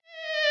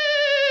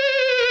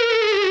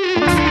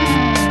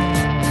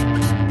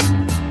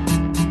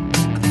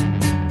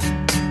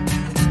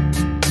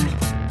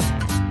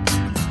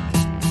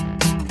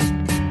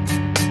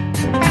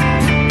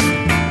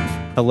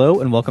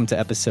Hello and welcome to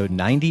episode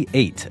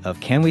 98 of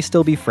Can We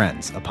Still Be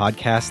Friends, a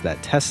podcast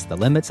that tests the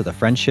limits of the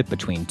friendship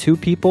between two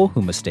people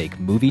who mistake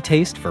movie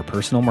taste for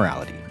personal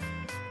morality.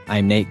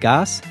 I'm Nate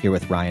Goss, here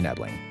with Ryan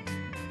Ebling.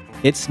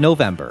 It's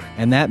November,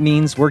 and that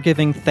means we're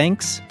giving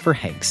thanks for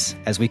Hanks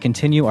as we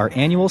continue our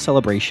annual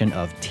celebration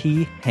of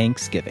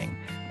T-Hanksgiving,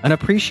 an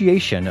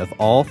appreciation of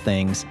all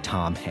things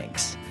Tom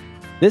Hanks.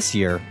 This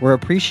year, we're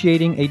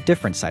appreciating a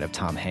different side of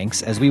Tom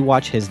Hanks as we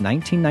watch his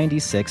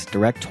 1996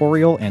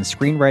 directorial and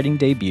screenwriting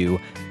debut,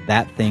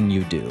 That Thing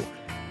You Do,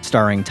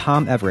 starring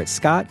Tom Everett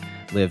Scott,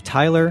 Liv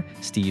Tyler,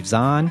 Steve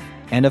Zahn,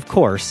 and of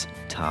course,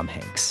 Tom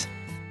Hanks.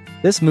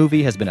 This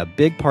movie has been a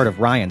big part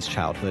of Ryan's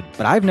childhood,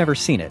 but I've never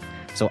seen it,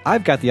 so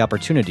I've got the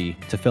opportunity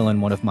to fill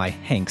in one of my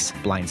Hanks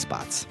blind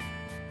spots.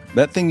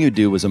 That Thing You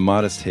Do was a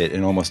modest hit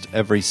in almost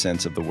every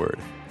sense of the word.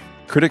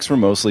 Critics were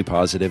mostly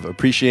positive,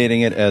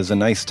 appreciating it as a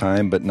nice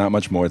time, but not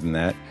much more than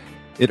that.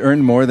 It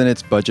earned more than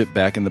its budget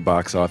back in the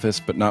box office,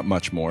 but not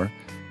much more.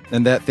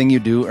 And That Thing You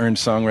Do earned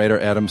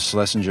songwriter Adam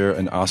Schlesinger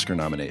an Oscar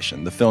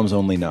nomination, the film's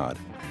only nod.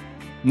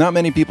 Not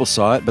many people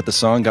saw it, but the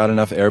song got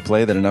enough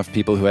airplay that enough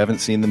people who haven't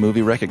seen the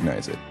movie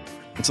recognize it.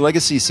 Its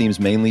legacy seems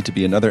mainly to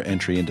be another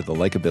entry into the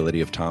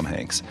likability of Tom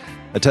Hanks,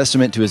 a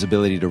testament to his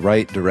ability to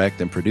write,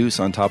 direct, and produce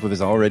on top of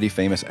his already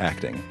famous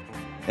acting.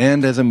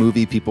 And as a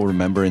movie people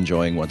remember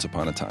enjoying once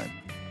upon a time.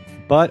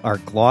 But are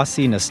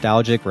glossy,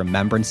 nostalgic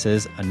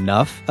remembrances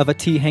enough of a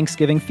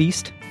T-Hanksgiving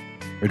feast?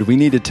 Or do we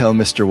need to tell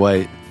Mr.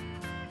 White,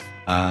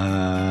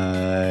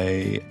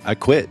 I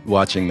quit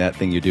watching That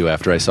Thing You Do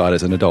after I saw it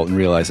as an adult and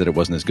realized that it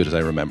wasn't as good as I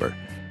remember?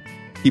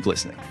 Keep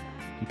listening.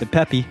 Keep it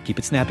peppy, keep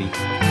it snappy.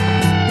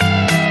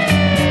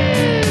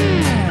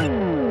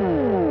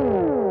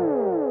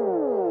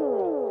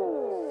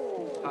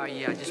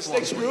 This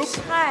next group,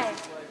 Hi.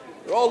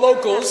 they're all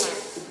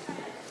locals.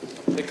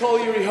 They call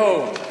Erie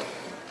home.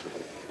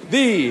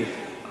 The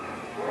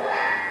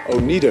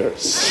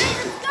Oneaters.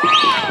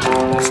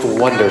 That's the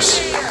Wonders.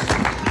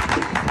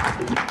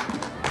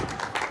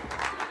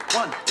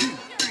 1, 2,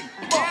 3,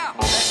 4.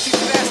 That's too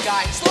fast,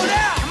 guy. Slow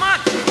down. Come on.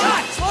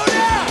 Slow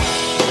down.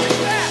 Too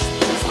fast.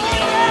 Slow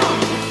down.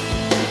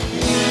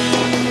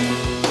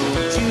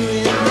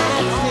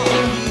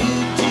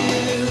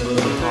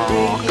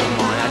 Oh, come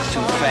on. That's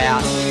too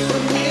fast.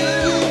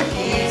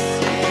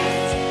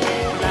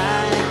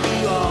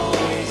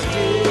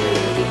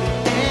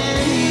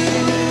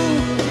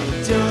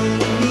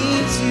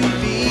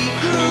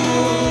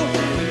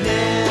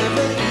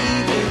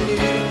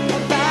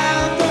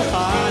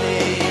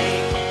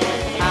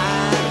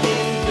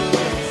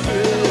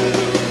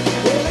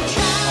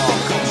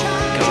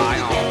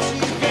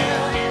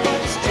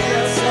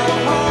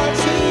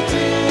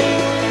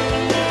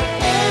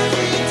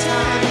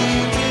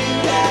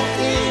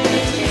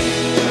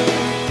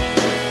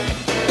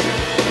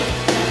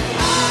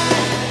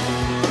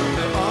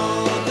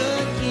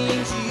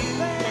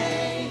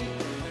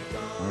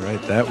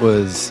 That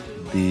was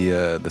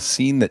the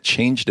scene that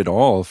changed it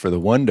all for the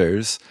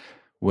Wonders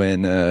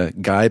when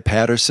Guy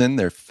Patterson,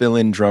 their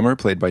fill-in drummer,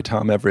 played by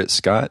Tom Everett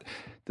Scott,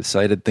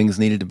 decided things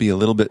needed to be a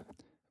little bit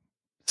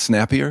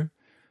snappier.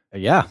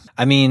 Yeah.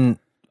 I mean,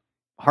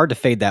 hard to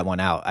fade that one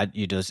out.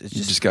 You just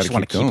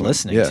want to keep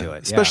listening to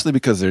it. Especially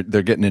because they're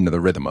getting into the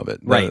rhythm of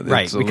it.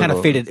 Right. We kind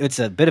of faded. It's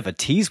a bit of a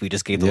tease we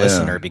just gave the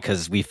listener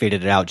because we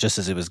faded it out just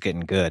as it was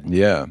getting good.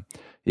 Yeah.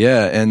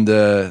 Yeah.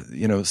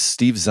 And,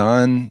 Steve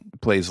Zahn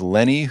plays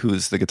Lenny,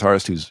 who's the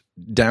guitarist who's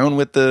down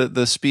with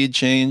the speed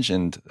change.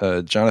 And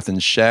Jonathan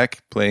Schack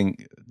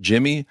playing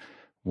Jimmy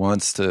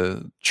wants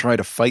to try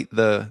to fight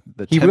the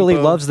He tempo. really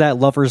loves that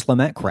Lover's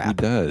Lament crap. He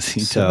does. He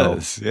so,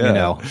 does.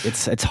 Yeah.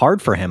 It's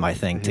hard for him, I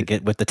think, to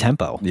get with the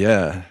tempo.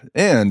 Yeah.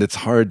 And it's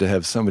hard to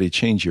have somebody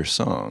change your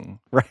song.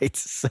 Right.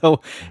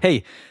 So,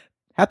 hey,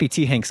 happy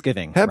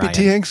T-Hanksgiving, Happy Ryan.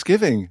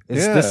 T-Hanksgiving.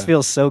 Yeah. This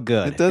feels so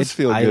good. It does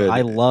feel good.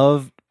 I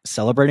love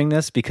celebrating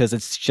this because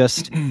it's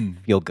just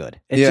feel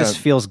good. It just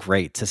feels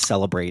great to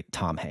celebrate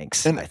Tom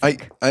Hanks. And I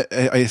think.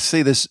 I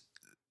say this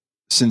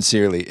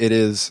sincerely. It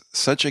is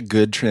such a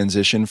good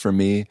transition for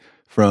me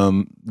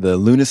from the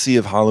lunacy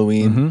of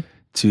Halloween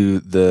to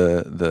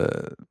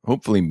the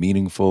hopefully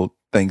meaningful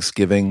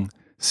Thanksgiving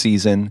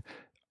season.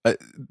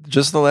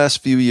 Just the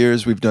last few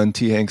years we've done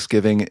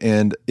T-Hanksgiving,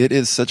 and it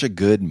is such a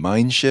good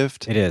mind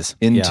shift. It is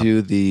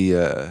into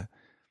the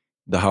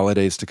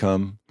holidays to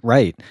come.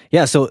 Right.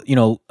 Yeah. So,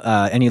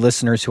 any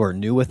listeners who are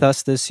new with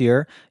us this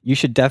year, you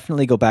should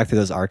definitely go back to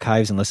those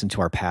archives and listen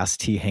to our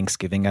past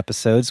T-Hanksgiving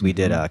episodes. We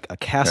did a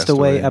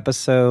Castaway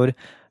episode.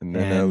 And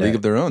then League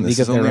of Their Own. This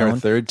is only our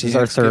third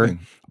T-Hanksgiving.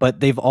 But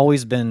they've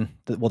always been,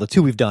 the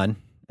two we've done,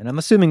 and I'm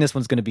assuming this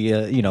one's going to be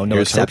no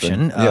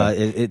exception.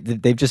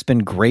 They've just been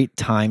great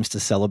times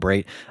to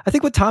celebrate. I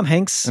think with Tom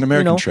Hanks, an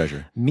American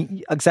treasure.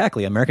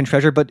 Exactly, American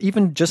treasure. But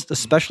even just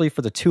especially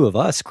for the two of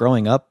us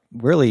growing up,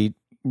 really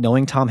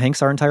knowing Tom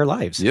Hanks our entire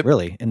lives,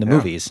 really, in the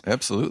movies.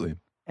 Absolutely.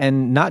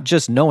 And not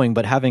just knowing,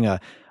 but having a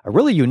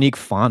really unique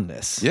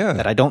fondness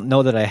that I don't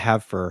know that I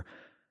have for,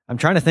 I'm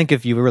trying to think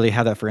if you really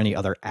have that for any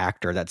other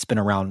actor that's been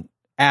around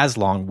as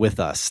long with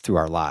us through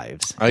our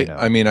lives.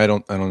 I mean, I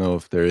don't know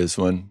if there is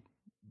one,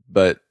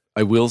 But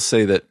I will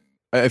say that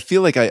I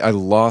feel like I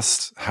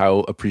lost how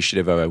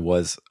appreciative I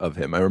was of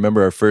him. I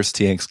remember our first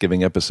T.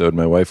 Hanksgiving episode.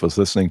 My wife was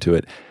listening to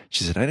it.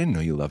 She said, "I didn't know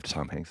you loved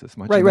Tom Hanks this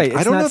much." Right, right.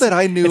 I don't know that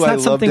I knew I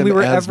loved him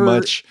as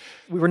much.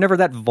 We were never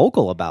that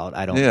vocal about,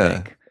 I don't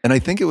think. And I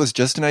think it was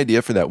just an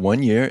idea for that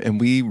 1 year, and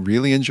we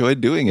really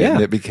enjoyed doing it. Yeah.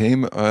 And it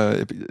became,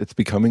 it's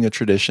becoming a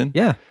tradition.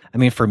 Yeah. I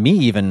mean, for me,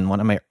 even one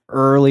of my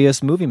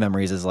earliest movie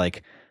memories is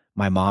like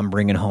my mom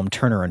bringing home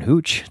Turner and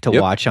Hooch to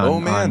watch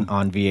on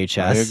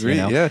VHS. I agree,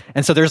 yeah.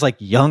 And so there's like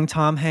young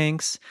Tom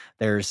Hanks.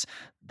 There's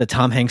the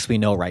Tom Hanks we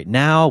know right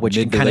now, which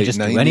can kind of just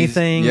 90s, do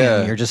anything. yeah.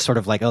 And you're just sort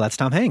of like, oh, that's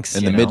Tom Hanks.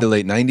 And the mid to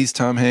late 90s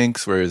Tom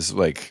Hanks, whereas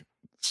like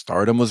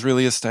stardom was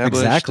really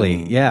established.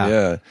 Exactly. And,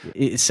 yeah.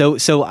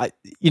 So I,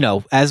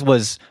 as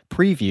was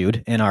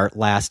previewed in our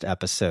last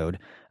episode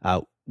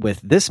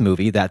with this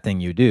movie, That Thing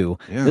You Do,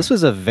 this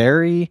was a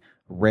very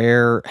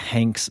rare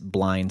Hanks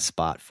blind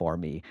spot for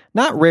me.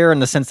 Not rare in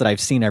the sense that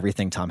I've seen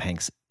everything Tom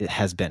Hanks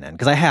has been in,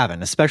 because I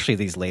haven't, especially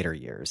these later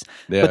years.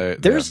 Yeah,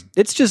 but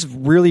it's just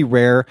really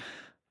rare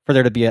for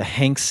there to be a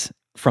Hanks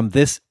from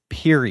this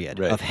period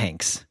of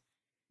Hanks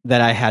that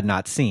I had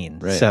not seen.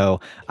 Right. So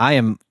I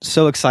am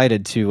so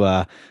excited to,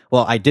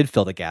 I did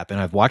fill the gap and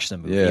I've watched the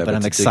movie, but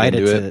I'm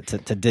excited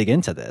to dig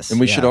into this. And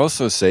we should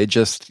also say,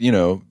 just,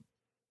 out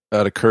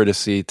of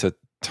courtesy to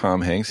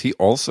Tom Hanks, he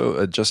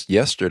also just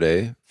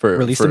yesterday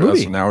released a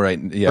movie us now, right?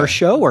 Yeah, or a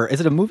show, or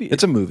is it a movie?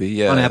 It's a movie,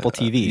 yeah, on Apple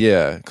TV.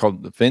 Yeah,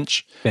 called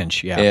Finch.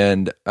 Yeah,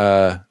 and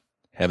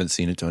haven't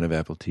seen a ton of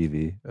Apple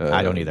TV.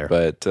 I don't either,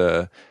 but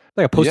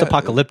like a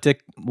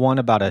post-apocalyptic one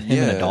about him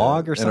and a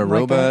dog or something, and a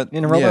robot,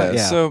 in a robot.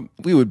 Yeah. So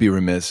we would be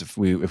remiss if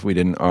we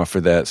didn't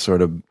offer that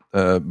sort of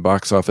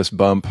box office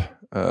bump.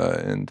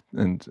 And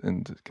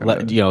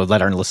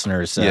let our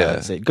listeners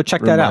say, go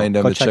check that out.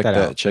 Go check that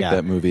out. Check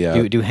that movie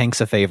out. Do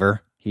Hanks a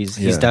favor.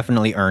 He's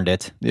definitely earned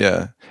it.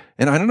 Yeah,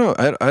 and I don't know.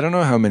 I don't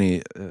know how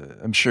many.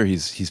 I'm sure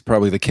he's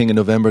probably the king of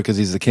November because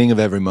he's the king of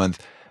every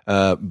month.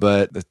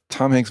 But the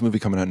Tom Hanks movie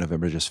coming out in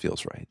November just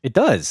feels right. It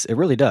does. It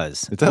really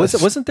does. It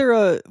does.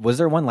 Was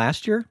there one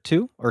last year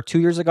too, or 2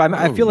 years ago?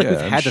 I feel like we've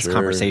had this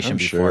conversation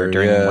before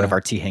during one of our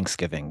T.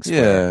 Hanksgivings.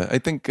 Yeah, I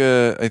think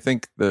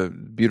the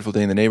Beautiful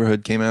Day in the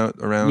Neighborhood came out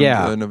around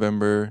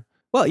November.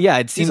 Well, yeah,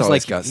 it seems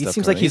like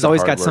he's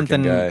always got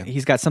something. Guy.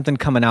 He's got something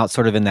coming out,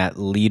 sort of in that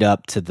lead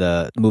up to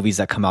the movies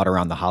that come out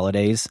around the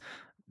holidays.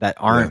 That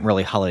aren't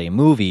really holiday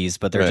movies,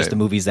 but they're just the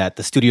movies that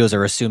the studios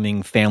are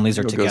assuming families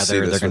are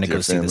together. They're going to go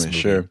see this movie.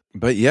 Sure.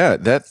 But yeah,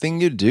 That Thing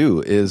You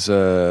Do is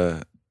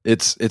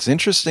it's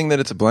interesting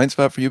that it's a blind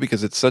spot for you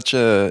because it's such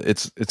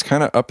it's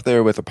kind of up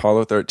there with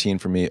Apollo 13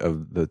 for me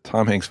of the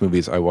Tom Hanks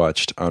movies I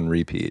watched on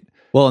repeat.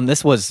 Well, and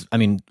this was,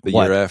 the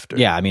year after.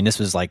 Yeah, this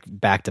was like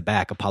back to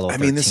back Apollo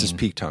 13. This is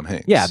peak Tom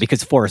Hanks. Yeah,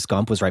 because Forrest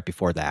Gump was right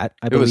before that,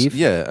 I believe.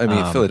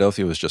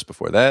 Philadelphia was just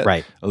before that.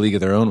 Right. A League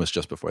of Their Own was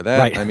just before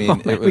that.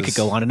 Right. We could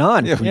go on and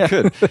on. Yeah, we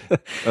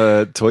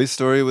could. Toy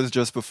Story was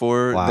just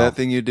before That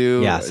Thing You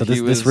Do. Yeah, so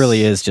this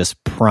really is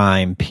just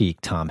prime peak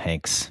Tom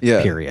Hanks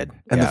period.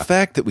 And the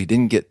fact that we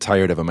didn't get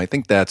tired of him, I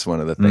think that's one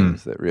of the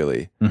things that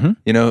really,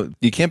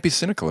 you can't be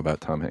cynical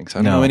about Tom Hanks. I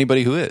don't know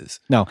anybody who is.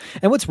 No.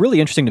 And what's really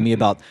interesting to me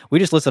about, we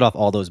just listed off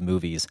all those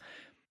movies.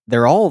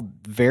 They're all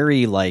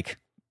very like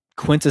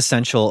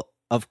quintessential.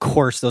 Of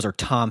course, those are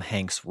Tom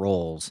Hanks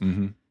roles.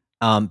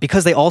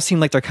 Because they all seem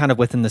like they're kind of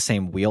within the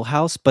same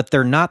wheelhouse, but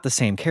they're not the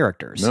same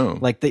characters. No.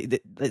 Like they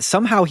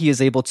somehow he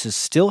is able to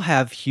still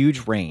have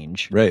huge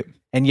range. Right.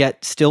 And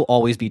yet still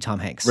always be Tom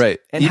Hanks. Right.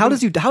 And how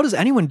does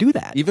anyone do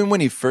that? Even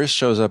when he first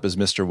shows up as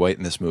Mr. White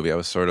in this movie, I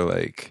was sort of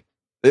like,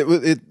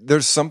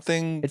 there's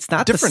something it's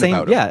not different the same,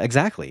 about him. Yeah,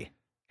 exactly.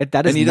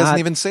 Doesn't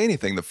even say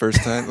anything the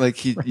first time. Like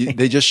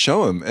they just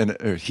show him,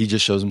 or he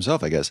just shows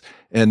himself, I guess.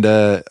 And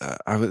I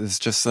was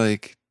just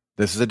like,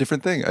 this is a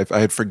different thing. I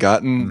had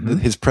forgotten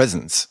his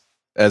presence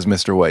as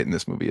Mr. White in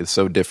this movie is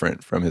so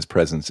different from his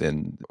presence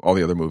in all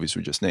the other movies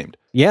we just named.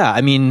 Yeah,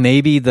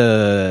 maybe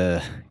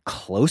the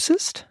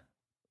closest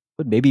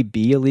would maybe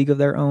be A League of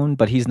Their Own,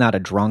 but he's not a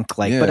drunk.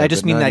 But I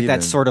just mean like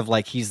that's sort of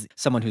like he's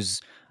someone who's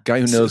guy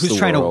who knows who's the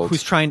trying world.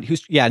 And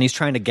he's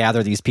trying to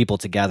gather these people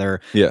together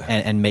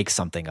and make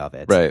something of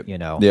it. Right.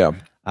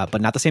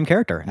 But not the same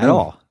character at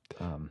all.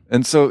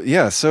 And so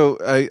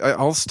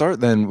I'll start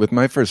then with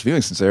my first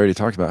viewing, since I already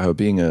talked about how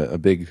being a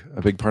big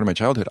part of my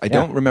childhood. I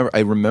don't remember. I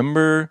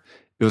remember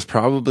it was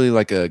probably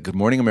like a Good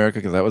Morning America,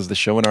 because that was the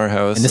show in our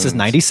house. And this is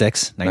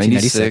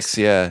 1996.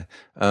 Yeah.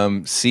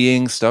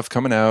 Seeing stuff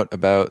coming out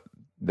about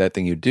That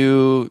Thing You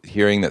Do,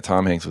 hearing that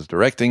Tom Hanks was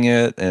directing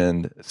it,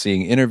 and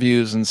seeing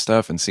interviews and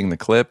stuff, and seeing the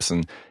clips,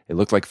 and it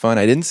looked like fun.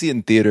 I didn't see it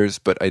in theaters,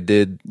 but I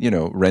did,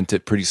 rent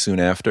it pretty soon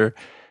after.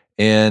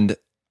 And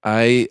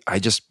I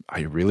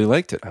really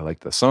liked it. I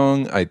liked the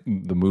song.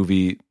 The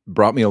movie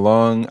brought me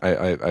along.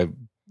 I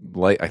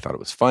thought it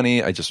was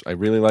funny. I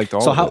really liked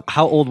all of it. So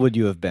how old would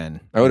you have been?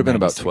 I would have been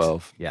about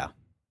 12. Yeah.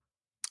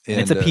 And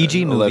it's a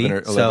PG movie.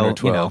 11 or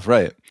 12,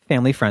 right.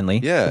 Family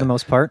friendly for the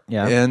most part.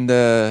 Yeah.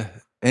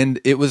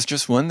 And it was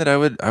just one that I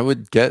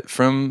would get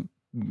from,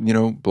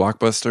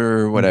 Blockbuster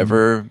or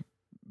whatever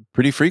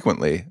pretty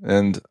frequently.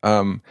 And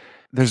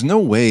there's no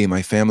way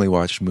my family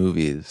watched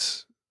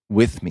movies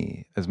with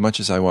me as much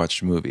as I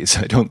watched movies.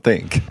 I don't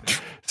think.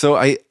 So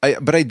I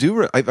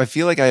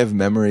feel like I have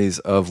memories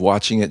of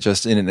watching it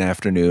just in an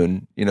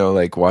afternoon,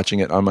 like watching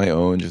it on my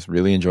own, just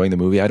really enjoying the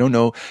movie. I don't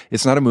know.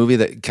 It's not a movie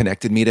that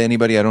connected me to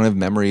anybody. I don't have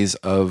memories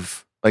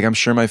of, like, I'm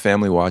sure my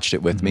family watched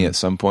it with me at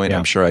some point. Yeah.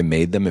 I'm sure I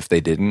made them if they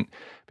didn't,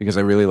 because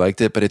I really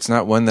liked it, but it's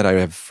not one that I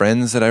have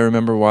friends that I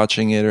remember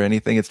watching it or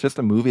anything. It's just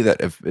a movie that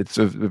it's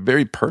a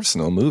very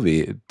personal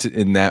movie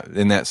in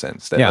that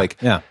sense.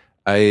 That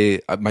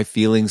my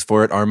feelings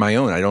for it are my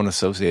own. I don't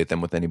associate them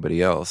with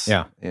anybody else.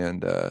 Yeah.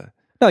 And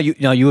No,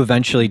 you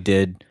eventually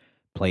did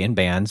play in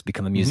bands,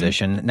 become a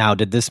musician. Now,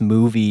 this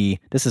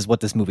is what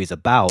this movie's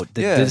about.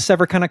 Did this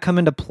ever kind of come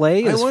into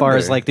play as far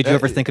as, like, did you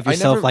ever think of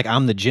yourself like,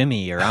 I'm the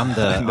Jimmy, or I'm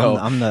the,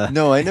 I'm the...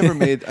 No, I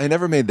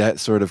never made that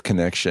sort of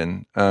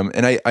connection.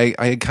 And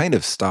I kind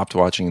of stopped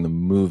watching the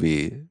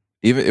movie.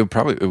 It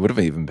would have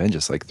even been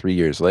just like 3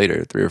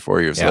 or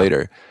 4 years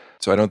later.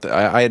 So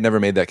I had never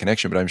made that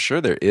connection, but I'm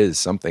sure there is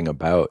something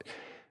about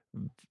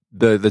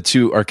the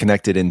two are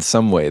connected in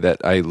some way, that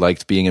I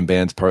liked being in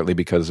bands partly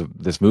because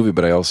of this movie,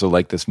 but I also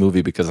liked this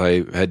movie because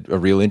I had a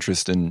real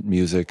interest in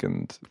music,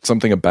 and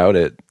something about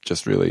it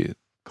just really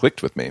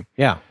clicked with me.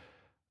 Yeah.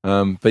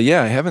 But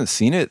yeah, I haven't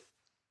seen it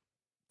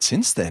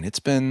since then.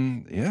 It's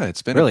been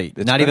really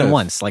not even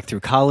once, like through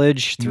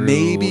college, through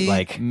maybe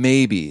on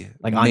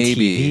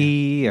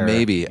TV, or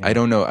maybe. I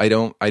don't know. I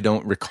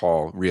don't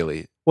recall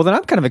really. Well, then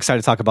I'm kind of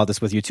excited to talk about this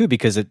with you too,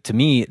 because to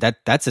me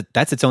that's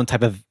its own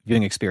type of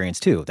viewing experience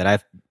too, that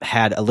I've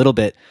had a little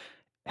bit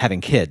having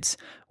kids,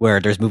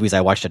 where there's movies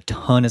I watched a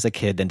ton as a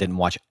kid and didn't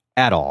watch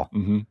at all,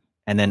 and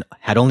then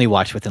had only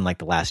watched within like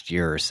the last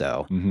year or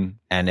so.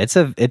 And it's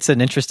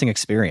an interesting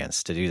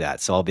experience to do that.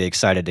 So I'll be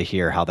excited to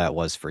hear how that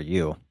was for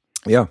you.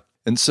 Yeah.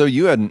 And so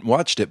you hadn't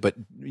watched it, but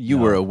you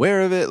were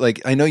aware of it.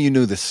 Like, I know you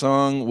knew the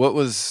song. I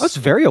was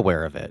very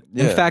aware of it.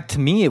 Yeah. In fact, to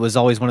me, it was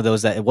always one of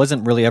those that it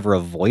wasn't really ever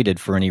avoided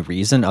for any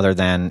reason other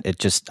than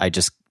I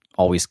just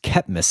always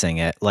kept missing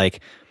it.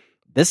 Like,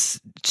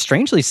 this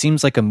strangely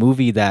seems like a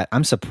movie that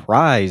I'm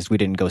surprised we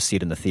didn't go see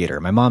it in the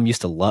theater. My mom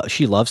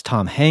she loves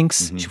Tom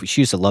Hanks.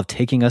 She used to love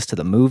taking us to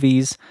the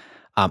movies.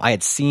 I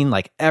had seen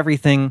like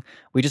everything.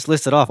 We just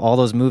listed off all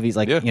those movies.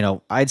 Like, I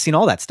had seen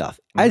all that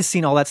stuff. I had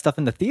seen all that stuff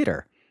in the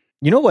theater.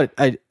 You know what?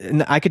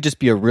 I could just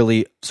be a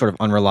really sort of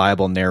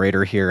unreliable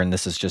narrator here, and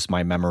this is just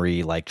my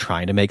memory, like,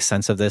 trying to make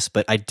sense of this.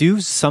 But I do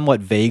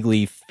somewhat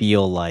vaguely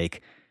feel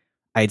like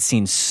I had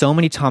seen so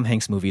many Tom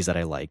Hanks movies that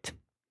I liked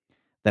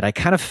that I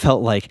kind of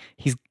felt like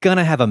he's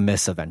gonna have a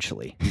miss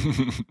eventually.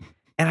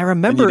 And I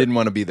remember, and you didn't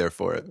want to be there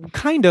for it,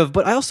 kind of.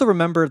 But I also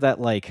remember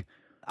that, like,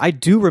 I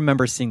do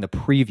remember seeing the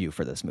preview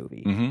for this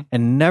movie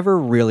and never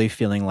really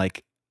feeling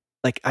like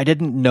I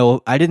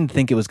didn't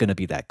think it was going to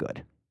be that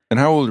good. And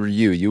how old were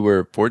you? You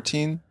were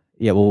 14?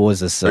 Yeah, what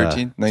was this?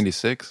 13?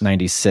 96?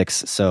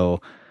 96,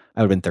 so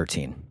I would have been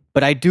 13.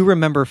 But I do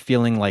remember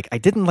feeling like I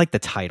didn't like the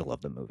title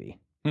of the movie.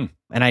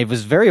 And I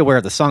was very aware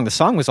of the song. The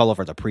song was all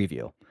over the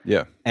preview.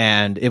 Yeah.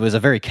 And it was a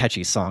very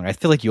catchy song. I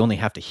feel like you only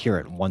have to hear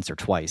it once or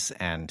twice,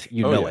 and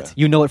you know yeah. it.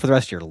 You know it for the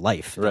rest of your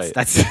life. Right.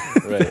 That's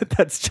right.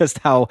 That's just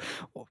how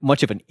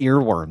much of an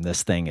earworm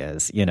this thing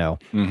is,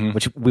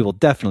 which we will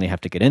definitely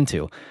have to get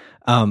into.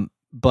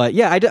 But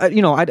yeah, I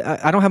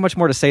don't have much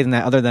more to say than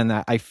that, other than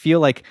that I feel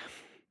like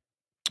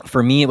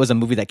for me it was a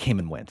movie that came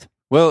and went.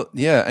 Well,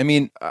 yeah, I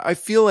mean, I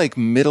feel like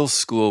middle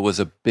school was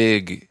a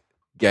big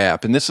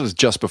gap, and this was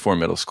just before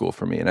middle school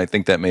for me, and I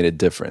think that made a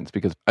difference,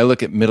 because I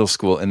look at middle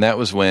school, and that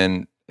was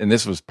when, and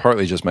this was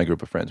partly just my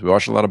group of friends, we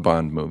watched a lot of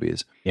Bond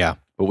movies. Yeah.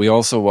 But we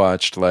also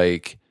watched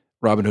like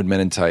Robin Hood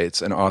Men in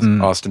Tights and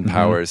Austin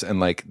Powers,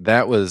 and like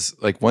that was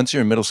like, once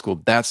you're in middle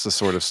school, that's the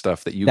sort of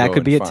stuff that you that go could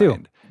and be find.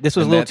 it too. This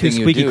was And a little that too thing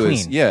you squeaky do clean.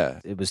 is, yeah.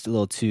 It was a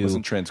little too... It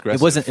wasn't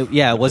transgressive.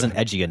 It wasn't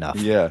edgy enough.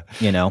 Yeah.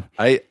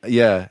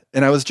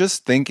 And I was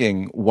just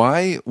thinking,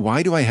 why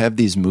do I have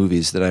these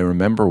movies that I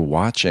remember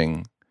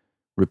watching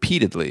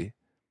repeatedly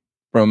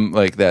from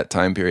like that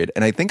time period?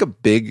 And I think a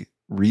big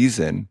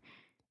reason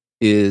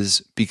is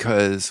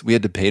because we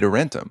had to pay to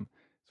rent them.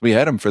 We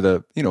had them for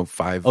the 3 or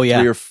 5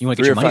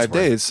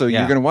 days, so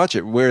you're going to watch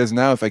it. Whereas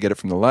now, if I get it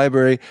from the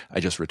library, I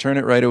just return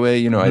it right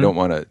away. I don't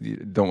want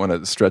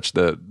to stretch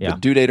the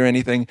due date or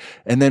anything.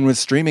 And then with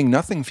streaming,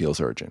 nothing feels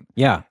urgent.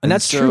 Yeah, and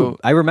that's true.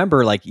 I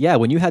remember,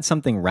 when you had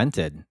something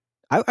rented,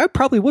 I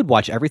probably would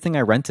watch everything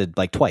I rented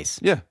like twice.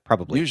 Yeah,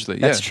 probably. Usually,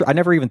 that's true. I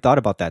never even thought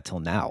about that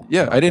till now.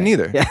 Yeah, I didn't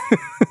either. Yeah.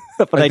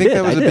 But I think did.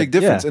 that was a big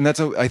difference, yeah.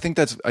 and I think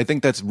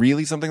that's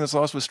really something that's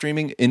lost with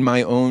streaming. In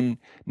my own,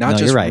 not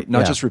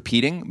just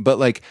repeating, but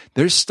like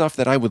there's stuff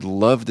that I would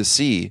love to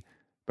see,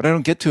 but I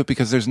don't get to it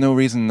because there's no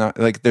reason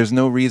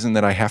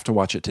that I have to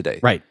watch it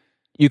today. Right,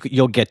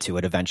 you'll get to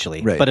it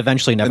eventually, right. But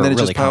eventually never and then it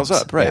really just piles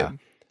comes. up, right?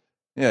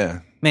 Yeah,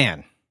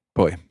 man,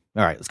 boy.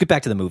 All right, let's get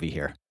back to the movie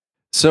here.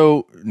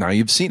 So now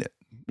you've seen it.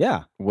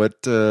 Yeah. What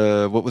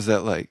was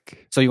that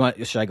like? So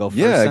should I go first?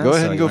 Yeah, then? go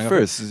ahead and you go wanna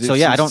first. So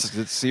yeah, I don't.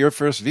 It's your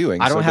first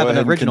viewing. I don't so have go an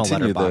ahead and original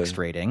continue Letterboxd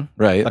rating,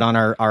 Right. But on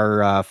our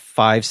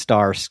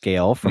 5-star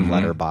scale from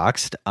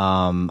Letterboxd,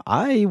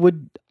 I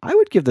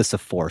would give this a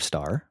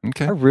 4-star.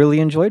 Okay. I really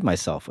enjoyed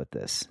myself with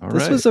this.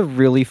 This right. was a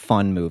really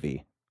fun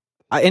movie,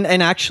 and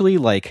actually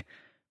like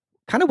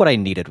kind of what I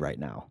needed right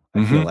now.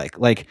 I feel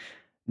like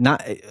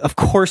not, of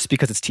course,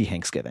 because it's T.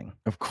 Hanksgiving,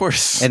 Of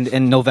course.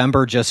 and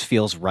November just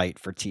feels right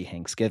for T.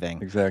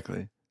 Hanksgiving.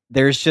 Exactly.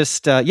 There's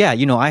just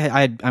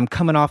I'm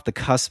coming off the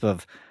cusp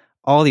of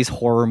all these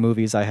horror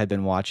movies I had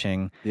been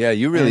watching. Yeah,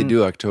 you really And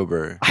do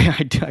October.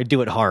 I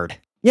do it hard.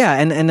 Yeah,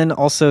 and then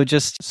also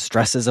just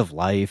stresses of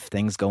life,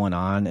 things going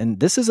on. And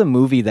this is a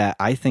movie that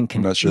I think can...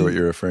 I'm not sure what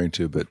you're referring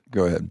to, but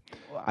go ahead.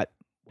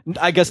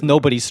 I guess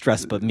nobody's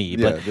stressed but me.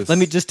 But let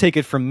me just take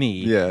it from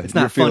me. Yeah, it's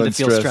not fun to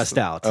feel stressed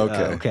out.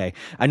 Okay.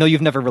 I know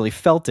you've never really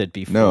felt it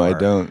before. No, I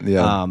don't.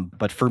 Yeah.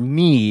 But for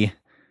me,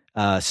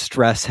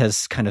 stress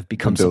has kind of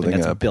become something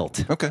that's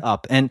built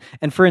up. And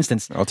for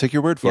instance, I'll take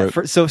your word for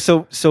it.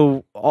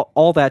 So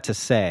all that to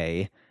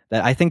say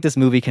that I think this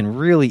movie can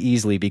really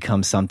easily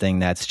become something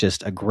that's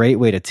just a great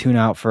way to tune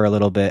out for a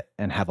little bit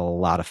and have a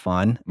lot of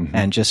fun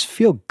and just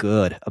feel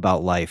good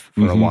about life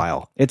for a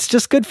while. It's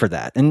just good for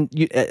that. And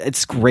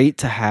it's great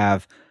to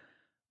have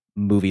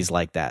movies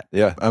like that.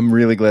 Yeah, I'm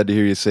really glad to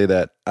hear you say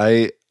that.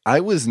 I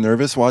was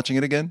nervous watching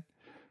it again.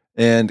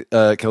 And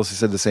Kelsey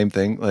said the same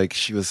thing. Like,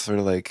 she was sort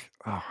of like,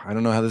 oh, I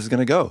don't know how this is going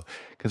to go.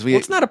 Because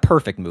it's not a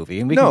perfect movie,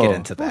 and we can get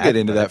into that. We'll get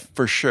into that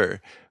for sure.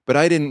 But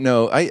I didn't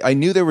know. I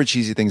knew there were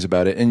cheesy things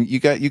about it, and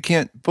you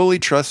can't fully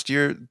trust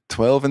your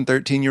 12 and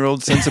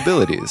 13-year-old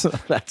sensibilities.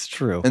 That's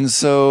true. And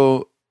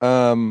so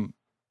I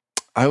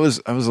was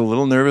a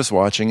little nervous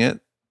watching it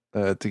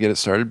to get it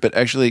started. But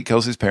actually,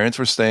 Kelsey's parents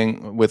were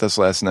staying with us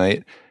last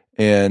night,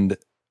 and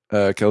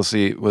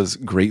Kelsey was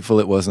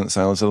grateful it wasn't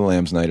Silence of the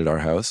Lambs night at our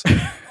house.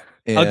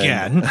 And,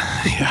 again.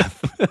 Yeah.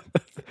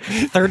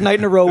 Third night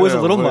in a row was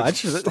a little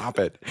much. Stop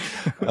it.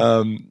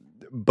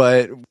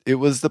 But it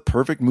was the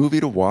perfect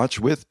movie to watch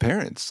with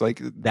parents. Like,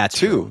 that's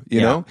too, true.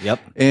 you know? Yep.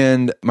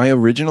 And my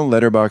original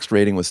Letterboxd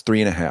rating was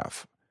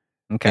 3.5.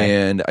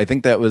 Okay. And I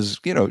think that was,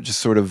 just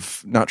sort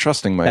of not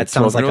trusting my. That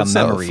sounds like a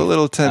memory. A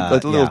little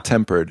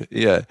tempered.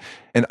 Yeah.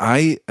 And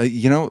I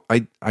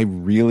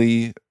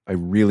really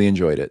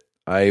enjoyed it.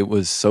 I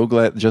was so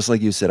glad, just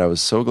like you said, I was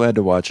so glad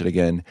to watch it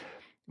again.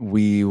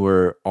 We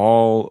were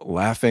all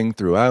laughing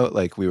throughout.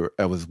 Like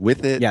I was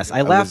with it. Yes.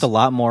 I laughed a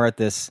lot more at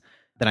this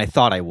than I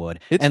thought I would.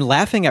 And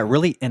laughing at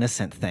really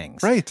innocent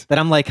things. Right. That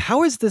I'm like,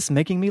 how is this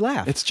making me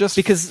laugh? It's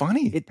just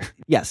funny.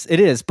 Yes, it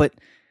is. But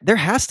there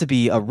has to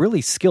be a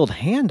really skilled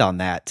hand on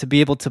that to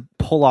be able to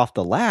pull off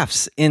the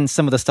laughs in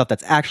some of the stuff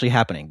that's actually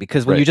happening.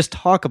 Because when you just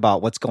talk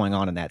about what's going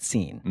on in that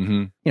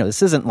scene,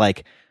 this isn't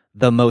like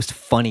the most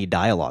funny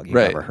dialogue you've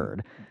ever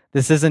heard.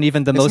 This isn't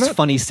even the most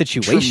funny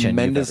situation.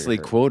 Tremendously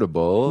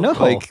quotable.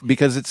 No.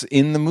 Because it's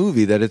in the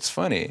movie that it's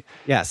funny.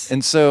 Yes.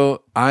 And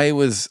so I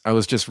was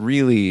just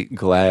really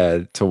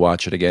glad to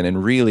watch it again,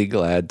 and really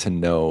glad to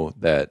know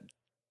that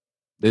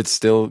it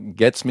still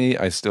gets me.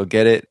 I still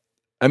get it.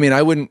 I mean,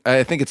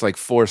 I think it's like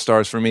 4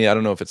 stars for me. I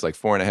don't know if it's like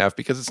 4.5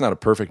 because it's not a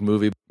perfect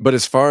movie. But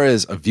as far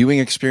as a viewing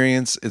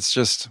experience, it's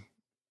just,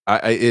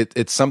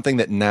 it's something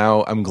that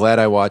now I'm glad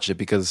I watched it,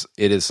 because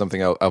it is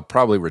something I'll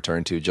probably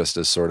return to just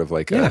as sort of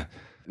like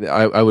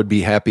I would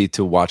be happy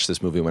to watch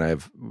this movie when I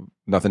have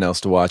nothing else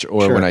to watch,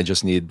 or when I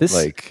just need this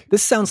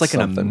sounds like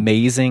something. An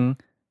amazing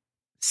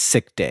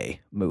sick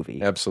day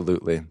movie.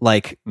 Absolutely.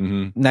 Like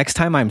next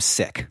time I'm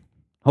sick,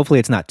 hopefully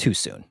it's not too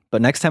soon,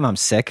 but next time I'm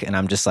sick and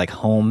I'm just like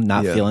home,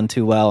 not feeling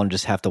too well, and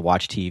just have to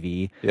watch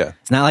TV. Yeah.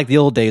 It's not like the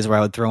old days where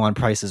I would throw on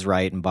Price is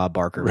Right and Bob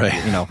Barker,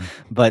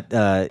 but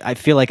I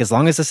feel like as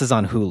long as this is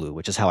on Hulu,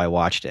 which is how I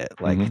watched it,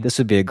 like this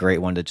would be a great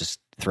one to just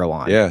throw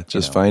on. Yeah.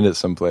 Just find it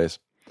someplace.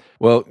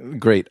 Well,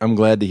 great. I'm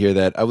glad to hear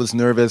that. I was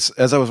nervous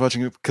as I was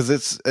watching it because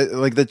it's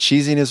like the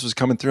cheesiness was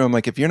coming through. I'm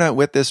like, if you're not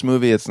with this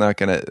movie, that's not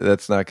gonna.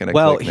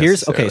 Well, click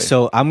here's necessarily. okay.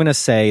 So I'm gonna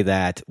say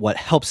that what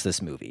helps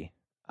this movie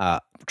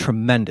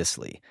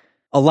tremendously.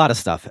 A lot of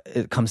stuff,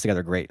 it comes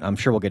together great. I'm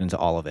sure we'll get into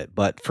all of it,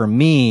 but for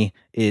me,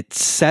 it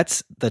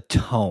sets the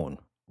tone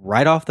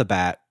right off the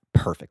bat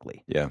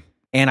perfectly. Yeah.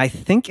 And I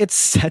think it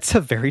sets a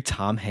very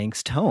Tom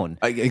Hanks tone.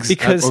 I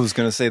was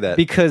going to say that.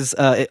 Because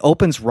it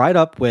opens right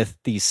up with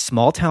these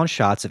small town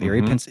shots of Erie,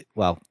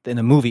 in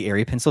the movie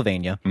Erie,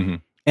 Pennsylvania.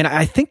 And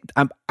I think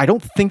I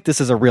don't think this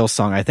is a real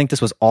song. I think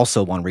this was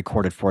also one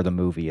recorded for the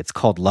movie. It's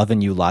called "Lovin'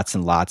 You Lots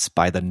and Lots"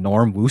 by the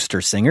Norm Wooster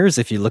Singers.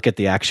 If you look at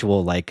the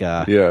actual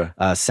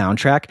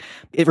soundtrack,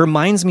 it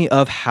reminds me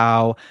of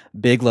how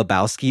Big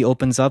Lebowski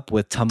opens up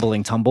with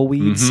 "Tumbling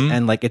Tumbleweeds,"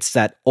 and like it's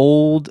that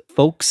old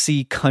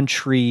folksy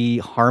country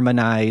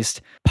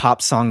harmonized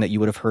pop song that you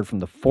would have heard from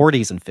the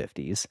 40s and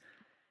 50s.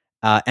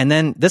 And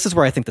then this is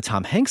where I think the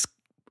Tom Hanks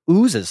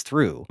oozes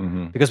through,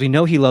 because we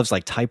know he loves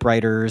like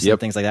typewriters and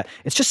things like that.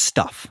 It's just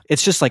stuff.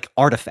 It's just like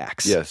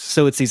artifacts. Yes.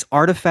 So it's these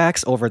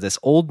artifacts over this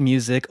old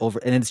music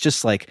and it's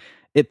just like,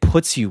 it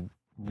puts you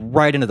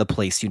right into the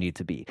place you need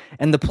to be.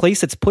 And the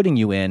place it's putting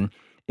you in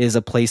is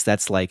a place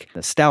that's like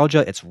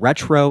nostalgia, it's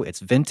retro, it's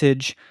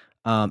vintage,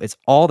 it's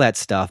all that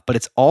stuff, but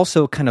it's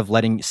also kind of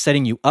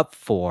setting you up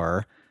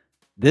for,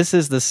 this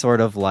is the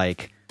sort of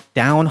like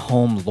down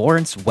home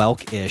Lawrence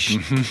Welk-ish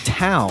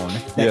town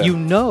that you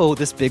know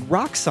this big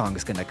rock song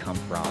is going to come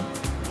from.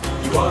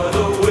 You are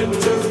the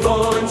winter,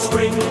 fall, and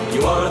spring.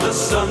 You are the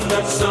sun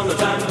that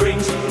summertime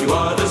brings. You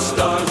are the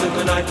stars in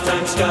the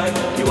nighttime sky.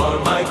 You are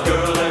my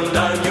girl and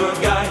I'm your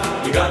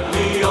guy. You got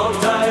me all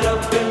tied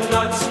up in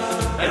knots,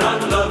 and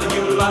I'm loving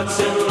you lots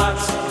and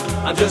lots.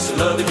 I'm just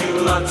loving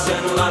you lots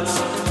and lots.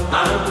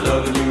 I'm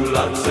loving you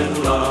lots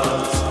and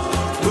lots.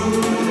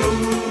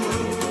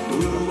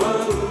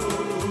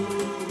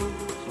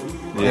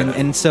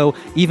 And so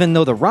even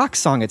though the rock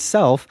song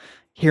itself,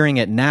 hearing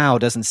it now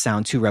doesn't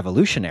sound too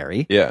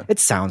revolutionary, it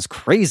sounds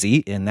crazy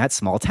in that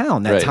small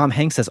town that Tom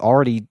Hanks has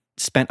already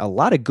spent a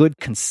lot of good,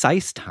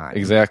 concise time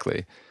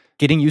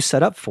getting you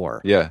set up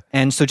for.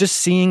 And so just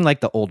seeing like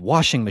the old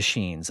washing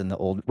machines and the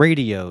old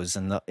radios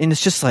and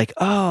it's just like,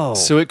 oh.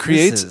 So it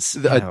creates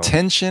a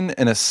tension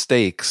and a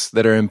stakes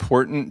that are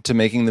important to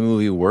making the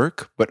movie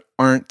work, but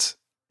aren't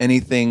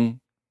anything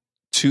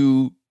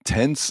too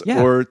tense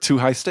or too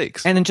high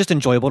stakes, and just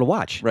enjoyable to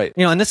watch, right?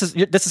 You know, and this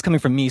is coming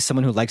from me,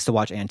 someone who likes to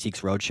watch Antiques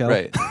Roadshow,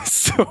 right?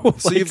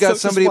 so you've got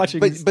somebody,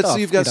 so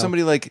you've got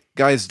somebody like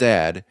Guy's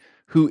dad,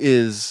 who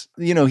is,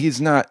 you know, he's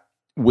not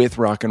with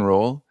rock and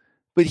roll,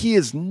 but he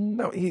is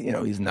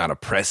he's not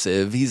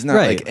oppressive. He's not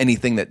like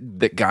anything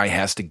that Guy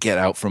has to get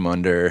out from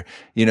under.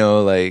 You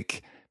know,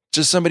 like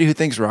just somebody who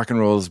thinks rock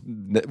and roll is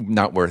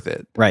not worth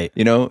it, right?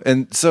 You know,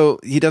 and so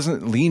he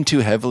doesn't lean too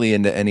heavily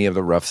into any of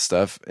the rough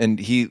stuff, and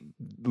he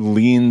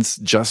leans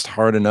just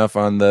hard enough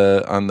on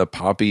the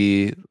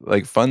poppy,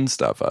 like, fun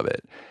stuff of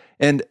it.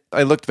 And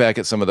I looked back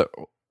at some of the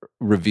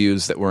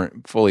reviews that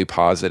weren't fully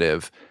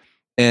positive,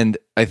 and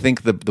I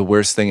think the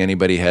worst thing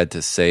anybody had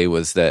to say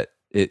was that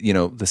the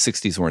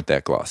 60s weren't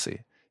that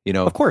glossy, you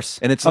know. Of course,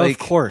 and it's like,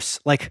 of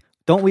course, like,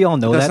 don't we all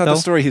know that's that? Not though?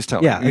 The story he's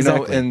telling. Yeah,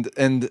 exactly. You know,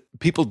 and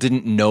people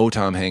didn't know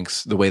Tom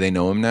Hanks the way they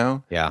know him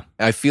now. Yeah,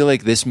 I feel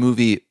like this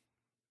movie,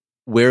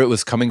 where it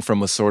was coming from,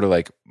 was sort of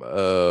like,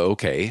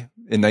 okay,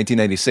 in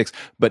 1996.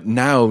 But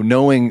now,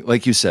 knowing,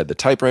 like you said, the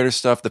typewriter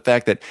stuff, the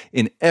fact that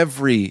in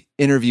every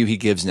interview he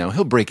gives now,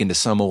 he'll break into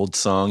some old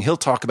song, he'll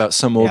talk about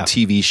some old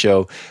TV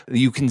show.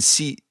 You can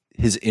see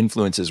his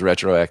influences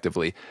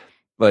retroactively.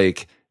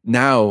 Like,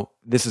 now,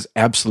 this is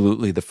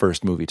absolutely the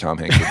first movie Tom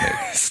Hanks would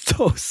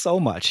make. so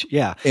much,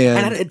 yeah.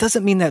 And it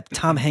doesn't mean that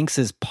Tom Hanks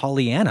is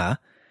Pollyanna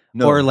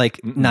or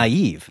like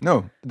naive.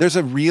 No, there's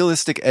a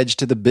realistic edge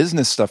to the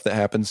business stuff that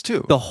happens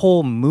too. The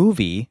whole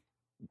movie,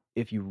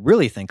 if you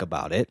really think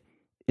about it,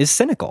 is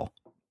cynical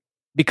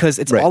because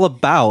it's all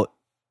about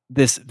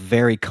this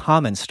very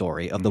common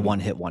story of the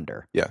one-hit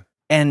wonder. Yeah.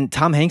 And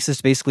Tom Hanks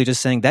is basically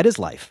just saying that is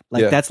life.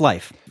 Like, that's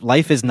life.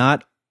 Life is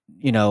not,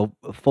 you know,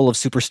 full of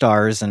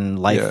superstars and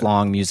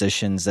lifelong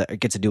musicians that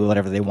get to do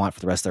whatever they want for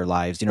the rest of their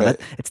lives. You know,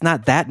 it's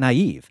not that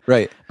naive.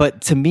 Right.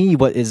 But to me,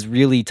 what is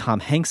really Tom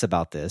Hanks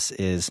about this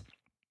is,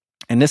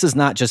 and this is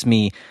not just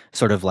me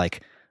sort of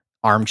like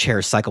armchair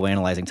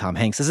psychoanalyzing Tom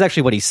Hanks. This is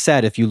actually what he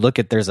said. If you look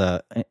at, there's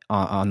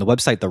on the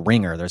website The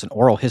Ringer, there's an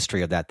oral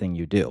history of that thing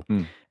you do.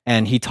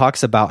 And he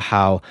talks about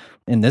how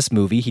in this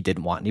movie, he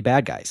didn't want any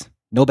bad guys.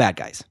 No bad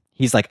guys.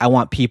 He's like, I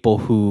want people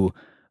who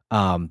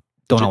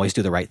don't always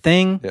do the right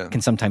thing,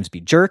 can sometimes be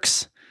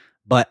jerks.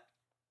 But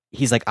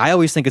he's like, I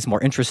always think it's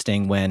more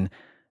interesting when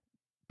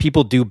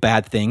people do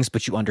bad things,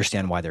 but you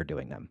understand why they're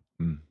doing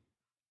them.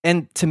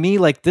 And to me,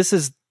 like, this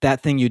is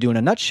that thing you do in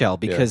a nutshell,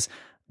 because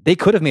they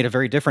could have made a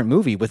very different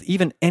movie with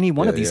even any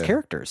one of these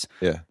characters.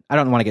 I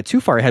don't want to get too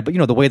far ahead, but you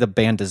know, the way the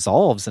band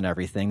dissolves and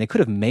everything, they could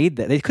have made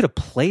that. They could have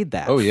played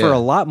that for a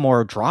lot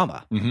more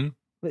drama.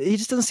 He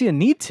just doesn't see a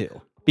need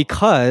to,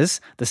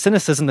 because the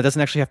cynicism that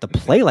doesn't actually have to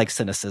play like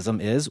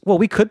cynicism is, well,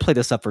 we could play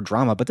this up for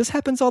drama, but this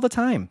happens all the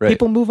time.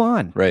 People move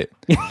on. Right.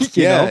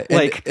 You know?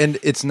 And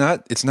it's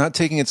not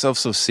taking itself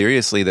so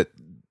seriously that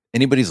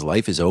anybody's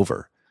life is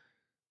over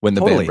when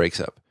the band breaks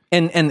up.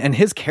 And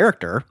his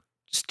character,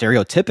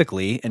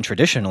 stereotypically and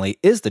traditionally,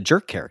 is the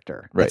jerk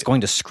character that's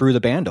going to screw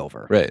the band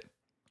over. Right.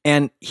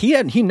 And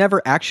he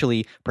never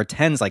actually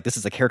pretends like this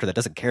is a character that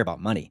doesn't care about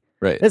money.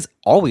 Right. That's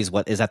always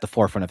what is at the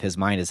forefront of his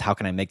mind, is how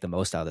can I make the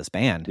most out of this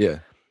band? Yeah.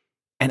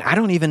 And I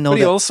don't even know. But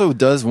he also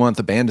does want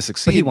the band to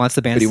succeed. But he wants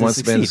the band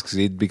to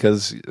succeed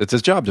because it's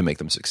his job to make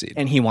them succeed.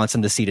 And he wants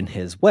them to succeed in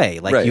his way.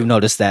 Like, you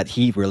notice that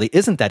he really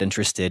isn't that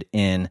interested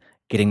in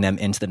getting them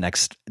into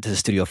the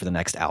studio for the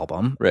next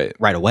album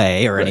right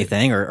away or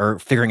anything, or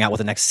figuring out what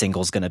the next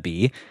single is going to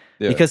be,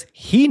 because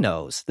he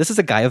knows this is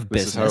a guy of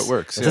business. This is how it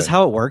works. This is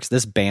how it works.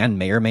 This band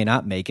may or may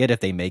not make it. If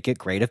they make it,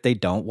 great. If they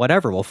don't,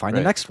 whatever. We'll find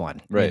the next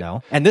one. You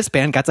know? And this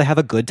band got to have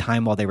a good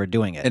time while they were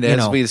doing it. And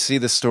as we see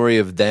the story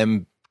of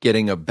them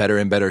getting a better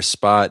and better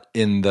spot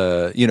in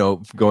the, you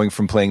know, going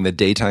from playing the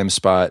daytime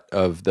spot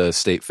of the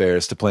state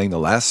fairs to playing the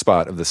last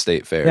spot of the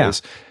state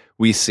fairs,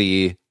 we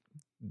see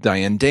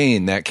Diane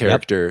Dane, that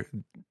character,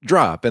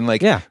 drop. And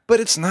like,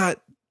 but it's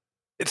not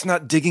it's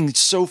not digging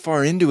so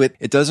far into it.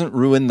 It doesn't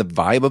ruin the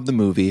vibe of the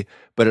movie,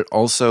 but it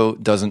also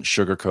doesn't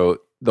sugarcoat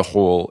the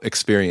whole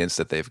experience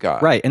that they've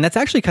got. Right. And that's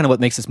actually kind of what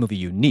makes this movie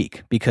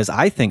unique, because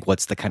I think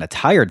what's the kind of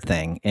tired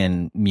thing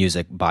in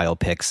music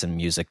biopics and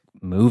music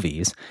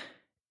movies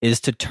is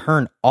to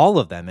turn all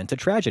of them into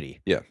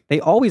tragedy. Yeah.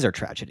 They always are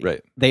tragedy.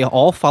 Right. They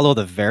all follow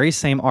the very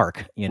same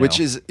arc, you know. Which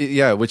is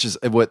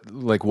what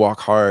like Walk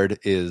Hard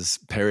is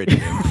parodying.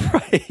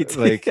 Right.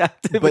 Like, yeah,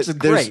 but which is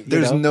great.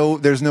 there's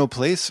no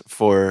place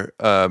for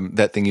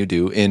That Thing You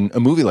Do in a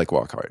movie like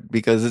Walk Hard,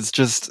 because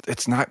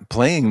it's not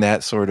playing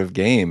that sort of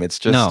game. It's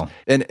just No.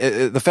 And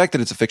the fact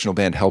that it's a fictional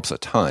band helps a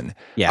ton,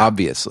 Yeah.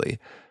 obviously.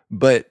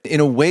 But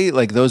in a way,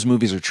 like, those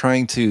movies are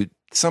trying to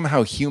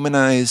somehow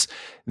humanize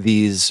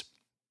these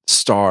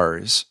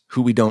stars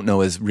who we don't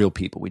know as real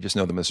people. We just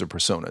know them as their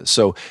personas.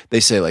 So they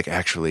say, like,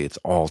 actually it's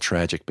all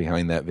tragic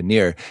behind that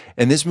veneer.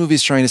 And this movie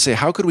is trying to say,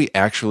 how could we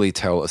actually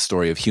tell a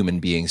story of human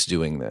beings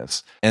doing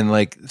this? And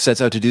like sets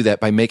out to do that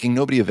by making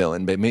nobody a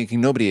villain, by making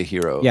nobody a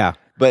hero. Yeah.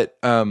 But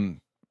I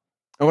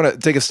want to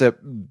take a step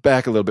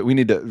back a little bit. We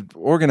need to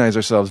organize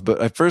ourselves.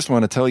 But I first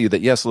want to tell you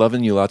that, yes,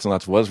 Lovin' You Lots and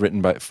Lots was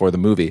written for the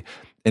movie,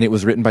 and it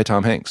was written by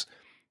Tom Hanks.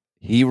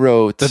 He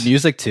wrote The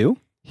music too?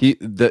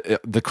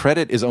 The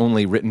credit is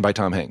only written by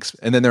Tom Hanks.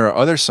 And then there are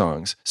other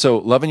songs. So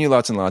Lovin' You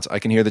Lots and Lots, I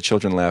Can Hear the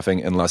Children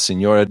Laughing, and La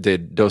Señora de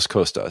Dos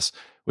Costas,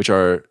 which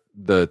are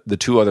the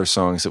two other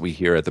songs that we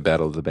hear at the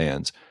Battle of the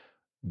Bands.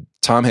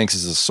 Tom Hanks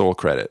is the sole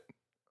credit.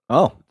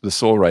 Oh. The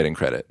sole writing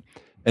credit.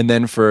 And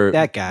then for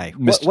That guy.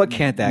 What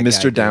can't that guy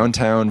Mr. do?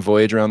 Downtown,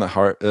 Voyage Around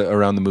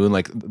Around the Moon,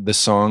 like the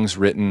songs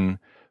written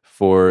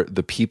for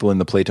the people in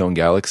the Playtone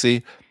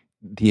Galaxy,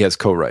 he has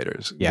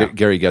co-writers. Yeah.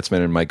 Gary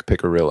Getzman and Mike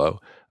Piccirillo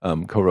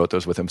co-wrote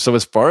those with him. So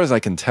as far as I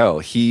can tell,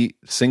 he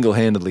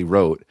single-handedly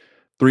wrote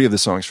 3 of the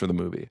songs for the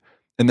movie.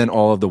 And then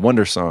all of the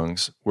Wonder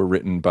songs were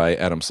written by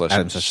Adam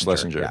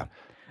Schlesinger. Yeah.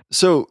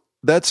 So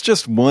that's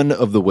just one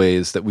of the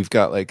ways that we've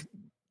got, like,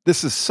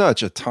 this is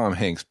such a Tom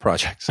Hanks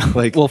project.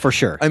 Like, Well, for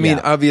sure. I mean,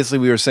 Yeah. obviously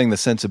we were saying the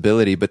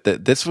sensibility, but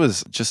that this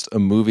was just a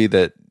movie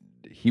that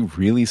he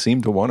really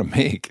seemed to want to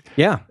make.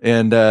 Yeah.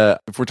 And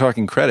if we're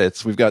talking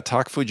credits, we've got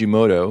Tak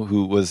Fujimoto,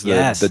 who was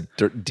the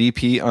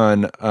DP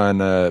on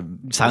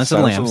Silence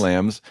of the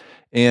Lambs,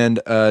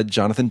 and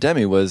Jonathan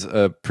Demme was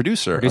a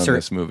producer on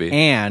this movie.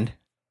 And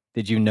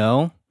did you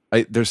know?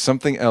 There's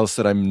something else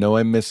that I'm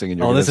missing. And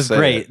you're This is say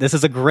great. it. This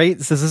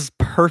is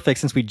perfect,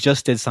 since we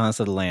just did Silence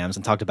of the Lambs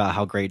and talked about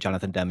how great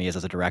Jonathan Demme is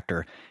as a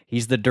director.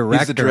 He's the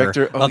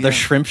director, of the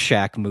Shrimp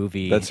Shack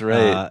movie. That's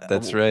right.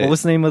 That's right. What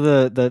was the name of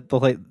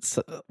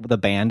the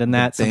band in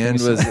that? The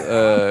band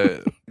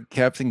was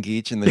Captain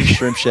Geach and the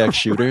Shrimp Shack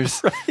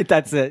Shooters. Right,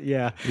 that's it.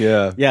 Yeah.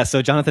 Yeah.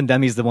 So Jonathan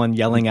Demme's the one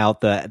yelling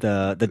out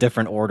the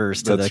different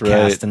orders to That's the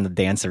right. cast and the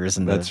dancers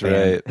and That's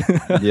the band.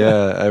 right.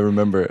 Yeah, I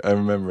remember.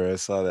 I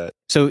saw that.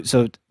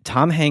 So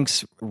Tom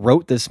Hanks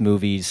wrote this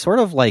movie sort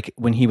of like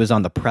when he was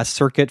on the press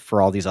circuit for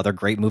all these other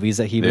great movies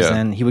that he was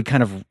in. He would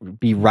kind of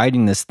be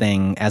writing this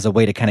thing as a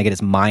way to kind of get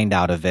his mind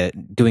out of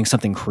it, doing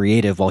something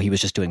creative while he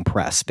was just doing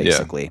press,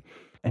 basically.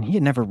 And he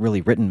had never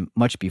really written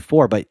much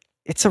before, but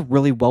it's a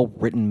really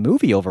well-written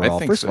movie overall. I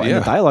think First so, of all, yeah.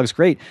 and the dialogue's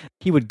great.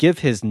 He would give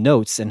his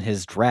notes and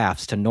his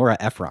drafts to Nora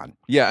Ephron.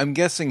 Yeah, I'm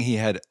guessing he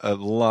had a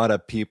lot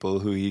of people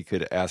who he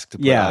could ask to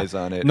put eyes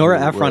on it. Nora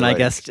who were Ephron, I like-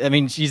 guess. I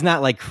mean, she's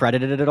not like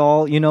credited at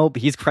all,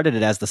 but he's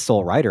credited as the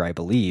sole writer, I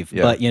believe.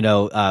 Yeah.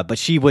 But but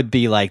she would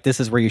be like, this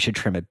is where you should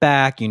trim it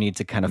back. You need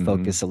to kind of Mm-hmm.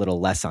 focus a little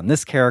less on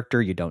this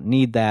character. You don't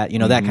need that,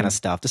 that kind of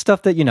stuff. The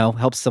stuff that,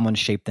 helps someone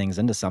shape things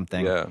into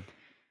something. Yeah.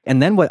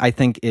 And then what I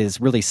think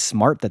is really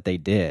smart that they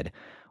did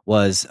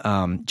was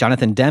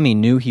Jonathan Demme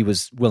knew he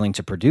was willing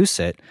to produce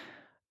it.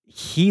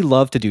 He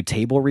loved to do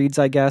table reads,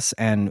 I guess.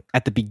 And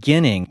at the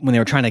beginning, when they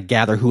were trying to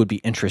gather who would be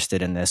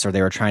interested in this, or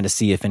they were trying to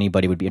see if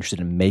anybody would be interested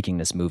in making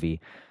this movie,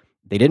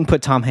 they didn't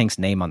put Tom Hanks'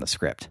 name on the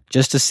script,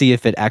 just to see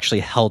if it actually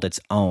held its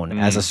own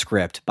as a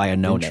script by a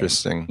no-name.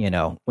 Interesting.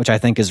 Which I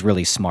think is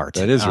really smart.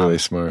 That is really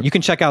smart. You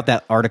can check out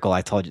that article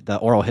I told you, the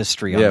oral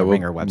history on the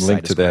Ringer website. Link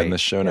to It's that great. in the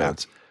show Yeah.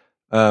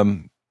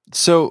 notes.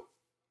 So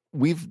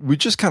we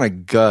just kind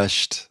of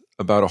gushed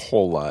about a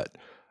whole lot.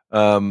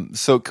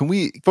 So can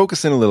we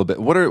focus in a little bit?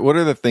 What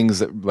are the things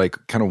that like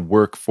kind of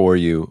work for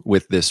you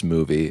with this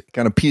movie,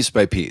 kind of piece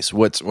by piece?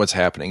 What's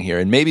happening here?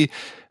 And maybe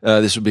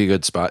this would be a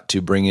good spot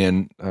to bring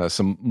in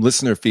some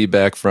listener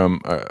feedback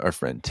from our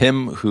friend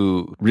Tim,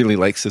 who really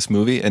likes this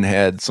movie and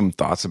had some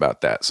thoughts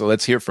about that. So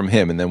let's hear from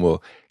him, and then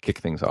we'll kick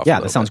things off. Yeah,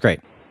 that sounds great.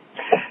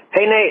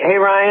 Hey, Nate. Hey,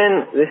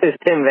 Ryan. This is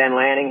Tim Van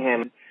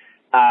Lanningham.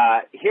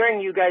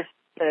 Hearing you guys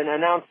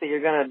announce that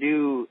you're going to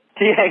do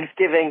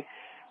Thanksgiving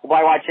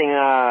by watching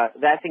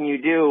That Thing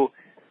You Do,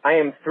 I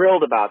am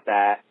thrilled about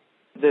that.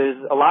 There's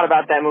a lot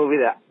about that movie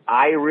that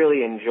I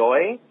really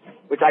enjoy,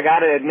 which I got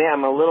to admit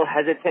I'm a little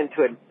hesitant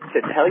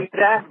to tell you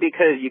that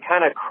because you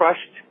kind of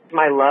crushed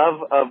my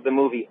love of the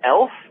movie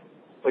Elf,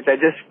 which I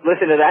just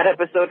listened to that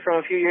episode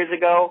from a few years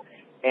ago,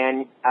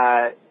 and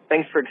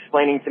thanks for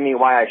explaining to me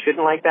why I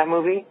shouldn't like that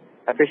movie.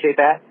 I appreciate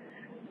that.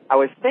 I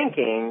was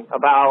thinking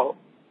about,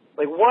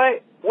 like,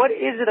 what what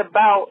is it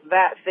about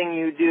That Thing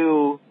You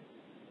Do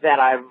that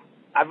I've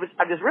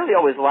just really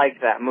always liked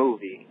that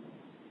movie?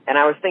 And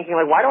I was thinking,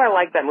 like, why do I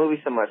like that movie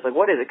so much? Like,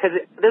 what is it? Because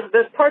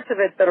there's parts of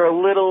it that are a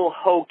little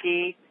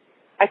hokey.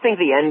 I think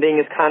the ending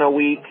is kind of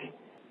weak,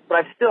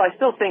 but I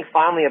still think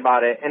fondly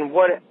about it. And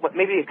what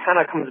maybe it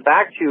kind of comes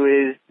back to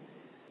is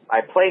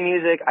I play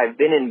music. I've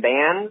been in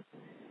bands,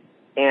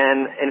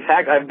 and in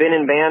fact, I've been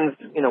in bands,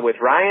 with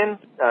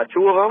Ryan,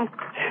 two of them,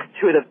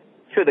 two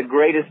of the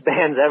greatest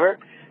bands ever.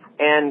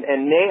 And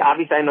Nate,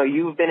 obviously, I know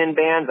you've been in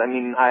bands. I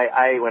mean,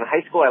 when in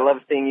high school, I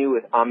loved seeing you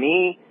with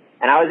Ami.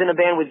 And I was in a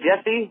band with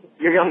Jesse,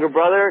 your younger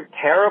brother.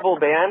 Terrible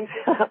band,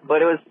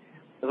 but it was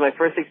my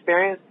first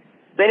experience.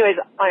 So anyways,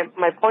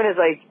 my point is,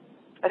 like,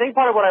 I think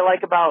part of what I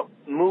like about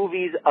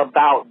movies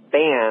about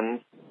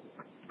bands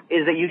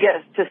is that you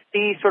get to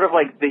see sort of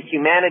like the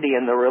humanity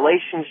and the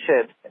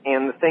relationships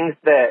and the things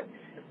that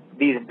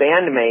these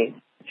bandmates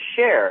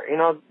share.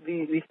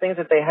 These things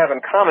that they have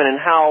in common, and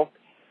how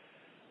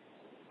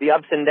the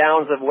ups and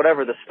downs of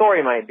whatever the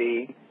story might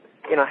be.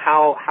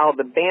 How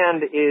the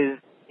band is.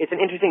 It's an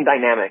interesting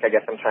dynamic, I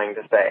guess I'm trying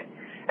to say.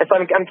 And so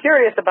I'm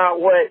curious about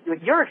what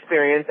your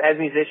experience as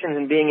musicians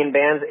and being in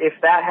bands, if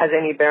that has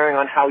any bearing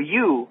on how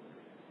you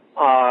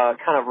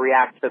kind of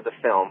react to the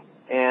film,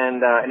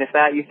 and if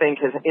that you think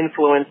has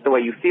influenced the way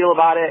you feel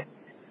about it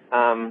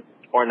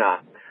or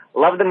not.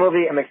 Love the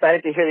movie. I'm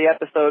excited to hear the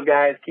episode,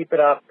 guys. Keep it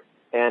up,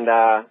 and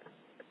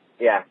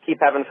keep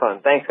having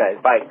fun. Thanks, guys.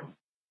 Bye.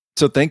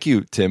 So thank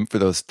you, Tim, for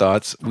those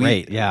thoughts.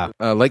 Great, yeah.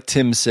 Like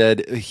Tim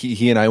said,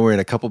 he and I were in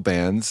a couple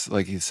bands.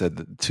 Like he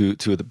said, two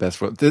of the best.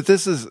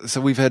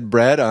 So we've had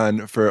Brad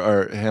on for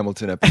our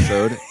Hamilton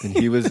episode, and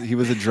he was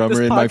a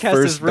drummer in my first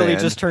band. This podcast has really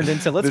just turned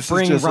into let's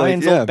bring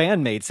Ryan's old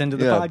bandmates into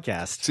the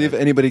podcast. See if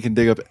anybody can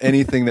dig up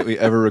anything that we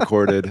ever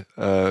recorded.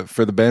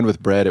 For the band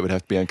with Brad, it would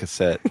have to be on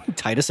cassette.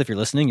 Titus, if you're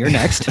listening, you're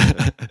next.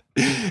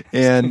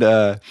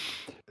 And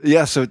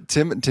so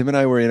Tim and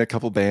I were in a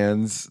couple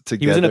bands together.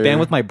 He was in a band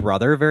with my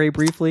brother very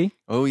briefly.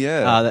 Oh,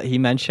 yeah. That he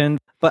mentioned.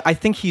 But I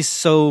think he's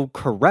so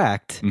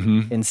correct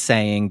in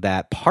saying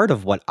that part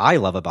of what I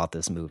love about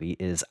this movie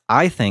is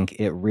I think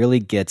it really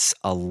gets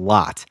a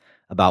lot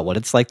about what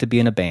it's like to be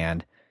in a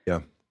band.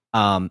 Yeah.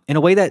 In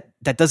a way that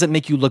doesn't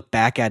make you look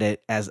back at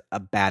it as a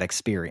bad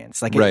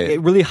experience. Like it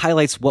really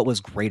highlights what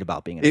was great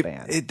about being in a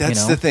band.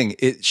 That's the thing.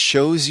 It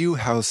shows you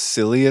how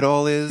silly it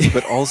all is,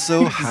 but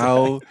also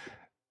how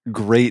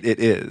great it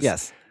is.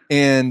 Yes.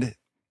 And,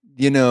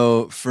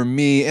 for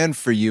me and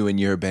for you and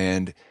your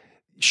band,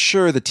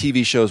 sure, the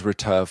TV shows were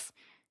tough.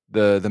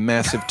 The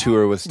massive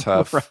tour was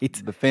tough.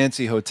 Right. The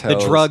fancy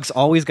hotels. The drugs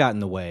always got in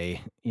the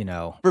way,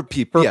 For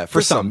people.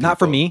 For some. People. Not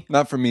for me.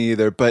 Not for me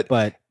either, but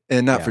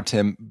and not for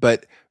Tim,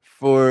 but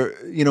for,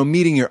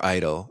 meeting your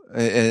idol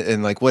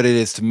and like what it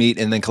is to meet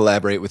and then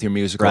collaborate with your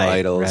musical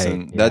idols.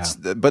 And that's,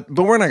 but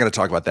we're not going to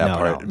talk about that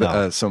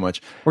part so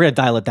much. We're going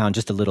to dial it down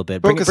just a little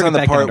bit. Focus on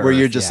the part where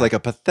you're just like a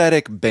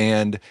pathetic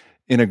band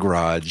in a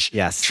garage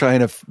trying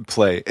to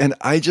play. And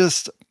I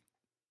just,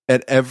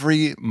 at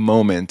every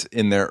moment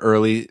in their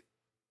early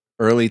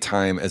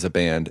time as a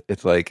band,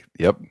 it's like,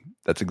 yep,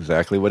 that's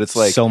exactly what it's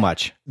like. So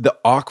much. The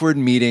awkward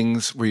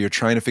meetings where you're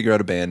trying to figure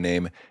out a band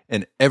name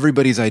and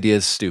everybody's idea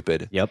is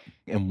stupid. Yep.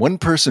 And one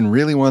person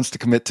really wants to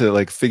commit to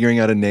like figuring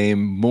out a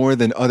name more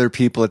than other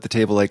people at the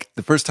table. Like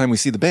the first time we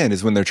see the band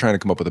is when they're trying to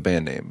come up with a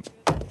band name.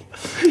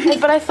 Hey,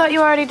 but I thought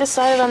you already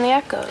decided on the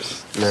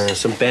Echoes. Nah,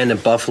 some band in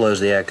Buffalo's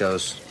the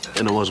Echoes.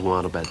 And I wasn't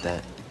wild about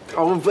that.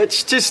 Oh,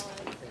 let's just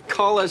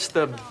call us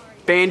the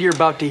band you're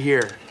about to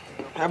hear.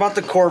 How about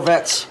the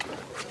Corvettes?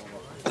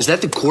 Is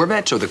that the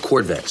Corvettes or the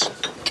Corvettes?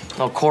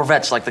 Oh,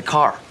 Corvettes, like the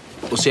car.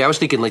 Well, see, I was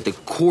thinking like the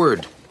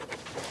Chordvettes,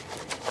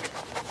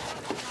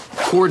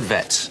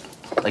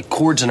 like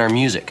chords in our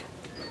music.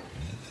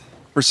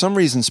 For some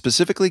reason,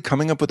 specifically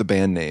coming up with a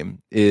band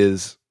name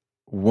is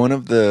one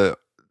of the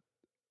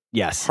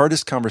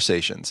hardest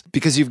conversations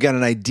because you've got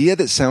an idea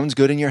that sounds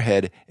good in your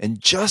head, and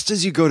just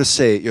as you go to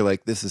say it, you're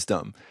like, this is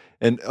dumb.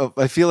 And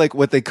I feel like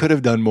what they could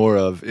have done more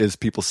of is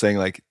people saying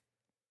like,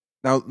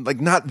 now, like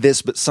not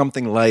this, but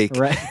something like,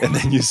 and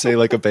then you say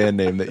like a band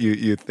name that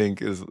you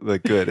think is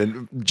like good.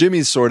 And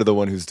Jimmy's sort of the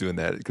one who's doing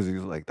that because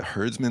he's like the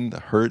herdsman, the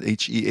herd,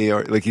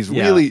 H-E-A-R. Like he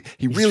really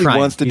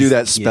wants to do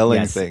that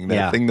spelling thing,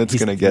 that thing that's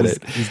going to get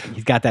it.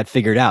 He's got that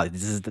figured out.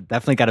 This is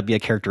definitely got to be a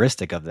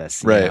characteristic of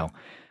this, you know?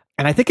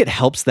 And I think it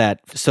helps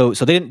that. So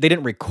they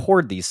didn't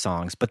record these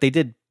songs, but they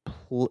did.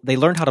 They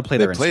learned how to play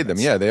their instruments.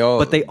 They played them,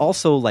 but they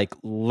also like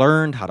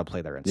learned how to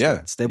play their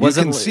instruments. Yeah, you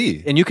can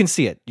see, and you can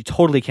see it. You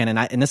totally can.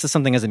 And this is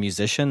something as a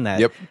musician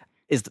that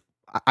is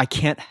I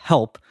can't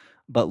help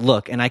but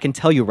look, and I can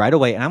tell you right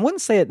away. And I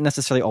wouldn't say it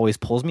necessarily always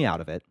pulls me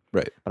out of it,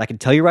 right? But I can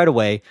tell you right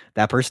away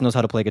that person knows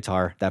how to play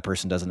guitar. That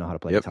person doesn't know how to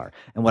play guitar.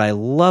 And what I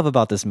love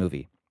about this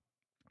movie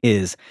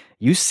is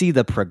you see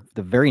the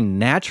very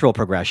natural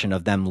progression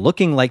of them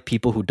looking like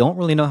people who don't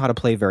really know how to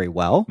play very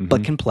well,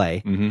 but can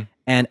play.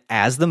 And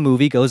as the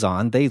movie goes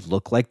on, they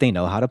look like they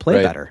know how to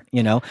play better,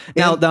 you know?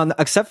 Now,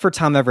 except for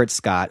Tom Everett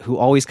Scott, who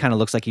always kind of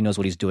looks like he knows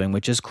what he's doing,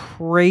 which is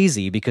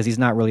crazy because he's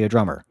not really a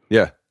drummer.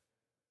 Yeah.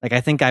 Like,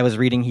 I think I was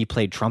reading he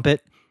played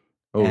trumpet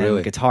Oh, and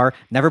really? guitar.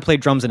 Never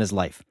played drums in his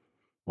life.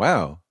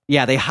 Wow.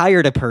 Yeah, they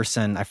hired a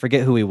person, I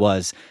forget who he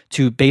was,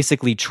 to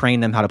basically train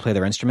them how to play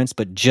their instruments,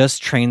 but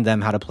just train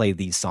them how to play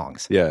these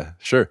songs. Yeah,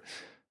 sure.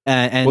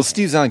 And Well,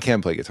 Steve Zahn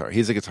can play guitar.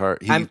 He's a guitar.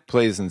 He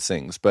plays and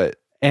sings, but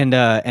and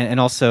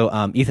also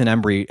Ethan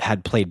Embry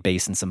had played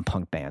bass in some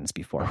punk bands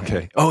before.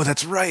 okay. Oh,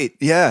 that's right.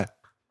 Yeah,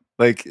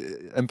 like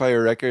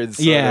Empire Records.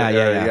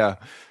 Yeah.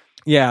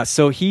 Yeah,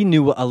 so he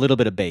knew a little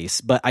bit of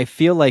bass, but I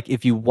feel like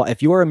if you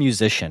are a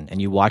musician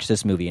and you watch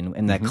this movie,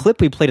 and that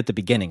clip we played at the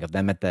beginning of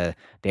them at the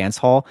dance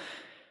hall,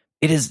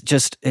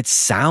 it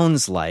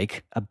sounds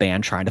like a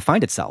band trying to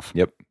find itself.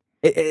 Yep.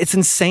 It's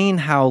insane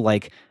how,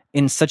 like,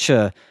 in such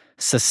a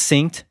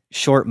succinct,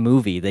 short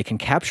movie, they can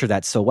capture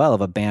that so well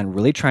of a band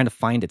really trying to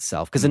find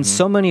itself. Because in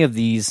so many of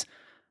these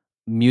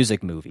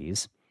music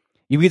movies,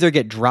 you either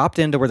get dropped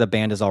into where the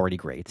band is already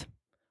great,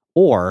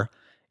 or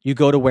you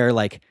go to where,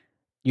 like,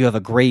 you have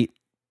a great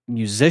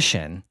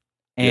musician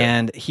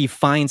and he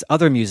finds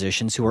other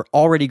musicians who are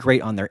already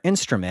great on their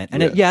instrument.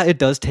 And it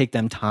does take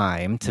them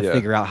time to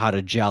figure out how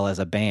to gel as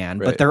a band,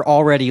 but they're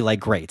already, like,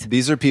 great.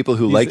 These are people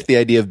who liked the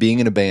idea of being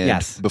in a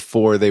band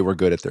before they were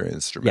good at their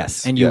instruments.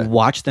 Yes, and you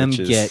watch them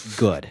get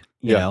good.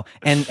 You know,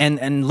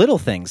 and little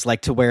things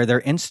like to where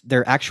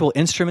their actual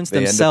instruments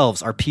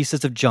themselves are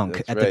pieces of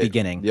junk at the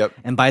beginning. Yep.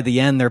 And by the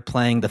end, they're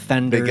playing the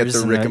Fenders, They get the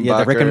the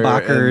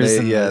Rickenbackers,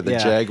 and the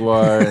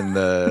Jaguar, and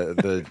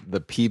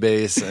the P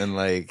bass, and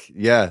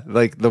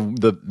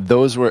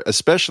those were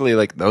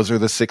especially those are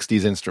the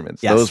 '60s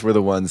instruments. Yes. Those were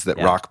the ones that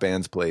rock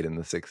bands played in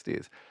the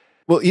 '60s.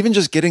 Well, even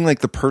just getting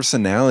the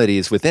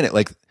personalities within it,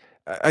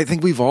 I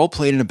think we've all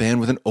played in a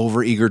band with an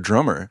overeager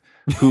drummer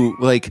who,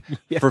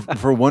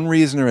 for one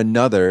reason or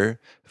another,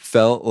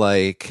 felt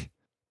like,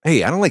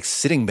 hey, I don't like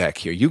sitting back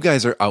here. You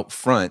guys are out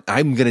front.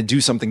 I'm going to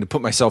do something to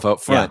put myself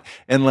out front.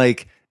 Yeah.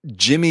 And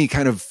Jimmy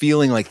kind of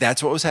feeling like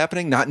that's what was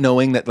happening, not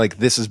knowing that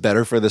this is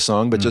better for the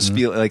song, but just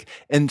feel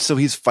and so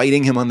he's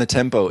fighting him on the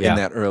tempo in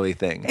that early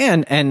thing.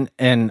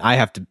 And I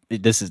have to,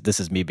 this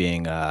is me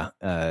being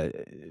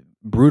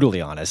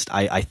brutally honest.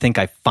 I think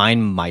I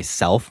find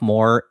myself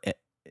more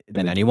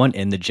than anyone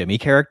in the Jimmy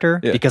character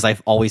because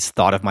I've always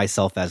thought of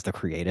myself as the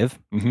creative.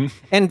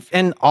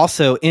 And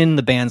also in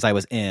the bands I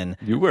was in,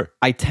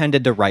 I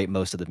tended to write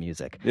most of the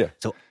music.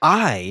 So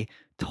I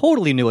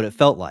totally knew what it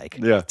felt like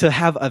to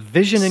have a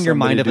vision in your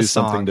mind of a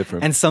song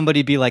and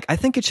somebody be like, I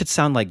think it should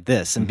sound like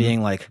this, and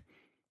being like,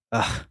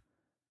 ugh.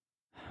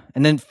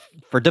 And then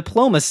for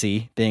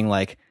Diplomacy being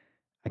like,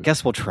 I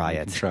guess we'll try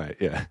it.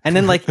 And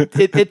then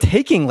it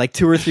taking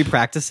 2 or 3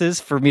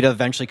 practices for me to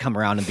eventually come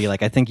around and be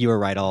like, I think you were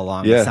right all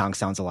along. The song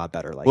sounds a lot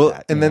better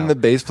that. And then the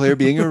bass player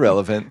being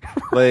irrelevant.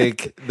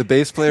 The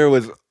bass player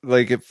was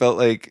it felt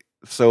like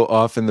so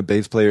often the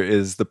bass player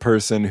is the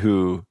person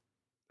who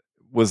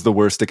was the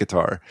worst at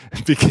guitar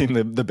became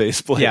the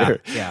bass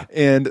player. Yeah.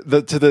 And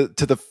to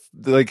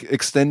the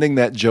extending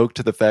that joke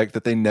to the fact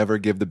that they never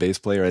give the bass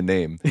player a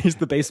name. He's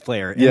the bass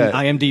player. In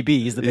IMDb,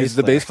 he's the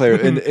bass player.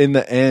 player. And in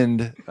the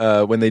end,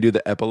 when they do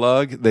the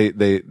epilogue,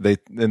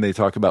 they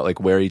talk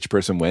about where each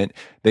person went.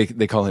 They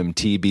call him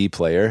TB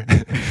player.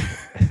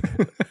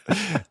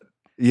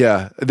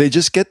 Yeah. They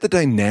just get the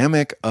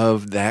dynamic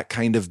of that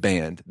kind of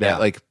band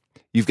that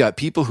you've got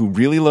people who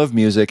really love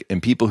music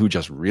and people who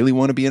just really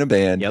want to be in a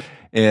band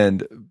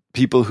and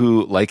people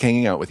who like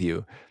hanging out with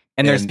you.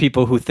 And there's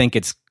people who think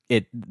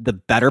the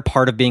better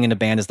part of being in a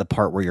band is the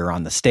part where you're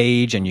on the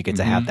stage and you get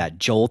to have that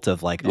jolt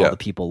of all the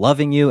people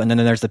loving you. And then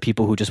there's the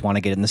people who just want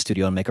to get in the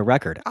studio and make a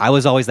record. I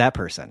was always that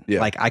person.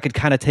 Yeah. I could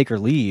kind of take or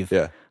leave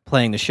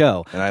playing the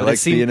show. And I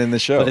like being in the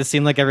show. But it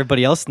seemed like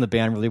everybody else in the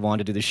band really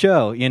wanted to do the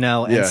show,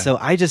 And so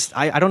I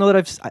don't know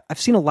that I've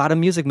seen a lot of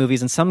music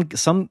movies, and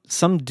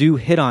some do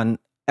hit on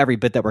every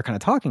bit that we're kind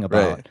of talking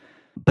about. Right.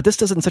 But this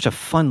does it in such a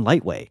fun,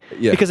 light way.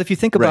 Yeah. Because if you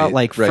think about,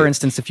 for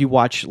instance, if you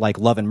watch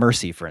Love and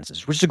Mercy, for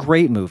instance, which is a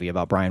great movie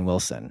about Brian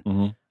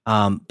Wilson,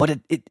 but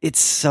it's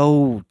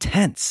so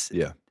tense.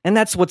 Yeah. And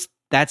that's that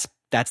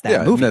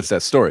movie. And that's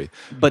that story.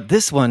 But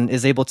this one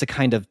is able to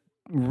kind of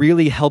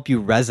really help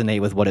you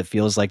resonate with what it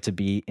feels like to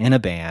be in a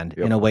band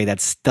in a way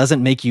that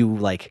doesn't make you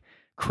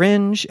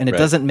cringe, and it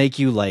doesn't make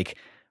you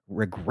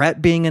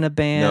regret being in a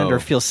band or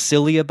feel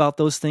silly about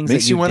those things.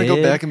 Makes you want to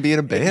go back and be in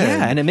a band.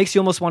 Yeah, and it makes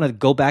you almost want to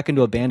go back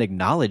into a band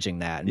acknowledging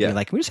that and be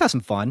like, can we just have some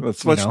fun?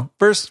 Let's watch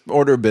first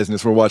order of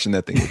business. We're watching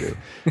that thing you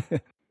do.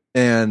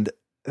 And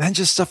then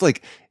just stuff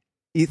like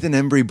Ethan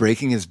Embry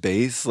breaking his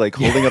bass,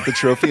 holding up the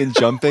trophy and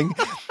jumping.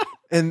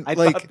 And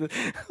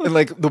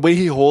the way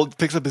he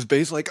picks up his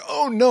bass,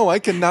 oh no, I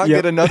cannot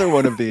get another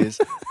one of these.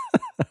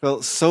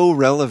 Felt so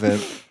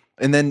relevant.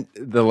 And then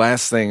the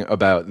last thing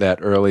about that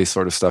early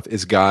sort of stuff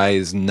is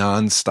Guy's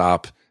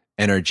nonstop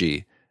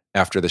energy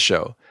after the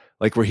show,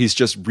 where he's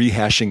just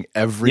rehashing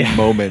every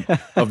moment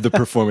of the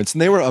performance.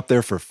 And they were up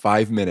there for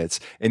 5 minutes,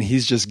 and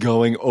he's just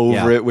going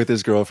over it with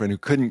his girlfriend, who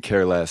couldn't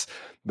care less.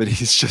 but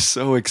he's just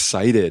so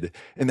excited,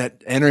 and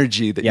that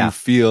energy that you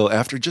feel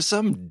after just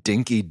some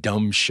dinky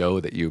dumb show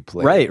that you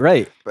play.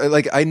 Right.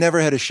 Like I never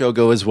had a show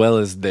go as well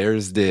as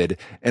theirs did,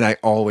 and I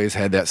always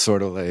had that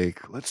sort of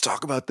like, let's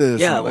talk about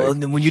this. Yeah, and like, well,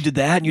 and then when you did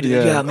that, and you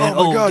did that, man.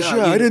 Oh my gosh, God,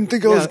 yeah, I didn't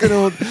think I was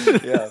gonna.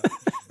 Yeah.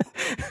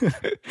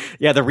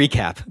 Yeah, the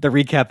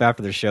recap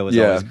after the show was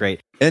always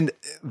great. And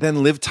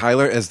then Liv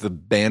Tyler as the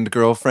band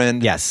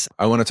girlfriend. Yes.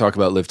 I want to talk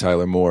about Liv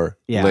Tyler more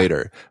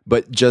later.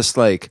 But just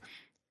like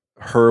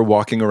her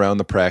walking around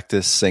the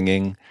practice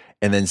singing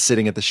and then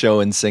sitting at the show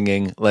and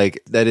singing,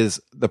 like that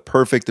is the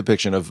perfect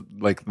depiction of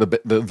like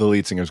the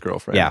lead singer's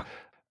girlfriend. Yeah.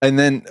 And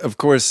then, of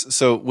course,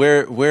 so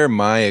where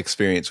my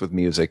experience with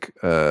music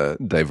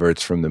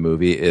diverts from the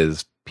movie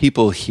is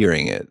people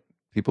hearing it.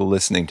 People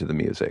listening to the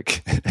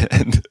music.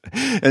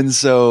 and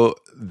so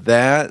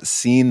that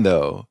scene,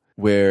 though,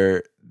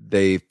 where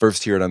they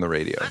first hear it on the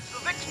radio. That's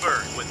the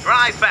Vicksburg with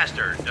Drive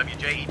Faster.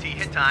 WJET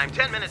hit time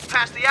 10 minutes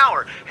past the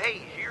hour.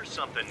 Hey, here's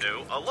something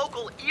new. A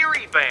local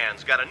Erie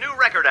band's got a new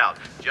record out.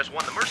 Just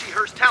won the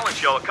Mercyhurst Talent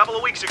Show a couple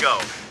of weeks ago.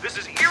 This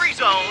is Erie's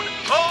own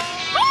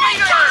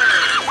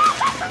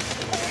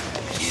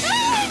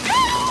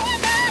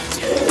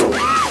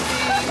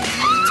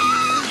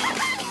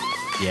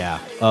Yeah.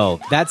 Oh,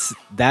 that's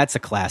a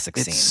classic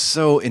scene. It's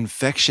so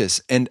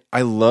infectious, and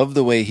I love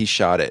the way he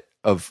shot it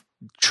of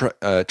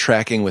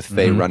tracking with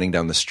Faye running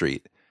down the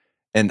street.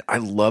 And I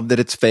love that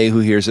it's Faye who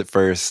hears it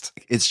first.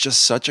 It's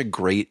just such a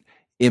great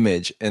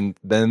image, and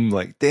then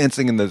like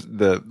dancing in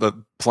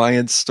the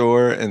appliance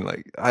store, and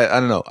like I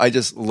don't know, I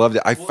just loved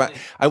it.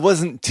 I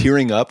wasn't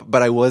tearing up,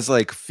 but I was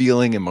like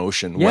feeling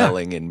emotion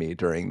welling in me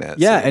during that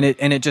scene.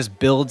 and it just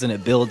builds and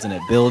it builds and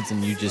it builds,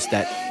 and you just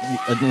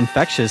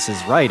infectious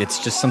is right.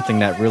 It's just something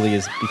that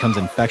really becomes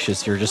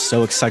infectious. You're just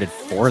so excited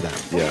for them.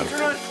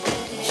 Yeah.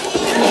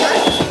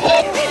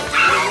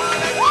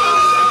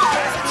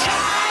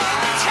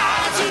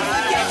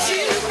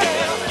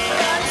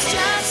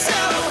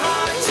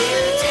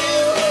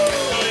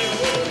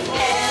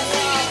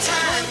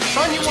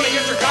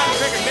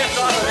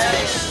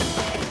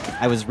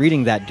 I was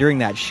reading that during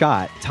that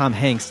shot, Tom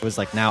Hanks was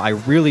like, now I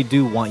really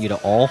do want you to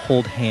all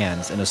hold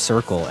hands in a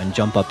circle and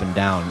jump up and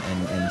down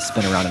and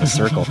spin around in a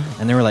circle.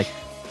 And they were like,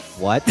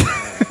 what?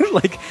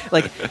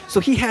 like,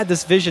 so he had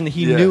this vision that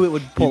he knew it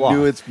would pull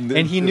off.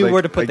 And he knew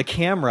where to put the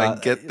camera.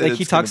 Like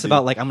he talks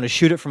about like, I'm going to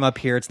shoot it from up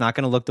here. It's not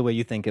going to look the way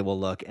you think it will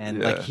look.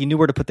 And like he knew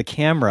where to put the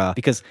camera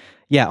because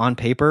on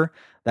paper,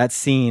 that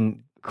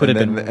scene could have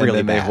been really bad. And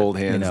then they hold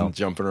hands and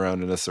jumping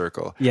around in a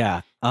circle.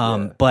 Yeah.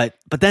 But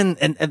then,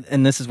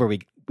 and this is where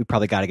we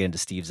probably got to get into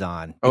Steve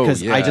Zahn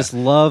because I just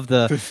love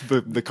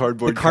the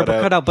cardboard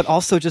cutout, but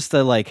also just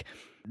the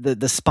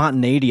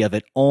spontaneity of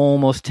it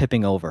almost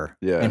tipping over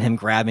and him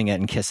grabbing it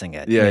and kissing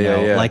it.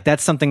 Like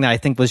that's something that I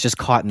think was just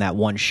caught in that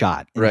one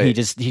shot. And right. He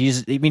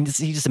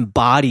just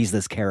embodies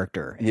this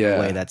character in a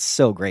way that's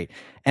so great.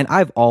 And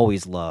I've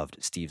always loved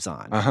Steve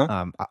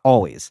Zahn.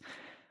 Always.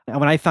 And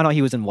when I found out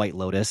he was in White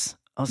Lotus,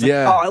 I was like,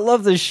 oh, I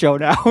love this show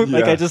now.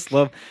 Like I just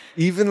love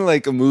even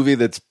like a movie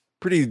that's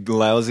pretty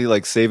lousy,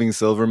 like Saving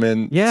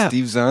Silverman. Yeah,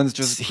 Steve Zahn's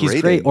just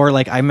he's great. Or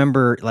like I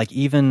remember, like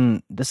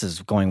even this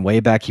is going way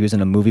back. He was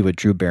in a movie with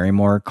Drew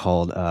Barrymore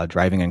called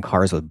Driving in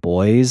Cars with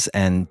Boys,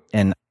 and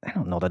I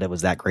don't know that it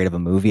was that great of a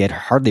movie. I'd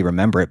hardly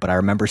remember it, but I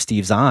remember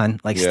Steve Zahn.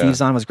 Like Steve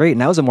Zahn was great,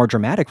 and that was a more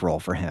dramatic role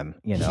for him.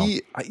 You know,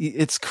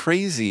 it's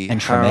crazy.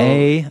 And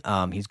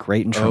Treme, he's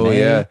great in Treme. Oh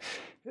yeah,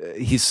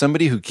 he's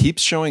somebody who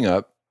keeps showing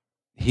up.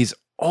 He's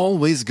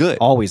always good.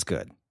 Always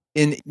good.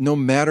 And no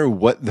matter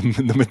what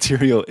the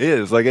material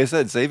is, like I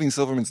said, Saving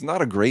Silverman's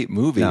not a great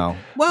movie. No.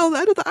 Well,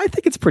 I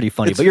think it's pretty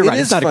funny, but you're right.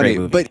 It's not funny, a great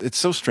movie. But it's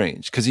so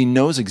strange because he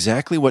knows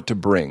exactly what to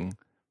bring.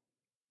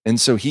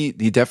 And so he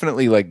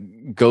definitely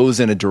like goes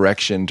in a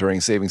direction during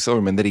Saving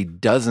Silverman that he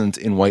doesn't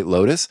in White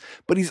Lotus,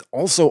 but he's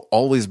also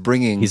always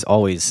bringing this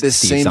Steve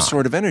same Zahn.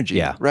 sort of energy.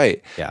 Yeah.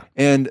 Right. Yeah.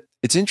 And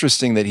it's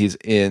interesting that he's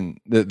in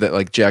that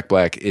like Jack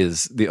Black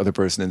is the other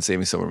person in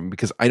Saving Silverman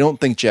because I don't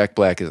think Jack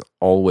Black is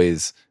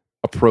always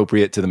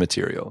appropriate to the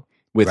material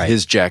with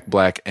his Jack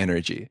Black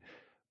energy.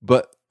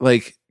 But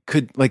like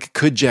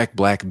could Jack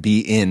Black be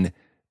in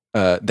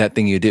That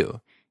Thing You Do?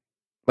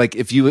 Like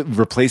if you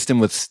replaced him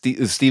with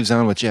Steve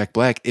Zahn with Jack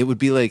Black, it would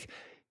be like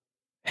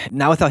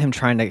now without him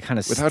trying to kind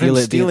of without him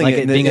stealing like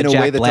it being in a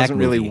Jack way that Black doesn't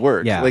really movie.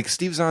 work. Yeah. Like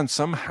Steve Zahn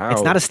somehow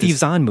it's not a Steve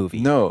Zahn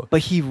movie. No, but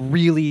he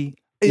really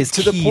is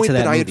to the key point to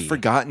that I movie. had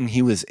forgotten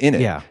he was in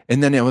it. Yeah.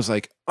 And then I was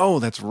like, oh,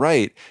 that's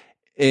right.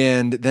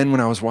 And then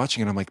when I was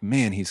watching it, I'm like,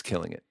 man, he's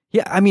killing it.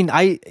 Yeah, I mean,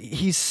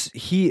 he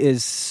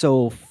is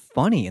so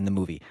funny in the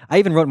movie. I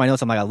even wrote in my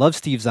notes, I'm like, I love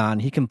Steve Zahn.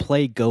 He can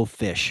play Go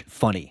Fish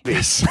funny.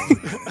 Yes.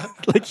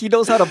 Like he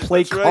knows how to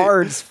play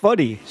cards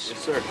funny. Yes,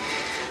 sir.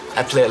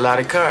 I play a lot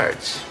of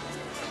cards.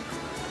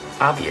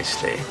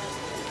 Obviously.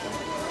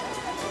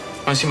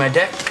 Want to see my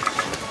deck?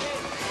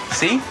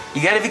 See?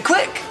 You gotta be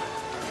quick.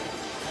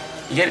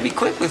 You gotta be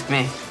quick with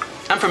me.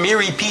 I'm from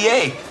Erie,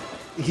 PA.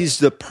 He's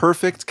the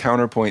perfect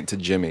counterpoint to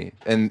Jimmy.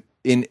 And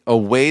in a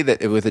way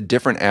that with a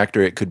different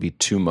actor, it could be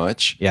too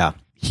much. Yeah.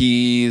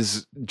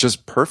 He's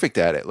just perfect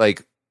at it.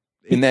 Like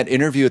in that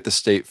interview at the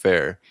state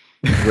fair,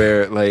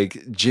 where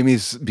like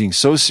Jimmy's being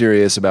so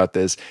serious about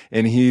this,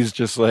 and he's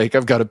just like,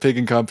 I've got a pig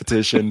in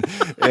competition,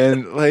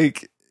 and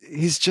like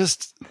he's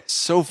just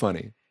so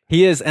funny.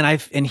 He is,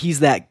 and he's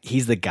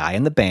the guy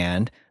in the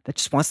band that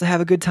just wants to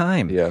have a good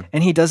time. Yeah.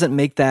 And he doesn't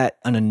make that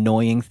an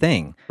annoying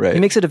thing. Right. He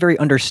makes it a very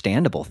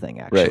understandable thing,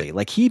 actually. Right.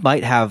 Like, he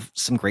might have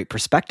some great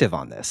perspective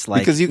on this.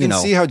 Like, because you can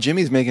see how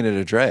Jimmy's making it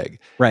a drag.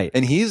 Right.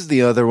 And he's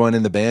the other one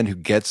in the band who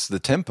gets the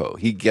tempo.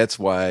 He gets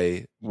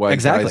why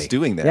exactly. Guys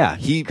doing that. Yeah.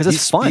 Because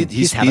it's fun.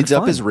 He speeds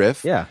up his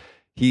riff. Yeah.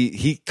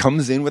 He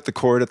comes in with the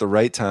chord at the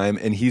right time,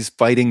 and he's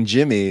fighting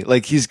Jimmy.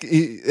 Like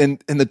and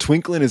the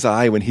twinkle in his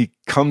eye when he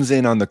comes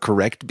in on the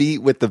correct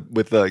beat with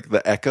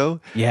the echo.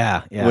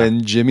 Yeah.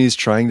 When Jimmy's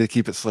trying to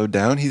keep it slowed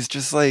down, he's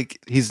just like,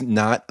 he's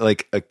not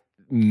like a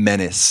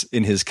menace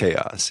in his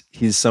chaos.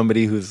 He's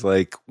somebody who's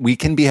like, we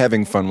can be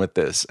having fun with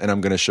this, and I'm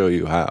going to show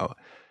you how.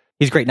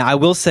 He's great. Now, I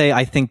will say,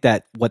 I think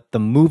that what the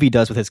movie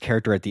does with his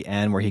character at the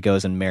end, where he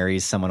goes and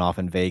marries someone off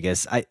in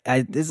Vegas,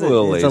 it's a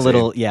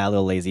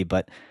little lazy.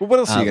 But well, what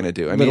else are you going to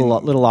do? I mean,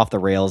 little off the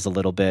rails, a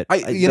little bit.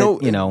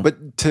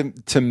 But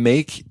to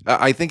make,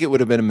 I think it would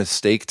have been a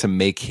mistake to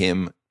make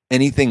him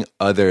anything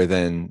other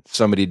than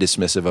somebody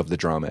dismissive of the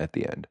drama at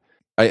the end.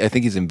 I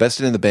think he's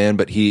invested in the band,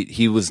 but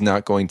he was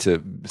not going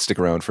to stick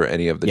around for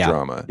any of the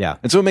drama. Yeah.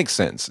 And so it makes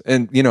sense.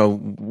 And,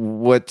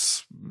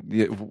 what's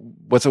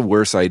a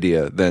worse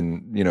idea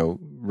than,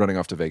 running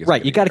off to Vegas?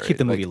 Right. You got to keep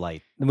the movie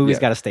light. The movie's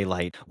got to stay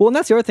light. Well, and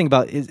that's the other thing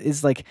about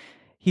is like,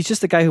 he's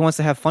just a guy who wants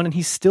to have fun, and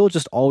he's still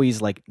just always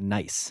like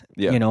nice.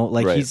 Yeah.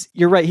 Right.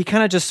 You're right. He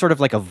kind of just sort of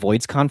like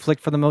avoids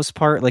conflict for the most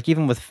part. Like,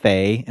 even with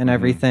Faye and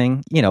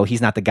everything,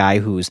 he's not the guy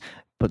who's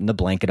putting the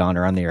blanket on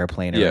her on the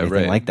airplane or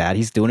anything like that.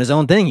 He's doing his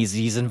own thing.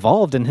 He's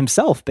involved in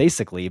himself,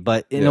 basically,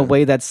 but in a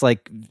way that's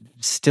like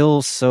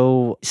still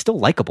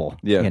likable.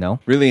 Yeah.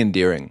 Really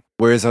endearing.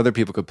 Whereas other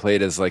people could play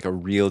it as like a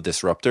real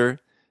disruptor.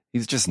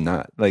 He's just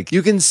not. Like,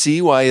 you can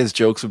see why his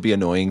jokes would be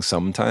annoying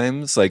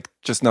sometimes, like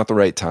just not the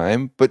right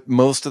time. But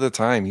most of the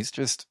time, he's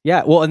just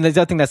Well, and the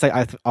other thing that's like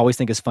I always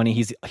think is funny.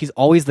 He's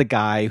always the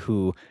guy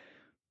who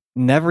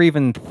never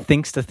even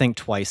thinks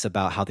twice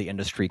about how the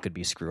industry could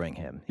be screwing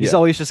him. He's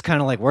always just kind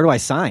of like, where do I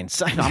sign?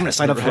 I'm going to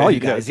sign up for all you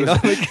guys.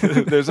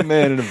 There's a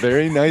man in a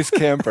very nice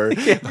camper.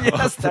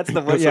 Yes, that's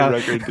the a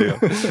record deal.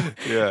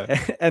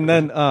 Yeah. And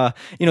then,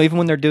 even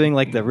when they're doing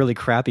like the really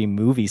crappy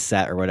movie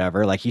set or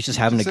whatever, like he's just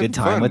having a good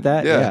time with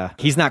that. Yeah.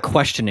 He's not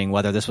questioning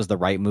whether this was the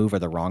right move or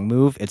the wrong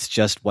move. It's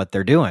just what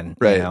they're doing.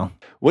 Right.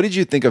 What did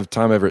you think of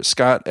Tom Everett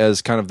Scott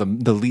as kind of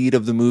the lead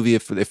of the movie,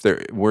 if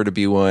there were to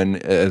be one,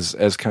 as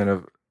kind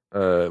of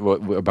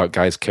about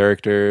Guy's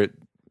character?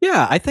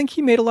 Yeah, I think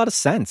he made a lot of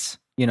sense.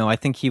 I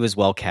think he was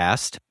well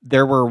cast.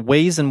 There were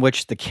ways in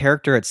which the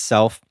character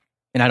itself,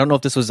 and I don't know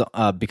if this was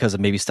because of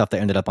maybe stuff that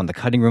ended up on the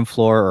cutting room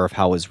floor or of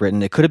how it was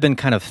written, it could have been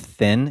kind of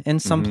thin in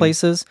some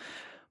places,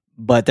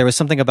 but there was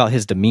something about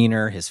his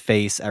demeanor, his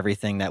face,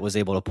 everything that was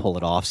able to pull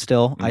it off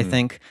still, I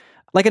think.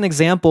 Like, an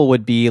example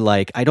would be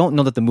like, I don't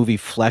know that the movie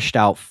fleshed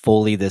out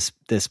fully this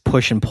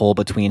push and pull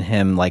between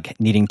him like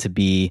needing to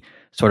be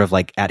sort of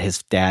like at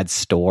his dad's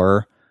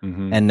store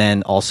and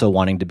then also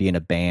wanting to be in a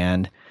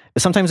band.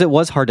 Sometimes it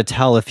was hard to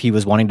tell if he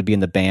was wanting to be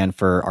in the band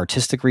for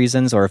artistic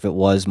reasons or if it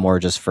was more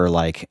just for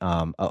like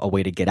a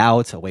way to get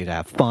out, a way to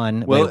have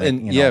fun. Well,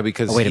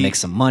 because a way to make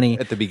some money.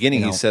 At the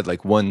beginning, he said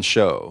like one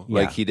show,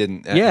 like he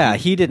didn't.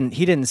 He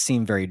didn't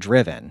seem very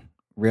driven,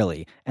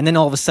 really. And then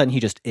all of a sudden,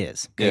 he just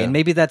is. Okay? Yeah. And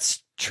maybe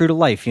that's true to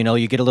life.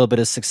 You get a little bit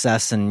of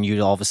success, and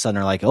you all of a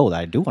sudden are like, "Oh,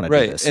 I do want to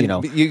do this."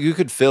 And you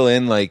could fill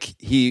in like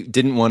he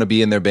didn't want to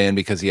be in their band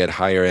because he had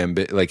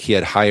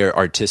higher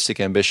artistic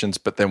ambitions.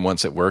 But then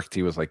once it worked,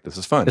 he was like, "This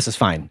is fun. This is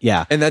fine."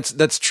 Yeah, and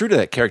that's true to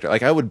that character.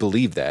 Like, I would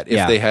believe that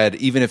if they had,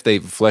 even if they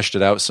fleshed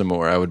it out some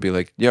more, I would be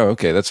like, "Yeah,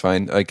 okay, that's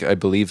fine." Like, I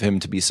believe him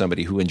to be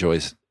somebody who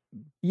enjoys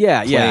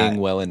playing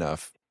well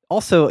enough.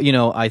 Also,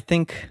 I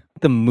think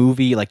the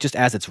movie, like just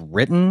as it's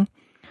written,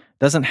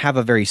 doesn't have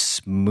a very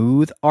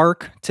smooth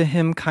arc to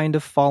him kind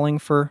of falling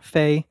for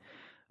Faye,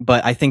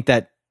 but I think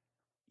that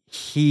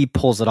he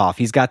pulls it off.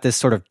 He's got this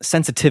sort of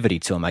sensitivity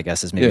to him, I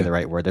guess is maybe the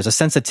right word. There's a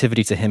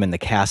sensitivity to him in the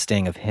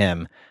casting of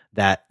him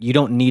that you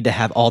don't need to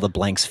have all the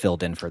blanks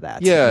filled in for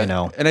that.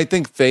 Yeah, and I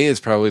think Faye is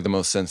probably the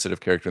most sensitive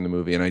character in the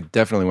movie, and I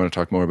definitely want to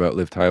talk more about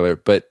Liv Tyler,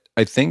 but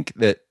I think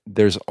that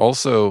there's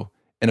also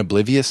an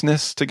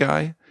obliviousness to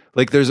Guy.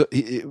 Like,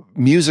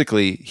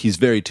 musically, he's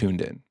very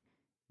tuned in.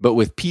 But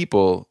with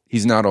people,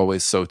 he's not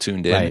always so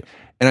tuned in. Right.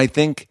 And I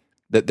think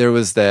that there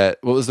was that,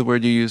 what was the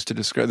word you used to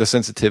describe the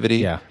sensitivity?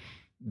 Yeah.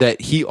 That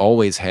he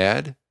always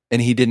had.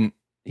 And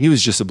he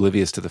was just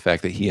oblivious to the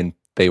fact that he and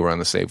Faye were on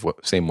the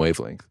same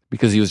wavelength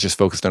because he was just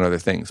focused on other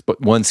things.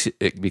 But once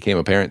it became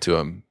apparent to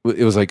him,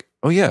 it was like,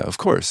 oh yeah, of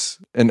course.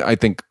 And I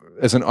think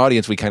as an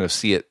audience, we kind of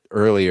see it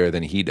earlier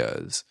than he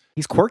does.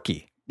 He's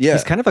quirky. Yeah.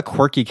 He's kind of a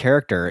quirky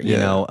character.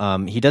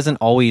 He doesn't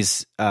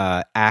always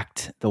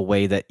act the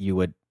way that you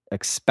would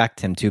expect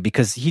him to,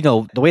 because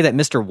the way that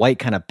Mr. White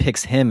kind of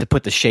picks him to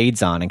put the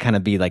shades on and kind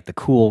of be like the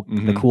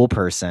cool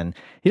person,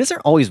 he doesn't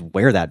always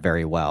wear that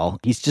very well.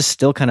 He's just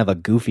still kind of a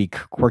goofy,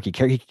 quirky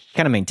character. He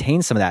kind of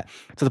maintains some of that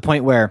to the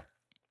point where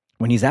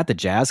when he's at the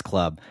jazz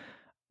club,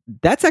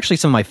 that's actually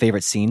some of my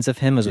favorite scenes of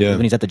him is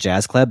when he's at the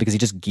jazz club, because he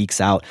just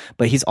geeks out.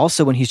 But he's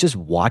also, when he's just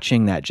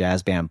watching that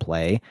jazz band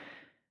play,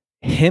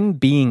 him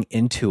being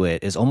into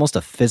it is almost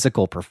a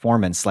physical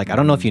performance. Like, I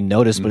don't know if you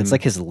noticed, but it's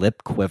like his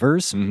lip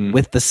quivers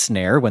with the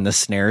snare. When the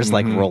snare's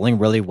like rolling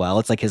really well,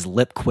 it's like his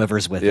lip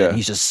quivers with it.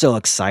 He's just so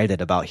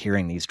excited about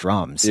hearing these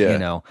drums,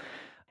 and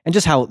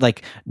just how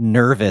like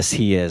nervous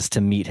he is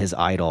to meet his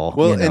idol.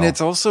 Well, and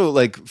it's also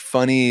like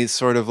funny,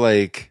 sort of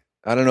like,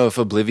 I don't know if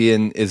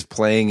Oblivion is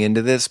playing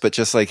into this, but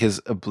just like his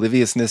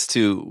obliviousness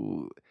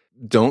to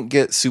don't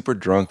get super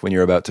drunk when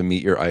you're about to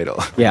meet your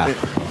idol. Yeah.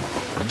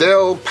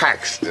 Del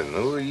Paxton,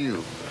 who are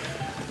you?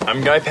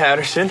 I'm Guy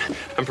Patterson.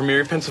 I'm from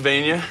Erie,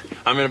 Pennsylvania.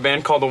 I'm in a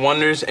band called The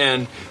Wonders,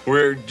 and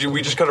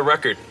we just got a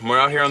record. We're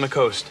out here on the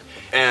coast,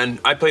 and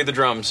I play the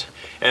drums,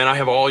 and I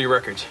have all your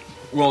records.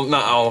 Well,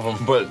 not all of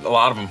them, but a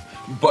lot of them.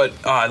 But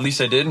at least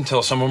I did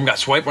until some of them got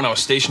swiped when I was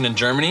stationed in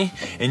Germany,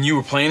 and you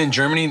were playing in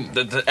Germany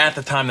at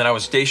the time that I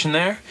was stationed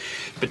there.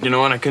 But you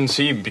know what? I couldn't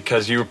see you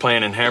because you were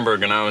playing in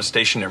Hamburg, and I was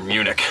stationed in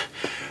Munich.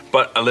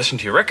 But I listened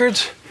to your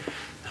records,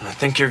 and I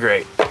think you're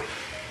great.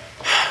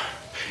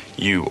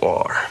 You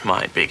are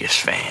my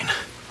biggest fan.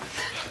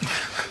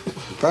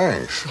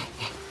 Thanks.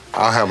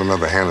 I'll have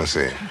another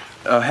Hennessy.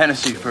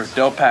 Hennessy for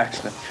Del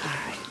Paxton.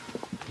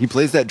 He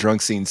plays that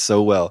drunk scene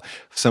so well.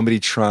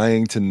 Somebody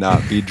trying to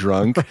not be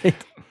drunk. Right.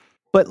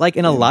 But like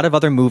in a lot of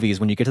other movies,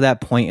 when you get to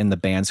that point in the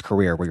band's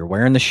career where you're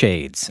wearing the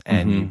shades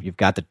and you've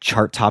got the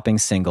chart-topping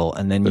single,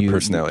 and then the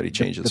personality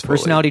changes. The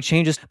personality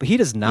changes, but he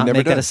does not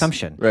make that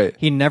assumption. Right.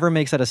 He never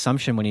makes that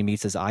assumption when he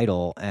meets his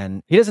idol,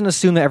 and he doesn't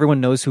assume that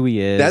everyone knows who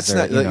he is. That's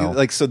not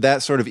like so.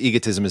 That sort of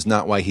egotism is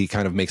not why he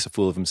kind of makes a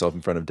fool of himself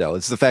in front of Del.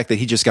 It's the fact that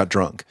he just got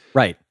drunk.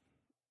 Right.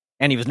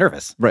 And he was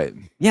nervous. Right.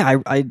 Yeah.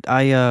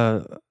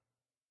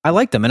 I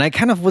liked him, and I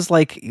kind of was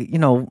like,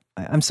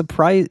 I'm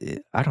surprised.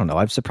 I don't know.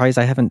 I'm surprised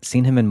I haven't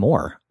seen him in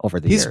more over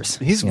the years.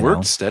 He's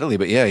worked steadily,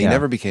 but he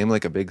never became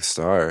like a big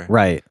star.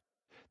 Right.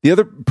 The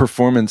other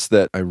performance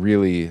that I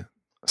really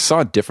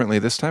saw differently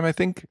this time, I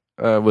think,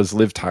 was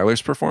Liv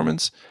Tyler's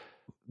performance.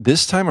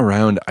 This time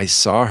around, I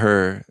saw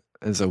her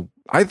as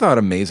I thought,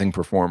 amazing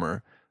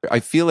performer. I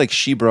feel like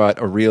she brought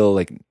a real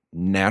like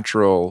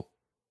natural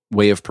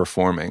way of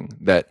performing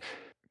that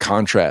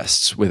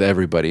contrasts with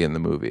everybody in the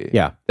movie.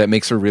 Yeah. That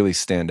makes her really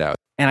stand out.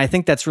 And I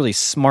think that's really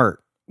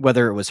smart,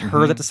 whether it was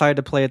her that decided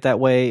to play it that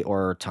way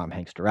or Tom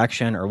Hanks'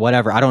 direction or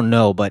whatever. I don't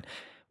know. But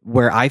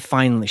where I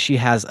find she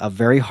has a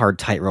very hard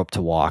tightrope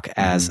to walk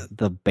as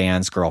the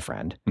band's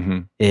girlfriend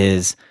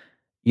is,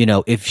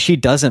 if she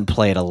doesn't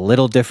play it a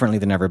little differently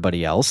than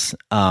everybody else,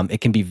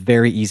 it can be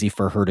very easy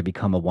for her to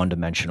become a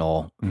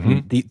one-dimensional,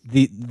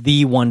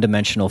 the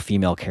one-dimensional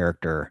female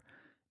character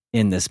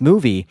in this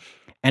movie.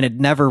 And it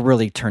never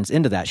really turns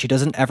into that. She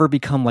doesn't ever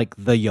become like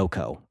the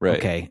Yoko. Right.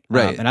 Okay.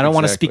 Right. And I don't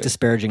want to speak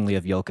disparagingly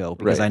of Yoko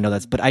because I know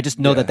but I just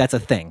know that that's a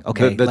thing.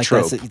 Okay. The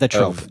trope. That's the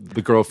trope. Of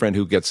the girlfriend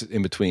who gets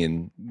in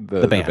between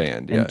the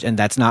band. Yeah. And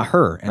that's not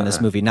her in this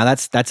movie. Now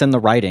that's in the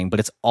writing, but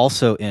it's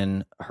also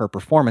in her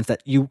performance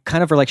that you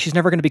kind of are like, she's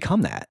never going to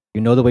become that.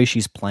 The way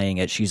she's playing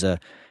it. She's a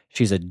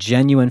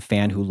genuine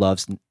fan who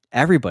loves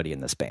everybody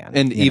in this band.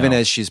 And even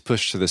as she's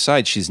pushed to the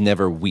side, she's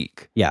never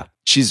weak. Yeah.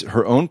 She's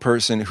her own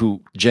person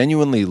who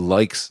genuinely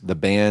likes the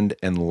band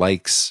and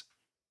likes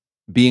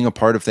being a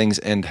part of things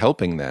and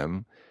helping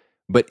them,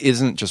 but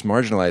isn't just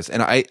marginalized.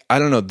 And I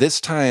don't know,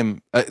 this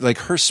time, like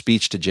her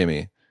speech to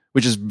Jimmy,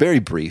 which is very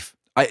brief,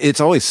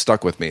 it's always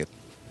stuck with me.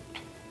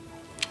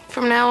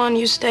 From now on,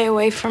 you stay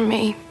away from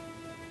me.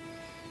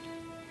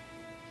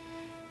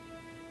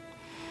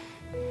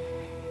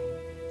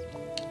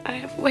 I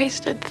have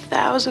wasted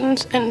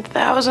thousands and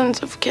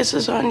thousands of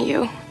kisses on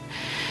you.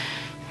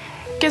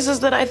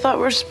 Kisses that I thought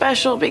were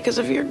special because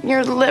of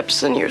your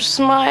lips and your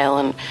smile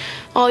and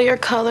all your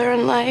color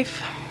and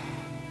life.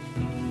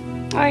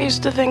 I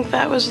used to think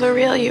that was the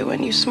real you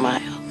when you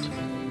smiled.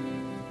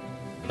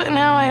 But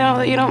now I know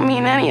that you don't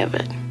mean any of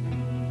it.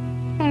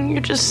 You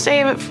just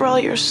save it for all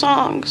your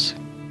songs.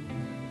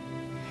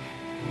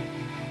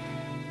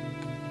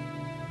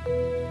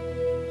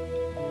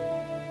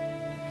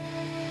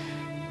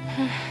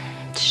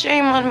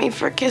 Shame on me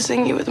for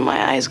kissing you with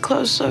my eyes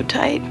closed so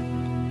tight.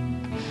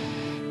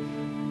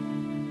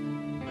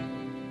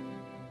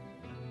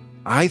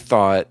 I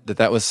thought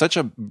that was such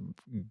a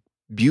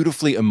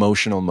beautifully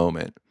emotional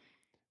moment,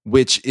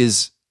 which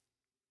is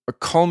a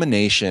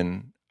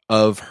culmination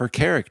of her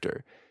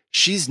character.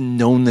 She's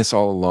known this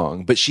all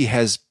along, but she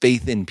has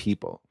faith in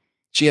people.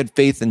 She had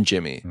faith in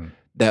Jimmy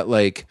that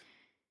like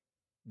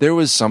there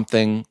was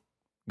something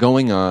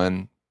going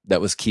on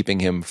that was keeping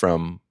him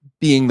from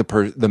being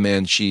the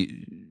man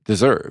she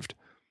deserved.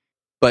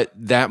 But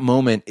that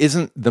moment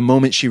isn't the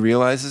moment she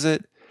realizes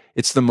it.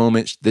 It's the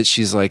moment that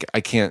she's like,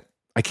 I can't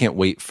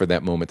wait for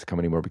that moment to come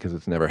anymore because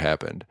it's never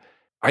happened.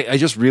 I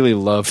just really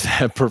love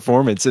that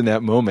performance in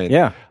that moment.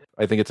 Yeah.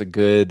 I think it's a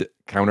good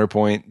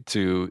counterpoint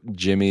to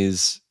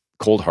Jimmy's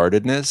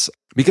cold-heartedness,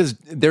 because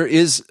there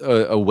is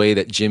a way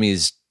that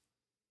Jimmy's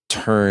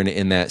turn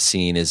in that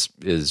scene is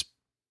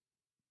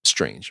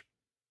strange.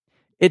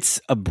 It's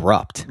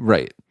abrupt.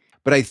 Right.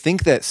 But I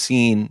think that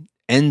scene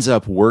ends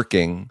up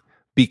working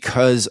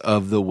because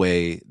of the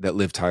way that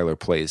Liv Tyler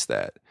plays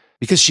that,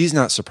 because she's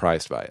not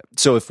surprised by it.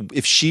 So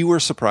if she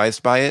were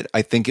surprised by it,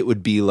 I think it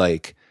would be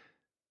like,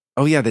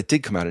 oh yeah, that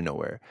did come out of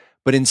nowhere.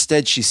 But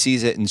instead she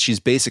sees it and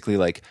she's basically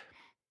like,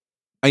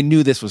 I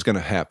knew this was going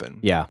to happen.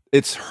 Yeah.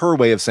 It's her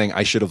way of saying,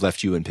 I should have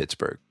left you in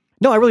Pittsburgh.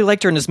 No, I really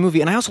liked her in this movie,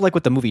 and I also like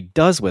what the movie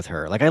does with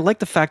her. Like, I like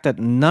the fact that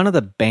none of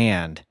the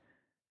band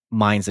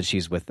minds that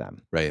she's with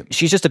them. Right.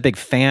 She's just a big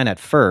fan at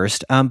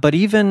first, but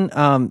even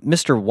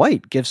Mr.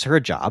 White gives her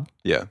a job.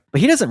 Yeah.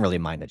 But he doesn't really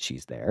mind that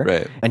she's there.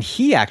 Right. And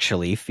he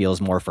actually feels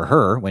more for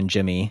her when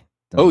Jimmy...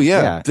 Oh,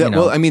 yeah. you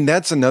know. Well, I mean,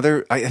 that's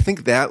another... I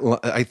think that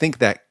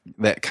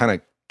kind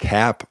of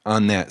cap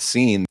on that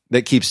scene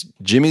that keeps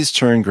Jimmy's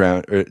turn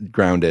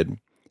grounded,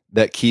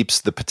 that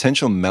keeps the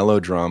potential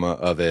melodrama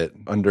of it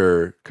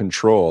under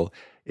control,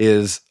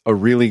 is a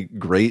really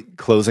great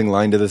closing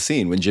line to the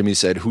scene when Jimmy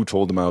said, who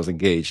told him I was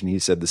engaged? And he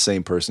said, the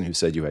same person who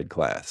said you had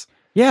class.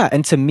 Yeah,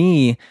 and to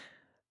me,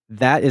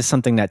 that is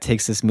something that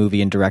takes this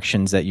movie in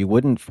directions that you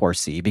wouldn't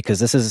foresee, because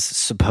this is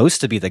supposed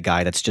to be the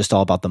guy that's just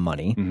all about the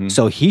money. Mm-hmm.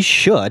 So he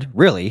should,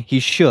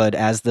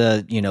 as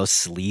the,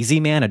 sleazy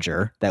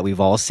manager that we've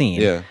all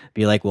seen,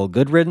 be like, well,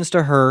 good riddance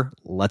to her.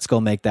 Let's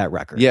go make that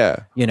record.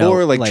 Yeah.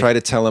 Or like try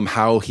to tell him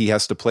how he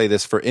has to play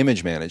this for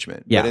image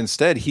management. Yeah. But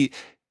instead, he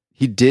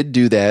did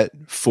do that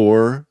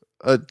for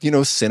a,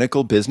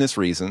 cynical business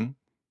reason.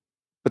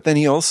 But then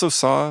he also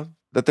saw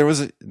that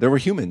there were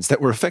humans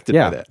that were affected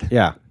by that.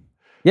 Yeah.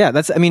 Yeah,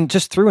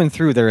 just through and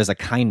through, there is a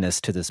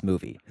kindness to this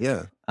movie.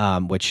 Yeah.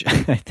 Which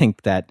I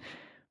think that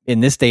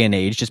in this day and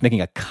age, just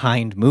making a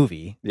kind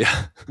movie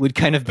would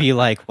kind of be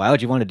like, why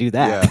would you want to do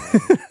that?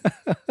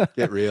 Yeah.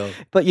 Get real.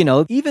 But,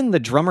 even the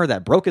drummer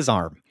that broke his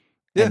arm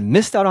and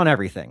missed out on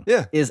everything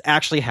is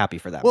actually happy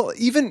for that. Well,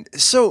 even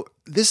so,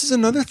 this is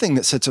another thing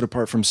that sets it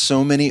apart from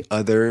so many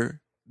other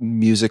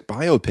music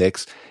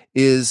biopics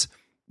is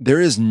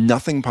there is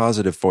nothing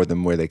positive for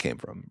them where they came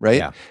from, right?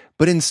 Yeah.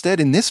 But instead,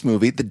 in this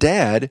movie, the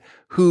dad,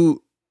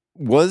 who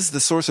was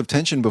the source of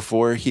tension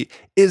before, he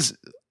is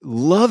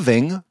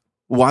loving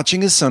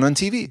watching his son on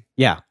TV.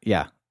 Yeah,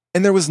 yeah.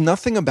 And there was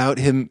nothing about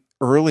him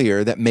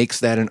earlier that makes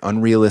that an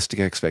unrealistic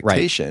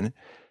expectation.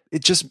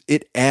 Right.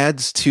 It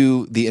adds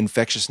to the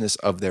infectiousness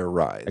of their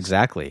rise.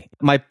 Exactly.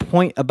 My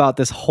point about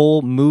this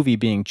whole movie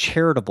being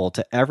charitable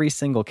to every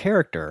single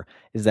character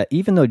is that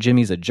even though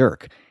Jimmy's a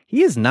jerk,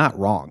 he is not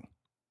wrong.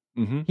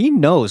 Mm-hmm. He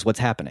knows what's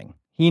happening.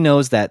 He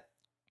knows that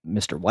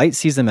Mr. White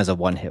sees him as a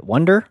one-hit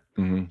wonder.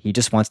 Mm-hmm. He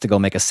just wants to go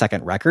make a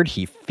second record.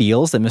 He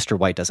feels that Mr.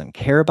 White doesn't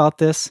care about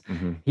this.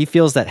 Mm-hmm. He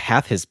feels that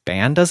half his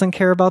band doesn't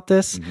care about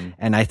this. Mm-hmm.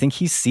 And I think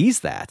he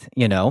sees that,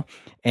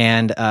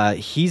 and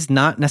he's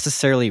not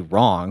necessarily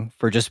wrong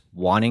for just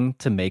wanting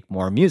to make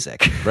more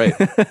music. Right.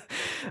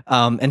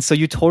 And so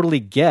you totally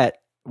get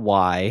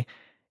why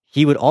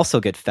he would also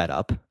get fed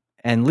up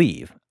and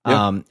leave.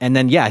 Yeah. And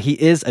then, he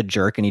is a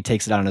jerk and he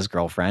takes it out on his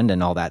girlfriend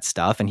and all that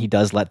stuff. And he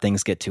does let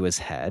things get to his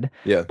head.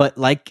 Yeah. But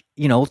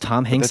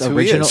Tom Hanks'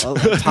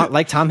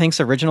 Tom Hanks'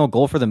 original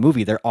goal for the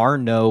movie, there are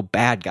no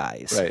bad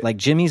guys. Right. Like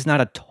Jimmy's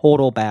not a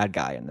total bad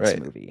guy in this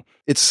movie.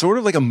 It's sort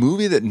of like a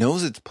movie that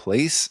knows its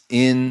place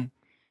in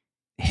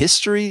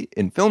history,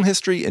 in film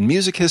history, in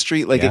music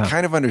history. Like it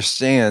kind of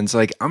understands,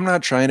 like, I'm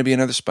not trying to be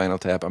another Spinal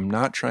Tap. I'm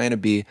not trying to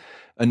be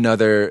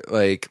another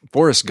like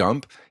Forrest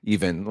Gump,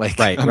 even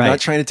I'm not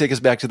trying to take us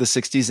back to the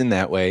 60s in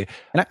that way.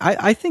 And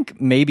I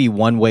think maybe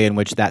one way in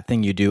which that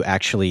thing you do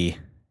actually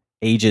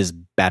ages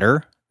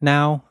better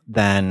now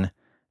than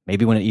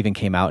maybe when it even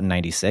came out in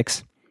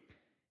 96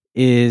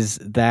 is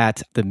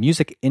that the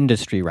music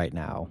industry right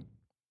now,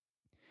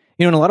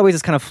 in a lot of ways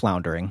it's kind of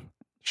floundering.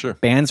 Sure.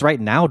 Bands right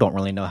now don't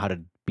really know how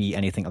to be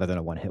anything other than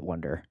a one-hit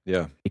wonder.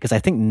 Yeah. Because I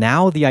think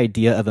now the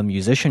idea of a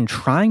musician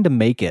trying to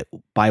make it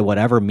by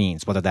whatever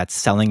means, whether that's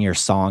selling your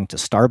song to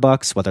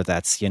Starbucks, whether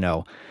that's,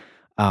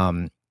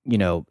 getting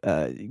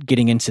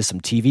into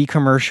some TV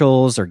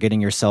commercials or getting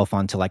yourself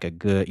onto like a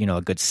good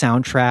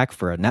soundtrack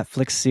for a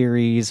Netflix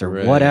series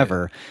or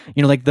whatever,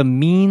 like the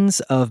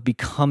means of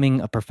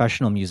becoming a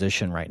professional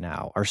musician right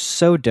now are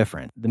so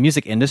different. The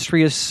music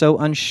industry is so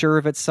unsure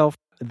of itself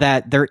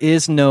that there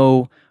is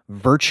no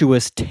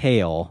virtuous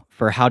tale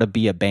for how to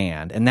be a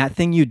band. And that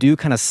thing you do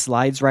kind of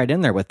slides right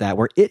in there with that,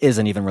 where it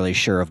isn't even really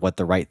sure of what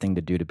the right thing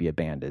to do to be a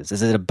band is.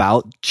 Is it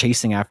about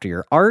chasing after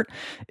your art?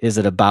 Is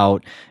it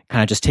about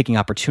kind of just taking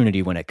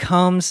opportunity when it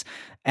comes?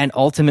 And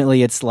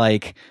ultimately it's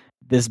like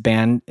this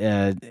band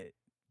did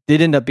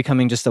end up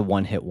becoming just a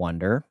one-hit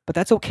wonder, but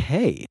that's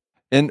okay.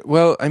 And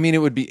well, I mean, it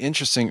would be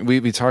interesting.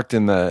 We talked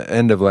in the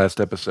end of last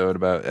episode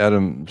about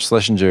Adam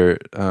Schlesinger.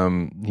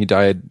 He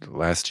died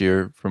last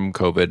year from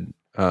COVID.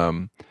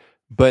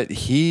 But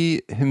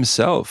he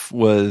himself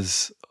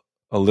was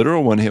A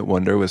literal one-hit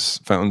wonder was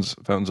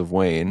Fountains of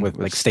Wayne with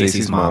like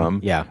Stacey's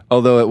mom. Yeah.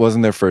 Although it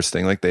wasn't their first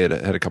thing. Like they had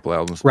a couple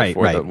albums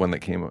before right. the one that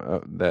came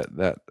out,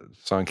 that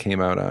song came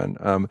out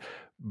on.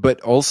 But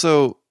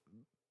also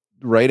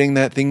writing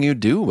That Thing You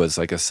Do was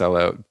like a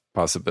sellout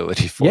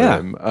possibility for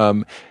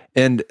him.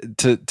 And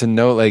to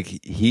know like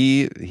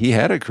he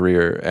had a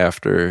career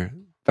after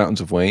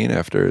Fountains of Wayne,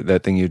 after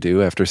That Thing You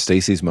Do, after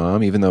Stacey's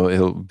Mom, even though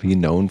he'll be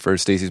known for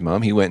Stacey's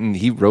Mom, he went and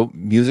he wrote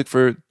music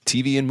for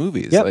TV and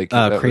movies. Yep.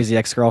 Like Crazy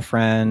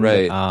Ex-Girlfriend.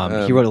 Right.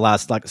 He wrote a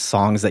lot of like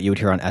songs that you would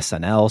hear on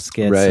SNL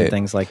skits and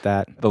things like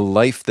that. The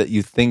life that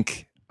you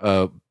think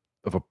of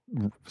a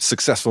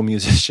successful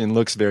musician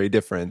looks very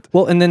different.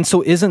 Well, and then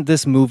so isn't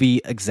this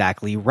movie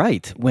exactly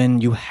right? When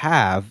you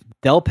have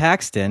Del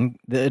Paxton,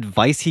 the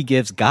advice he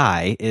gives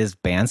Guy is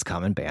bands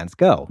come and bands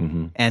go.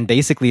 Mm-hmm. And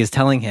basically is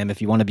telling him,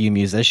 if you want to be a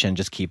musician,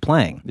 just keep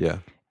playing. Yeah.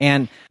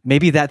 And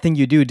maybe That Thing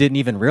You Do didn't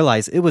even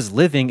realize it was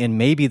living in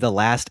maybe the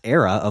last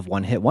era of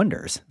one-hit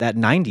wonders, that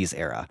 90s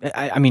era.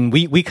 I mean,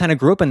 we kind of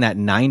grew up in that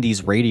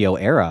 90s radio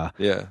era.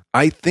 Yeah.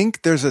 I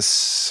think the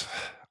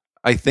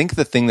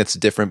thing that's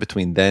different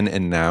between then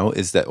and now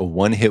is that a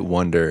one-hit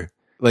wonder,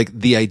 like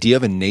the idea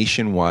of a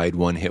nationwide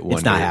one-hit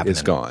wonder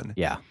is gone.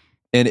 Yeah.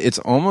 And it's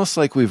almost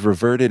like we've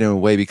reverted in a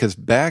way, because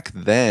back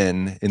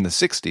then in the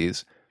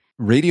 60s,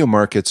 radio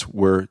markets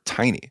were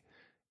tiny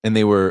and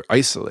they were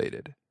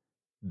isolated.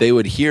 They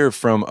would hear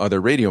from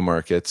other radio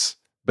markets,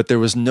 but there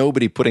was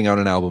nobody putting out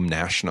an album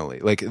nationally.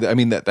 Like, I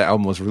mean, that the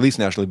album was released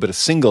nationally, but a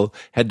single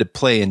had to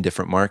play in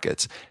different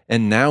markets.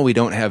 And now we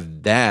don't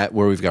have that,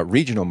 where we've got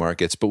regional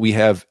markets, but we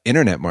have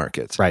internet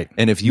markets. Right.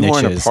 And if you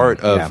aren't a Niches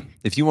part of, yeah.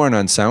 if you aren't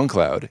on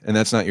SoundCloud and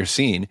that's not your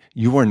scene,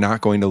 you are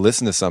not going to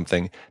listen to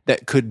something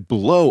that could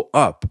blow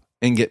up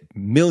and get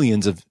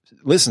millions of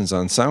listens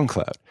on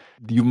SoundCloud.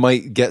 You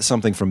might get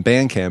something from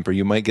Bandcamp, or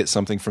you might get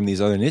something from these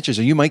other niches,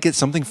 or you might get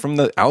something from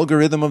the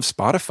algorithm of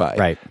Spotify.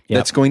 Right. Yep.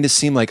 That's going to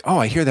seem like, oh,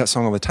 I hear that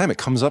song all the time. It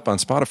comes up on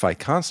Spotify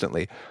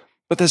constantly.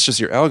 But that's just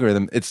your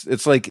algorithm.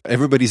 It's like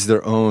everybody's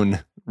their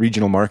own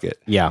regional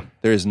market. Yeah.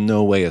 There is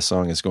no way a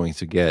song is going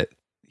to get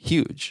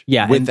huge.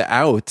 Yeah.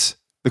 Without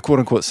the quote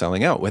unquote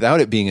selling out, without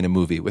it being in a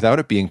movie, without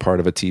it being part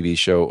of a TV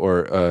show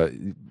or,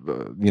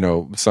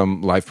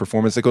 some live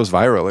performance that goes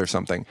viral or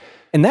something.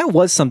 And that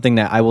was something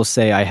that I will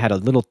say I had a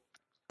little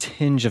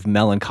tinge of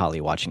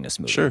melancholy watching this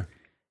movie. Sure.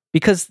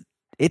 Because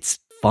it's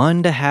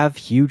fun to have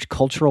huge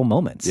cultural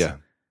moments. Yeah.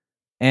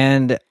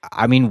 And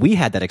I mean, we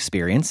had that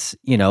experience,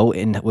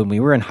 when we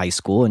were in high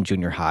school and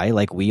junior high,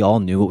 like we all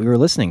knew what we were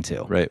listening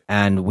to. Right.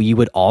 And we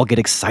would all get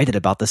excited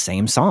about the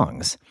same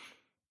songs.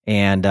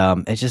 And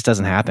it just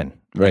doesn't happen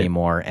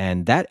anymore.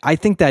 And I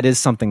think that is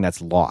something that's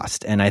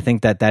lost. And I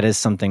think that is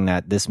something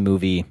that this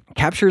movie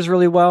captures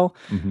really well.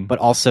 Mm-hmm. But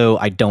also,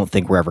 I don't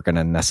think we're ever going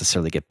to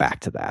necessarily get back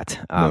to that,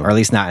 or at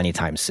least not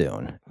anytime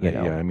soon.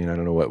 Yeah, I mean, I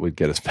don't know what would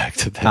get us back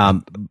to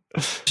that.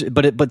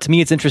 But to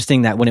me, it's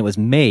interesting that when it was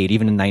made,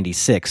 even in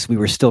 '96, we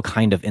were still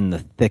kind of in the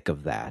thick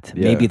of that.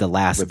 Yeah, maybe the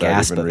last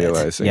gasp of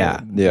it.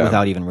 Yeah,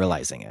 without even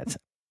realizing it.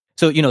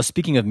 So,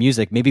 speaking of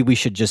music, maybe we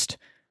should just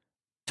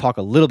talk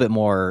a little bit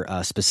more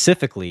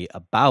specifically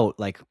about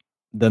like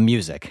the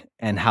music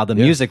and how the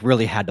music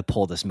really had to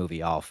pull this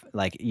movie off.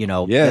 Like,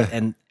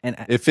 and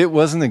if it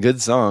wasn't a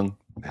good song,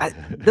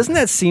 doesn't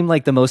that seem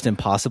like the most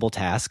impossible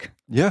task?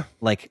 Yeah.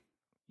 Like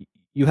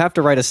you have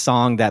to write a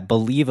song that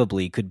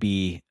believably could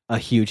be a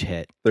huge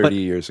hit 30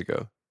 years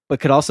ago, but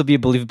could also be a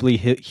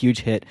believably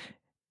huge hit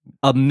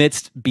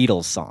amidst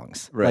Beatles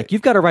songs. Right. Like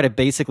you've got to write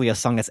basically a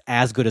song that's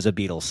as good as a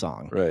Beatles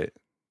song. Right.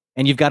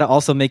 And you've got to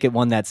also make it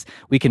one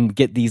we can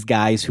get these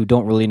guys who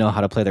don't really know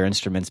how to play their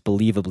instruments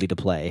believably to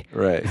play.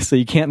 Right. So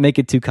you can't make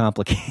it too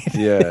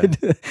complicated.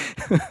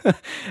 Yeah.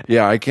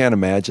 Yeah, I can't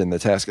imagine the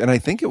task. And I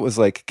think it was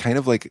like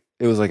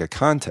it was like a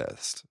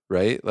contest,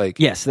 right? Like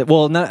yes.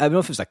 Well, I don't know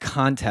if it was a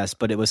contest,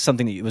 but it was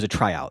something it was a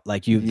tryout.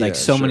 Like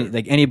many,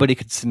 like anybody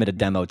could submit a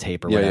demo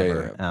tape or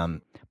whatever. Yeah.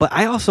 But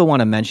I also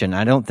want to mention,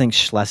 I don't think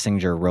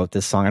Schlesinger wrote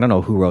this song. I don't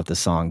know who wrote the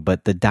song,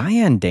 but the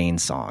Diane Dane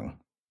song,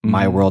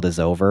 My World Is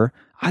Over,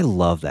 I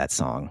love that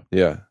song.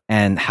 Yeah.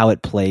 And how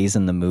it plays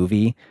in the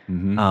movie.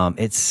 Mm-hmm.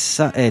 It's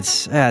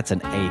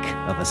an ache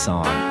of a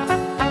song.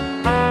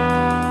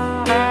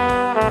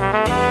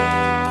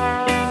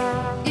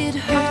 It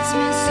hurts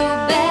me so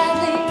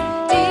badly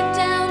deep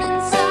down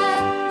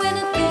inside when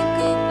I think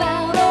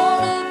about all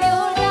of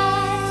your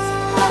lies.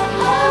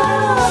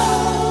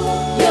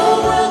 Your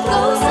world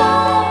goes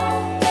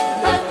on,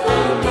 but for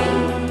me,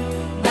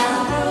 my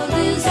world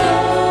is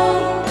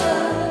over.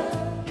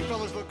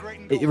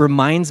 It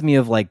reminds me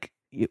of like,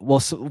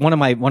 one of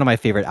my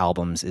favorite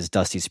albums is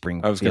Dusty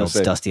Springfield's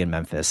Dusty in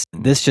Memphis.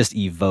 This just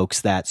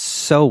evokes that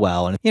so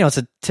well, and it's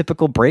a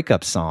typical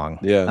breakup song.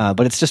 Yeah,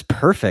 but it's just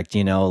perfect.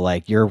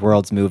 Like your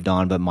world's moved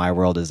on, but my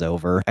world is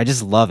over. I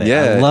just love it.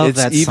 Yeah, I love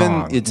that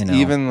song. It's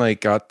even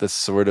like got this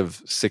sort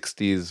of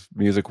 '60s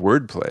music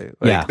wordplay,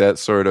 like that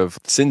sort of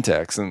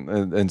syntax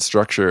and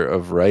structure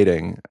of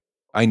writing.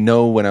 I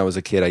know when I was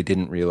a kid, I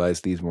didn't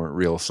realize these weren't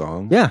real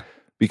songs. Yeah,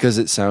 because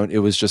it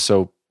was just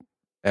so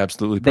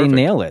absolutely They perfect.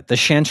 nail it. The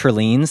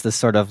Chantrellines, the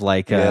sort of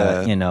like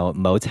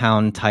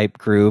Motown type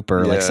group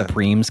or like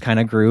Supremes kind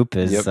of group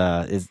is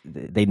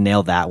they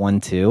nail that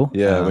one too.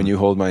 Yeah, when you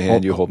hold my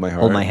hand, you hold my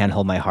heart. Hold my hand,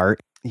 hold my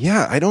heart.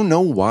 Yeah, I don't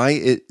know why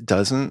it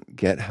doesn't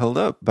get held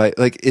up. By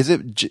like, is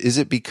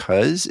it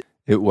because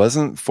it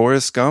wasn't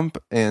Forrest Gump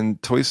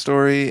and Toy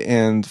Story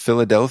and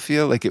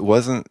Philadelphia? Like it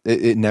wasn't.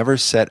 It never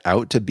set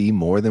out to be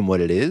more than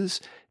what it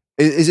is.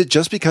 Is it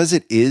just because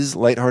it is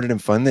lighthearted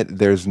and fun that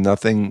there's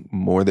nothing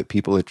more that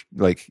people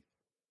like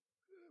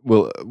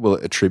will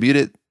attribute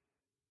it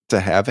to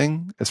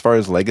having as far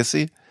as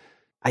legacy?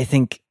 I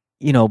think,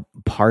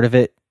 part of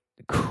it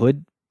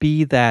could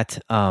be that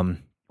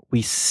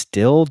we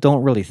still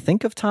don't really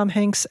think of Tom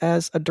Hanks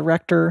as a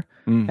director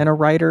and a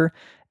writer.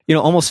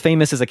 Almost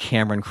Famous is a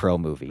Cameron Crowe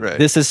movie. Right.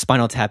 This is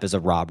Spinal Tap is a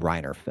Rob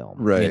Reiner film.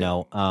 Right.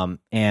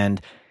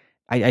 And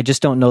I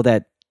just don't know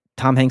that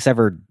Tom Hanks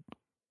ever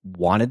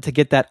wanted to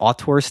get that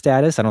auteur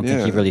status. I don't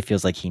think he really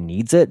feels like he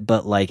needs it,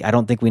 but like I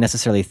don't think we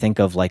necessarily think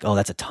of like, oh,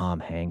 that's a Tom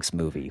Hanks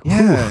movie.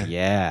 Yeah. Whew,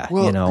 yeah.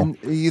 Well, and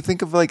you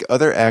think of like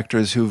other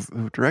actors who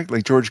direct,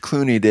 like George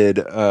Clooney did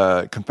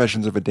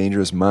Confessions of a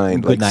Dangerous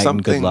Mind. Good Night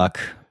and Good Luck.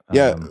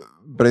 Yeah.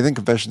 But I think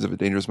Confessions of a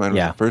Dangerous Mind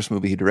was the first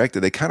movie he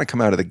directed. They kind of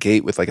come out of the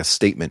gate with like a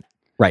statement.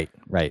 Right.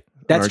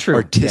 That's true.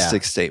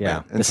 Artistic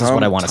statement. Yeah. And This is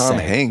what I want to say. Tom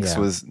Hanks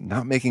was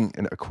not making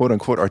a quote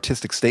unquote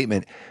artistic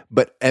statement,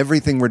 but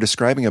everything we're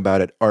describing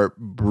about it are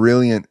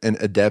brilliant and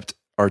adept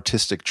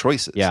artistic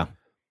choices. Yeah.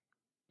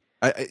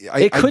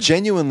 I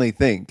genuinely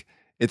think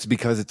it's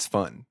because it's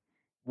fun.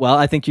 Well,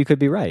 I think you could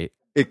be right.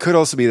 It could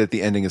also be that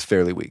the ending is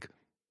fairly weak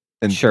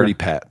and pretty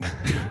pat.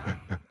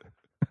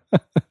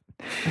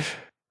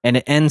 And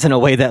it ends in a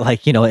way that,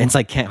 like, it's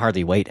like Can't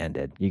Hardly Wait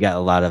ended. You got a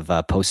lot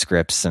of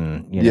postscripts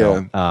and,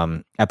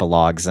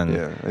 epilogues. And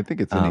I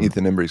think it's in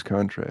Ethan Embry's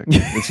contract.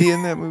 Is he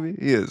in that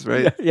movie? He is,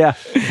 right? Yeah.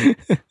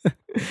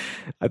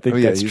 I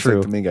think that's he's true.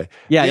 Like the main guy.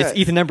 Yeah, it's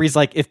Ethan Embry's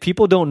like, if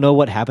people don't know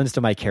what happens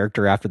to my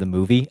character after the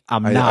movie,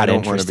 I'm not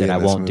interested. I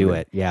won't do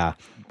it. Yeah.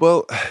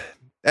 Well,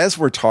 as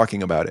we're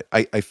talking about it,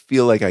 I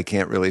feel like I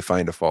can't really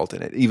find a fault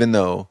in it, even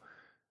though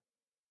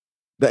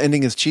the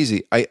ending is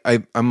cheesy.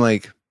 I'm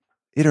like,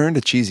 it earned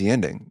a cheesy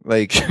ending.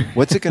 Like,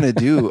 what's it going to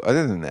do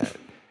other than that?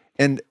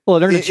 And it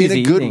earned a in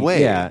cheesy a good ending.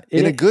 way. Yeah,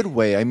 in a good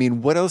way. I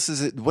mean, what else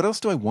is it? What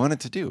else do I want it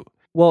to do?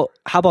 Well,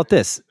 how about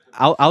this?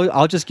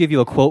 I'll just give you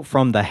a quote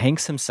from the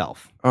Hanks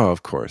himself. Oh,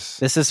 of course.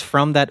 This is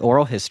from that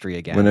oral history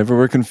again. Whenever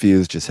we're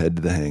confused, just head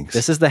to the Hanks.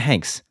 This is the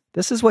Hanks.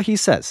 This is what he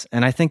says,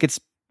 and I think it's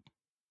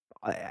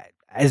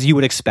as you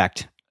would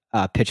expect,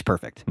 pitch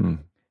perfect.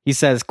 He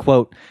says,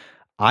 "quote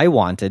I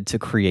wanted to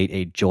create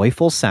a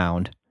joyful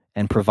sound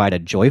and provide a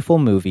joyful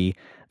movie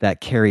that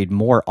carried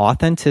more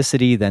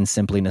authenticity than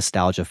simply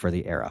nostalgia for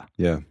the era.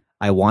 Yeah.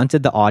 I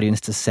wanted the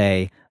audience to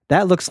say,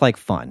 that looks like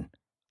fun.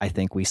 I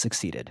think we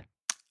succeeded."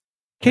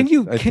 I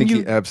think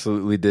he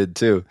absolutely did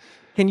too.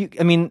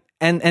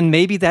 And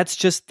maybe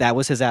that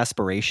was his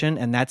aspiration,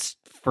 and that's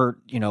for,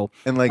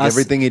 and like us,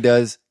 everything he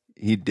does,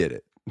 he did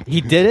it.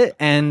 He did it,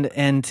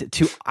 and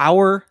to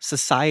our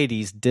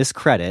society's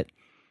discredit,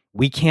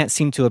 we can't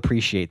seem to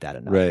appreciate that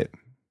enough. Right.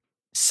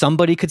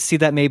 Somebody could see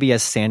that maybe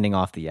as sanding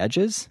off the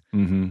edges.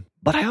 Mm-hmm.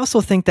 But I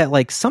also think that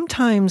like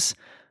sometimes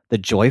the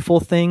joyful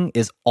thing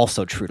is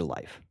also true to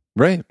life.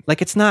 Right.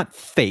 Like it's not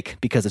fake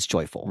because it's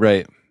joyful.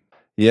 Right.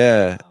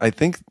 Yeah. I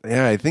think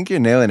you're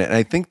nailing it. And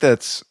I think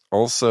that's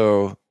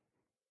also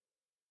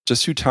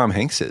just who Tom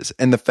Hanks is.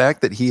 And the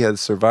fact that he has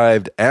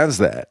survived as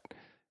that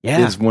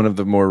is one of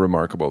the more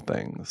remarkable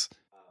things.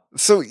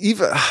 So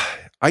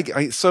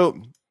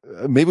so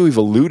maybe we've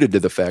alluded to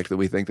the fact that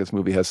we think this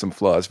movie has some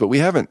flaws, but we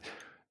haven't.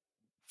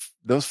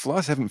 Those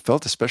flaws haven't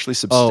felt especially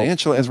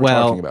substantial as we're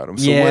talking about them.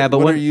 So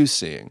what are you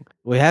seeing?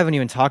 We haven't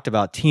even talked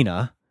about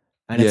Tina,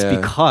 and it's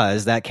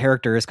because that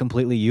character is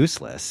completely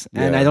useless.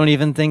 And I don't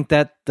even think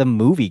that the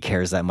movie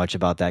cares that much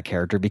about that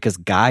character because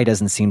Guy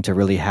doesn't seem to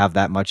really have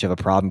that much of a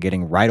problem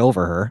getting right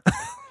over her.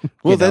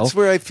 Well, that's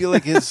where I feel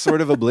like his sort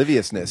of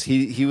obliviousness.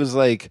 He was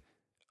like,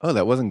 oh,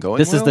 that wasn't going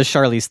This well? is the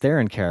Charlize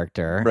Theron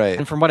character. Right.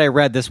 And from what I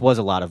read, this was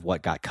a lot of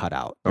what got cut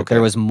out. Okay.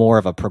 There was more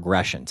of a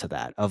progression to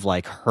that, of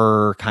like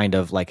her kind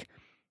of like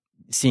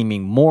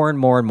seeming more and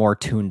more and more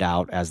tuned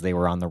out as they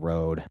were on the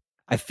road.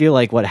 I feel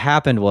like what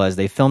happened was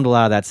they filmed a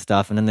lot of that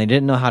stuff and then they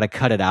didn't know how to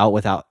cut it out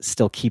without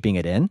still keeping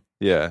it in.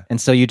 Yeah. And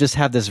so you just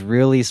have this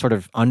really sort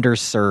of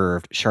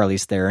underserved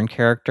Charlize Theron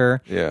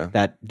character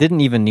that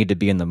didn't even need to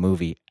be in the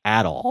movie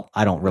at all.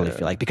 I don't really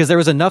feel like, because there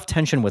was enough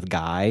tension with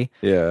Guy,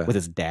 with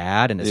his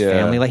dad and his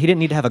family. Like he didn't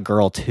need to have a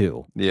girl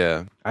too.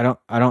 Yeah. I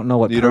don't know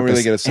what you don't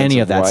really get a sense any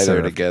of that why they're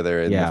served.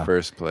 together in the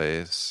first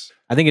place.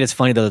 I think it is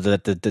funny though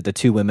that the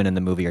two women in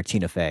the movie are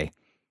Tina Fey.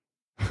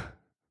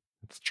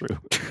 It's true.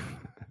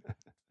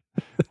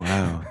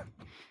 Wow.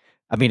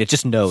 I mean, it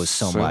just knows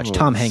so much.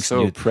 Tom Hanks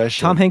knew.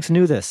 Prescient. Tom Hanks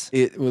knew this.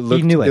 He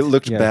knew it. It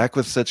looked back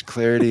with such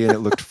clarity, and it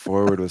looked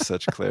forward with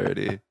such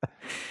clarity.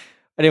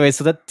 Anyway,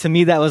 so that to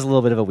me, that was a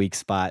little bit of a weak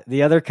spot.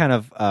 The other kind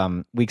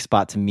of weak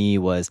spot to me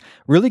was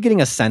really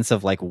getting a sense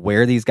of like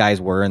where these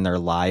guys were in their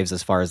lives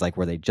as far as like,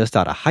 were they just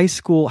out of high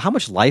school? How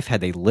much life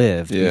had they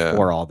lived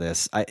before all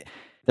this?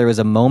 There was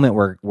a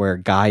moment where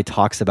Guy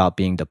talks about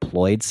being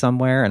deployed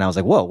somewhere, and I was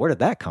like, whoa, where did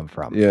that come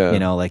from? Yeah. You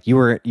know, like you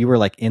were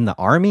like in the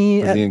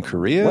army. Was he in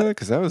Korea?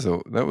 Because that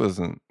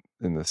wasn't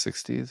in the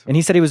 60s. And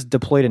he said he was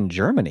deployed in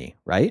Germany,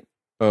 right?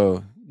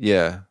 Oh,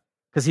 yeah.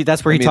 Because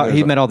that's where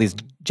he met all these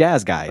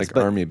jazz guys. Like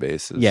army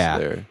bases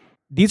there.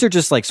 These are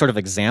just like sort of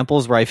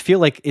examples where I feel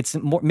like it's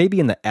more, maybe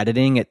in the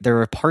editing, there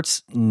were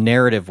parts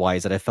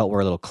narrative-wise that I felt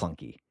were a little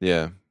clunky.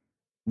 Yeah.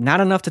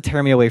 Not enough to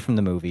tear me away from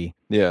the movie.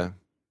 Yeah.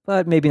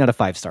 But maybe not a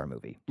 5-star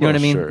movie. You know what I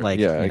mean? Sure. Like,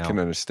 I can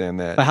understand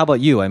that. But how about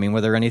you? I mean,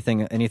 were there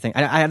anything?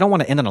 I don't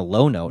want to end on a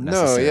low note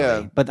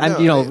necessarily. But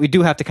we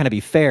do have to kind of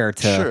be fair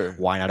to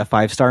why not a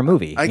 5-star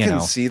movie? I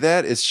can see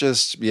that. It's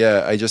just,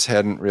 I just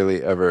hadn't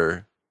really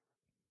ever.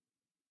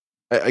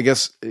 I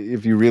guess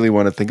if you really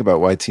want to think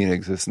about why Tina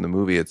exists in the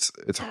movie, it's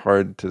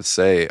hard to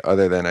say.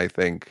 Other than I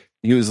think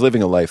he was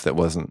living a life that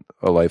wasn't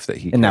a life that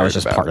he, and that was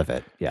just about. part of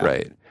it. Yeah,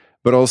 right.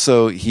 But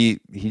also, he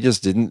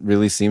just didn't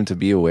really seem to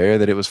be aware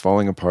that it was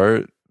falling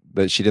apart.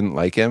 That she didn't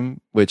like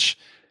him, which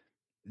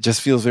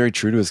just feels very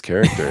true to his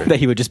character. That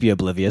he would just be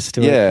oblivious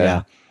to it.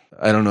 Yeah.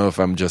 I don't know if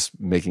I'm just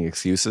making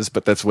excuses,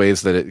 but that's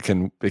ways that it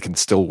can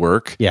still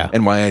work. Yeah.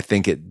 And why I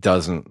think it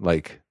doesn't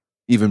like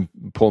even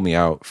pull me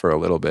out for a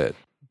little bit.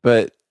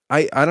 But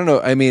I don't know.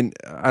 I mean,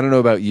 I don't know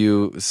about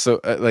you. So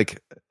I don't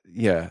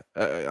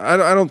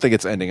think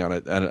it's ending on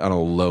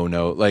a low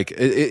note. Like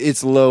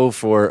it's low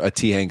for a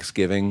T. Hanks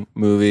Giving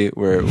movie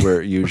where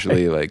we're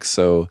usually like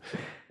so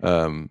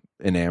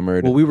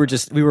enamored. Well, we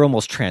were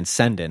almost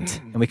transcendent,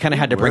 and we kind of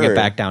had to bring it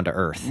back down to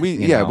earth.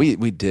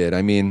 We did.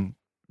 I mean,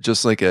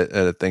 just like at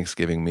a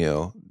Thanksgiving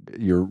meal,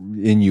 you're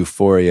in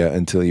euphoria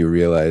until you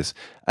realize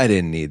I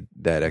didn't need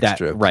that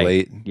extra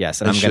plate. Yes,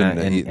 and I'm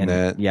gonna eat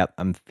that. Yep,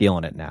 I'm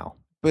feeling it now.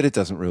 But it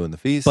doesn't ruin the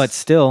feast. But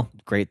still,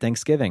 great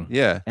Thanksgiving.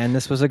 Yeah, and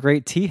this was a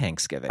great T.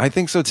 Hanksgiving. I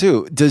think so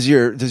too. Does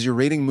your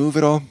rating move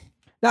at all?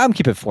 No, I'm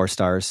keeping 4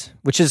 stars,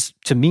 which is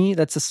to me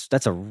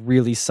that's a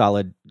really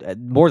solid,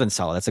 more than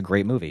solid. That's a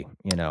great movie.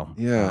 You know.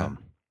 Yeah.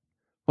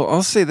 Well,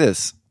 I'll say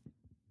this.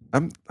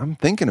 I'm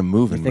thinking of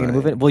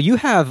moving. Well, you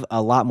have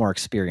a lot more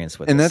experience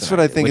with, and that's what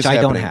I think which is I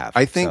happening. don't have.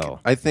 I think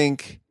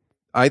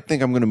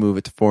I'm going to move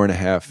it to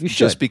 4.5. You should.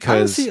 Just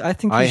because Honestly, I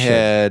think I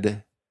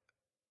had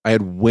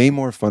way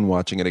more fun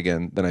watching it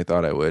again than I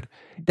thought I would.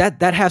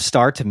 That half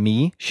star to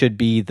me should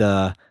be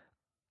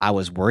I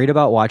was worried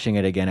about watching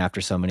it again after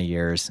so many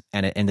years,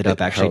 and it ended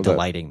up actually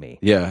delighting me.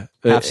 Yeah,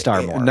 half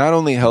star more. Not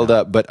only held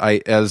up, but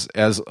I, as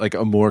like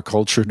a more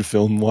cultured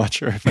film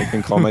watcher, if I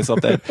can call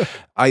myself that,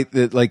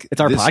 it's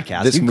our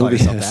podcast. This you movie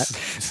call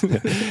yourself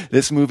that.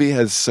 This movie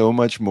has so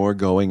much more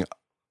going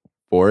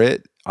for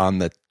it on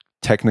the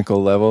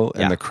technical level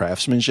and the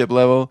craftsmanship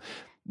level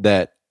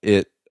that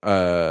it.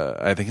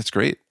 I think it's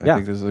great. I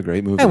think this is a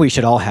great movie, and we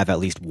should all have at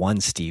least one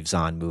Steve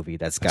Zahn movie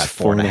that's got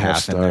 4.5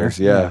 stars.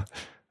 in there.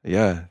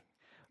 Yeah.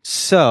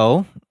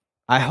 So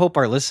I hope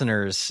our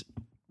listeners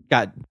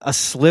got a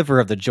sliver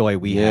of the joy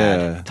we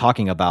had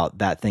talking about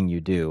That Thing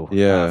You Do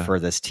for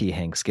this T.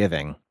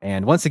 Hanksgiving.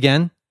 And once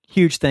again,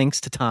 huge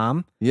thanks to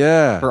Tom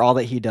for all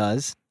that he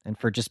does and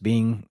for just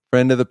being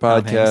friend of the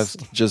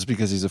podcast just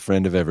because he's a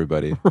friend of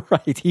everybody.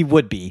 Right. He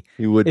would be.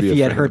 If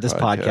he had heard this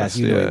podcast,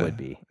 you know he would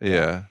be.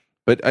 Yeah.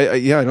 But I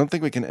don't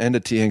think we can end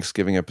a T.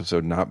 Hanksgiving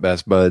episode not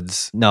best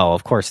buds. No,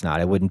 of course not.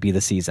 It wouldn't be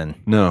the season.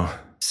 No.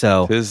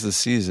 So 'tis the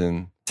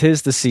season.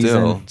 Tis the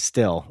season.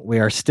 Still. We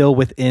are still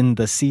within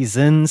the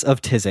seasons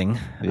of tizzing,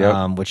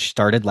 which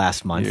started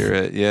last month.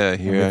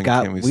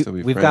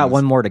 We've got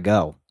one more to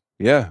go.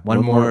 Yeah.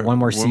 One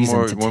more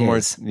season to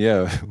tiz.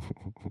 Yeah.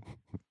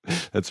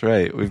 That's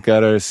right. We've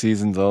got our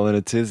seasons all in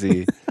a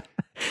tizzy.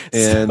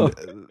 And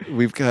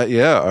we've got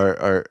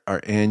our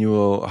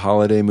annual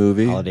holiday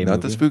movie. Holiday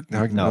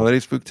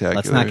Spooktacular.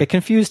 Let's not get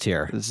confused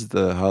here. This is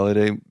the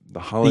holiday,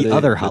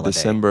 the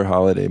December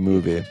holiday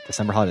movie.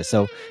 December holiday.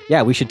 So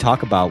we should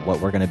talk about what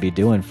we're going to be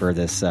doing for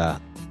this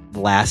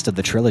last of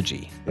the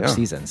trilogy of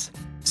seasons.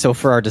 So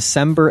for our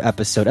December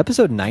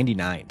episode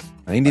 99.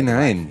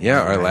 99,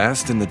 our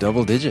last in the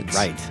double digits.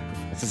 Right.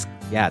 This is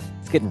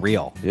it's getting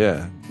real.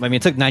 Yeah. I mean,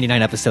 it took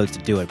 99 episodes to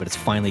do it, but it's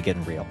finally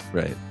getting real.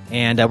 Right.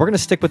 And we're going to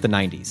stick with the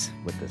 90s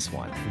with this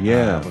one.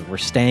 Yeah. We're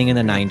staying in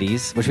the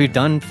 90s, which we've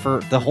done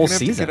for the whole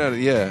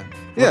season.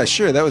 Yeah,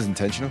 sure. That was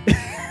intentional.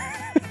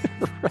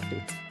 Right.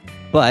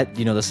 But,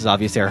 this is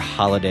obviously our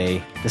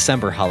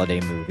December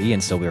holiday movie,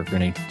 and so we're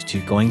going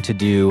to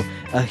do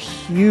a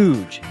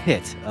huge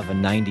hit of a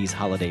 90s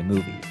holiday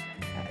movie.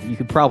 You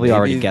could probably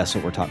already guess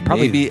what we're talking.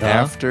 Probably maybe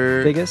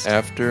after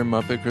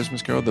Muppet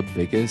Christmas Carol, the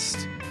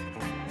biggest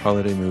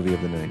holiday movie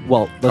of the 90s.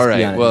 Well, let's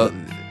be honest. Well,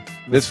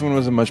 this one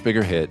was a much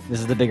bigger hit. This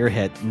is the bigger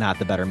hit, not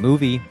the better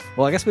movie.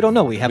 Well, I guess we don't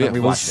know. We haven't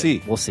rewatched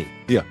it. We'll see.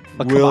 Yeah.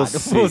 But come on.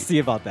 We'll see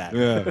about that.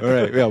 Yeah. All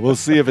right. Yeah. We'll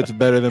see if it's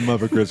better than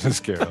Muppet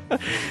Christmas Carol.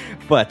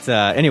 But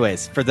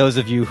anyways, for those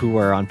of you who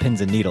are on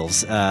pins and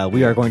needles,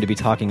 we are going to be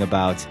talking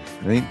about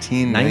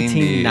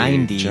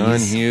 1990. John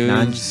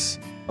Hughes.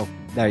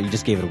 There, you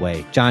just gave it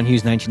away. John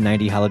Hughes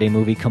 1990 holiday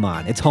movie. Come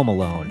on, it's Home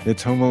Alone.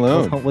 It's Home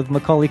Alone. With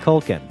Macaulay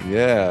Culkin.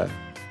 Yeah.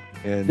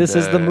 And this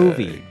is the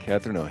movie.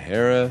 Catherine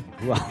O'Hara.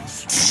 Who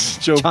else?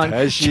 Joe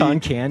Pesci. John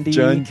Candy.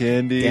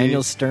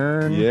 Daniel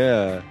Stern.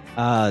 Yeah.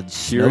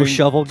 Snow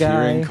Shovel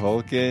guy.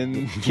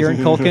 Kieran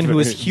Culkin, who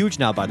is huge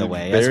now, by the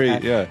way.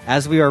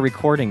 As we are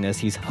recording this,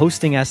 he's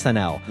hosting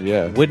SNL.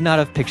 Yeah. Would not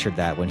have pictured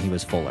that when he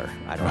was fuller.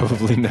 I don't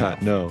Probably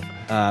not, no.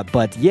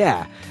 But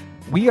yeah,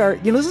 we are,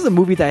 this is a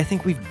movie that I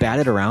think we've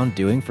batted around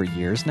doing for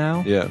years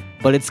now. Yeah.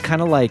 But it's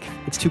kind of like,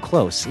 it's too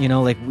close.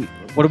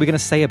 What are we going to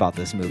say about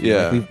this movie?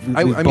 Yeah.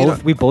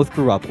 We both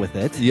grew up with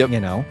it. Yep. You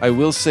know? I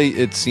will say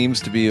it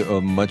seems to be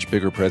a much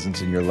bigger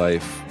presence in your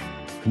life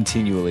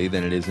continually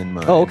than it is in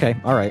mine. Oh, okay.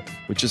 All right.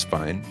 Which is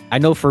fine. I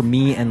know for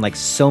me and like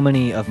so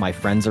many of my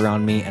friends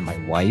around me and my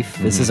wife,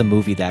 this is a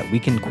movie that we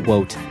can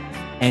quote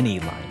any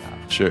line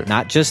of. Sure.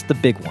 Not just the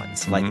big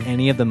ones. Like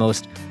any of the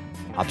most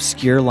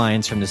obscure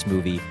lines from this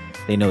movie,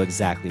 they know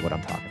exactly what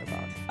I'm talking about.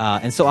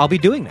 And so I'll be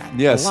doing that.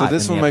 Yeah, so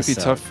this one might be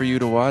tough for you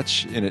to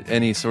watch in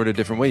any sort of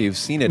different way. You've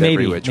seen it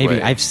every which way.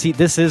 Maybe.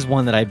 This is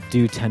one that I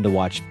do tend to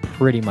watch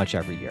pretty much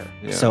every year.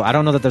 Yeah. So I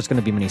don't know that there's going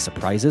to be many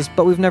surprises,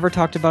 but we've never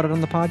talked about it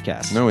on the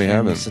podcast. No, we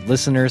haven't. So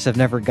listeners have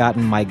never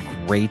gotten my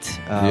great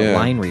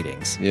line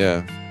readings.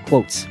 Yeah.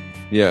 Quotes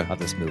of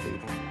this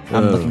movie.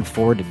 I'm looking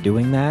forward to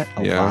doing that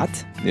a lot.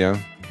 Yeah.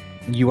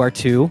 You are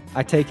too,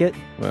 I take it.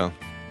 Well.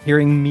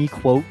 Hearing me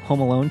quote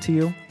Home Alone to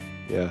you.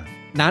 Yeah.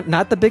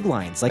 Not the big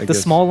lines, like the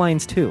small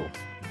lines too.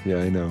 Yeah,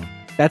 I know.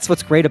 That's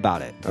what's great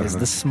about it, is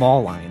the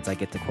small lines I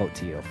get to quote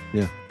to you.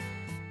 Yeah.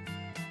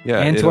 Yeah.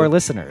 And to our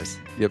listeners.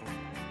 Yep.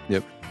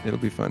 It'll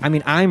be fun. I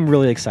mean, I'm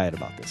really excited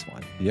about this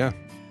one. Yeah.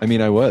 I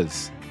mean, I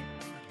was.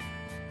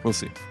 We'll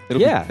see.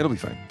 It'll be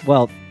fine.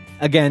 Well,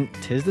 again,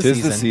 tis the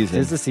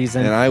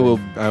season. And I will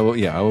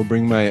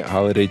bring my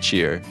holiday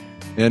cheer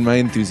and my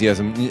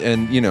enthusiasm.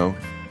 And,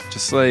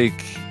 just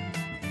like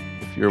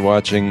if you're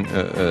watching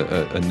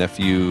a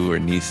nephew or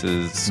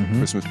niece's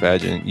Christmas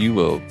pageant, you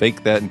will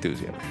fake that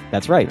enthusiasm.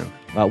 That's right.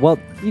 You're not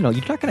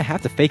going to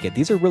have to fake it.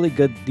 These are really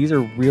good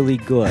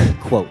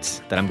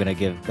quotes that I'm going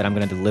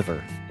to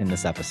deliver in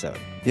this episode.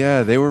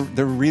 Yeah, they're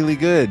really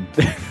good.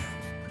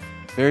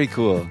 Very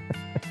cool.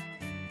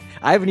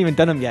 I haven't even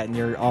done them yet, and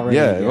you're already...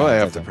 I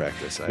have to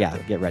practice.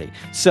 Get ready.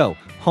 So,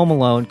 Home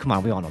Alone, come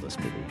on, we all know this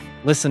movie.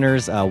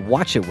 Listeners,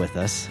 watch it with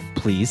us,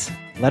 please.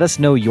 Let us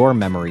know your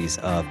memories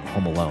of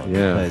Home Alone.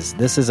 Yeah. Because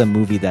this is a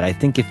movie that I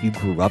think if you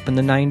grew up in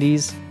the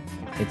 90s,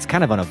 it's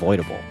kind of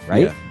unavoidable,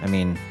 right? Yeah. I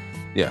mean...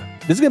 Yeah.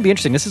 This is going to be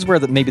interesting. This is where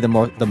maybe the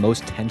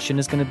most tension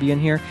is going to be in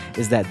here,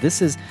 is that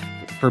this is,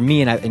 for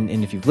me,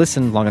 and if you've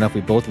listened long enough,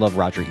 we both love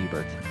Roger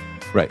Ebert.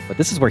 Right. But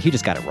this is where he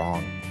just got it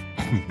wrong.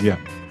 Yeah.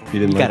 He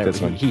didn't like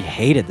this one. He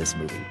hated this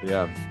movie.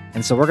 Yeah.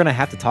 And so we're going to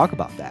have to talk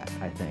about that,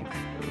 I think.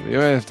 We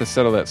might have to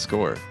settle that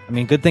score. I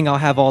mean, good thing I'll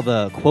have all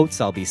the quotes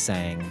I'll be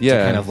saying to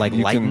kind of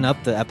lighten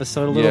up the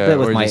episode a little bit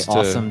with my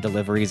awesome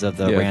deliveries of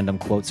the random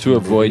quotes. To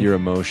avoid your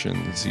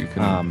emotions, you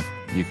can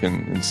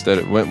instead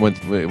of,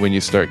 when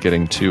you start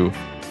getting too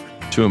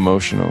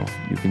emotional,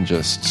 you can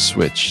just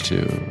switch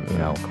to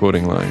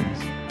quoting lines.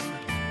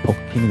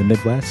 King of the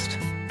Midwest.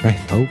 Right.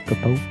 Polka,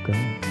 polka.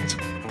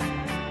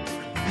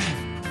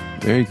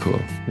 Very cool.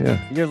 Yeah.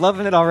 You're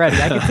loving it already.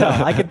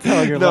 I can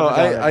tell you're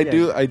loving it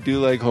already. I do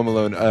like Home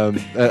Alone.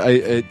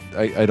 I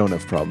don't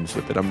have problems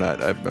with it. I'm not,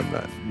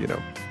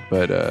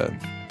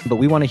 but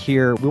we want to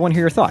hear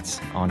your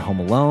thoughts on Home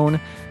Alone,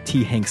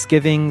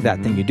 Thanksgiving,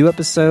 That Thing You Do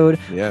episode,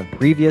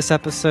 previous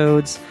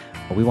episodes.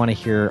 We want to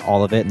hear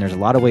all of it, and there's a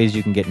lot of ways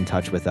you can get in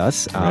touch with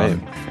us. Right.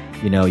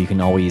 You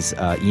can always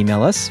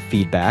email us,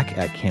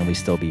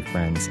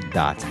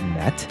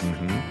 feedback@canwestillbefriends.net.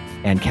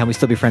 And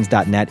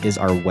canwestillbefriends.net is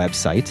our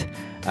website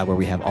where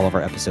we have all of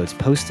our episodes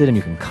posted, and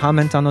you can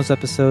comment on those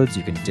episodes.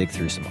 You can dig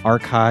through some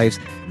archives,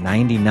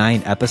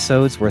 99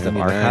 episodes worth of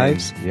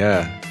archives.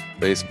 Yeah.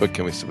 Facebook,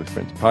 Can We Still Be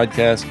Friends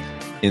Podcast.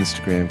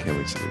 Instagram, Can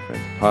We Still Be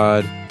Friends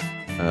Pod.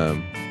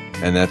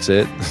 And that's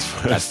it.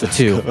 That's the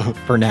two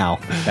for now.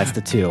 That's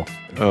the two.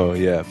 Oh,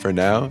 yeah. For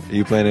now? Are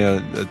you planning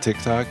on a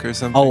TikTok or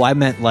something? Oh, I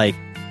meant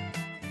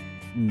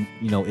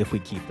if we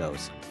keep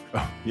those.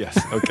 Oh, yes.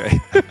 Okay.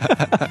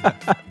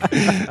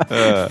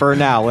 For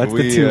now, that's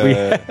the two we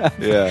have.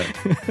 Yeah.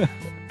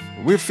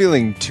 We're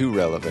feeling too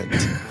relevant.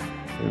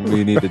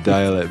 We need to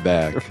dial it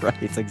back.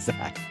 Right,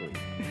 exactly.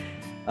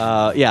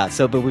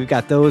 But we've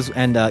got those.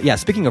 And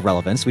speaking of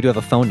relevance, we do have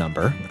a phone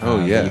number.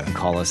 That you can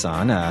call us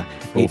on.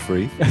 Toll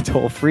free.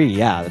 Toll free,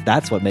 yeah.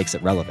 That's what makes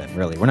it relevant,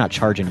 really. We're not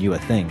charging you a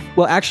thing.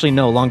 Well, actually,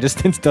 no. Long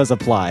distance does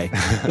apply.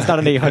 It's not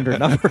an 800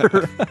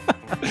 number.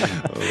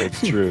 Oh,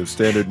 that's true.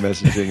 Standard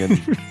messaging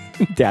and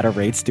data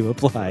rates do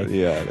apply.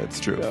 Yeah, that's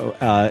true. So,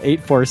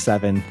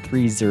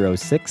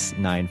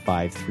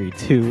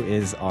 847-306-9532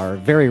 is our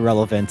very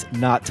relevant,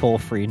 not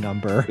toll-free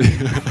number.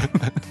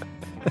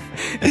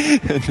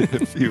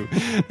 And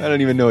I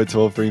don't even know what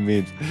toll-free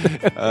means.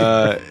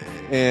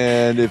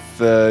 And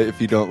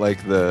if you don't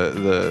like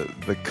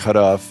the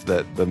cutoff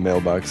that the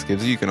mailbox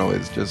gives you can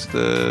always just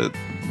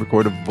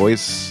record a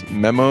voice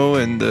memo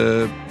and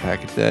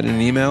package that in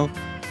an email.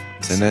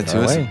 Send that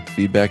to us.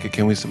 Feedback at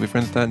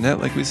canwestillbefriends.net,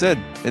 like we said.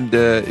 And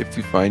if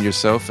you find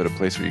yourself at a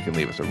place where you can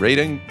leave us a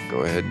rating,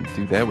 go ahead and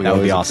do that. We That would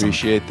always be awesome.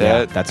 appreciate that.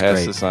 Yeah, that's Pass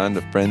great. this on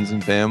to friends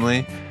and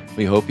family.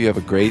 We hope you have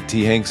a great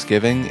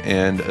Thanksgiving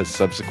and a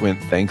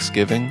subsequent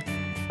Thanksgiving.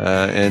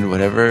 And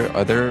whatever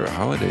other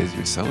holidays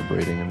you're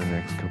celebrating in the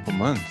next couple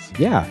months.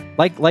 Yeah,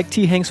 like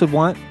T. Hanks would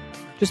want,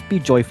 just be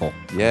joyful.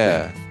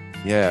 Yeah.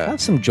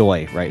 Have some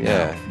joy right now.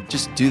 Yeah,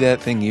 just do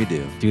that thing you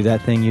do. Do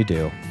that thing you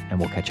do, and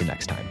we'll catch you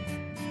next time.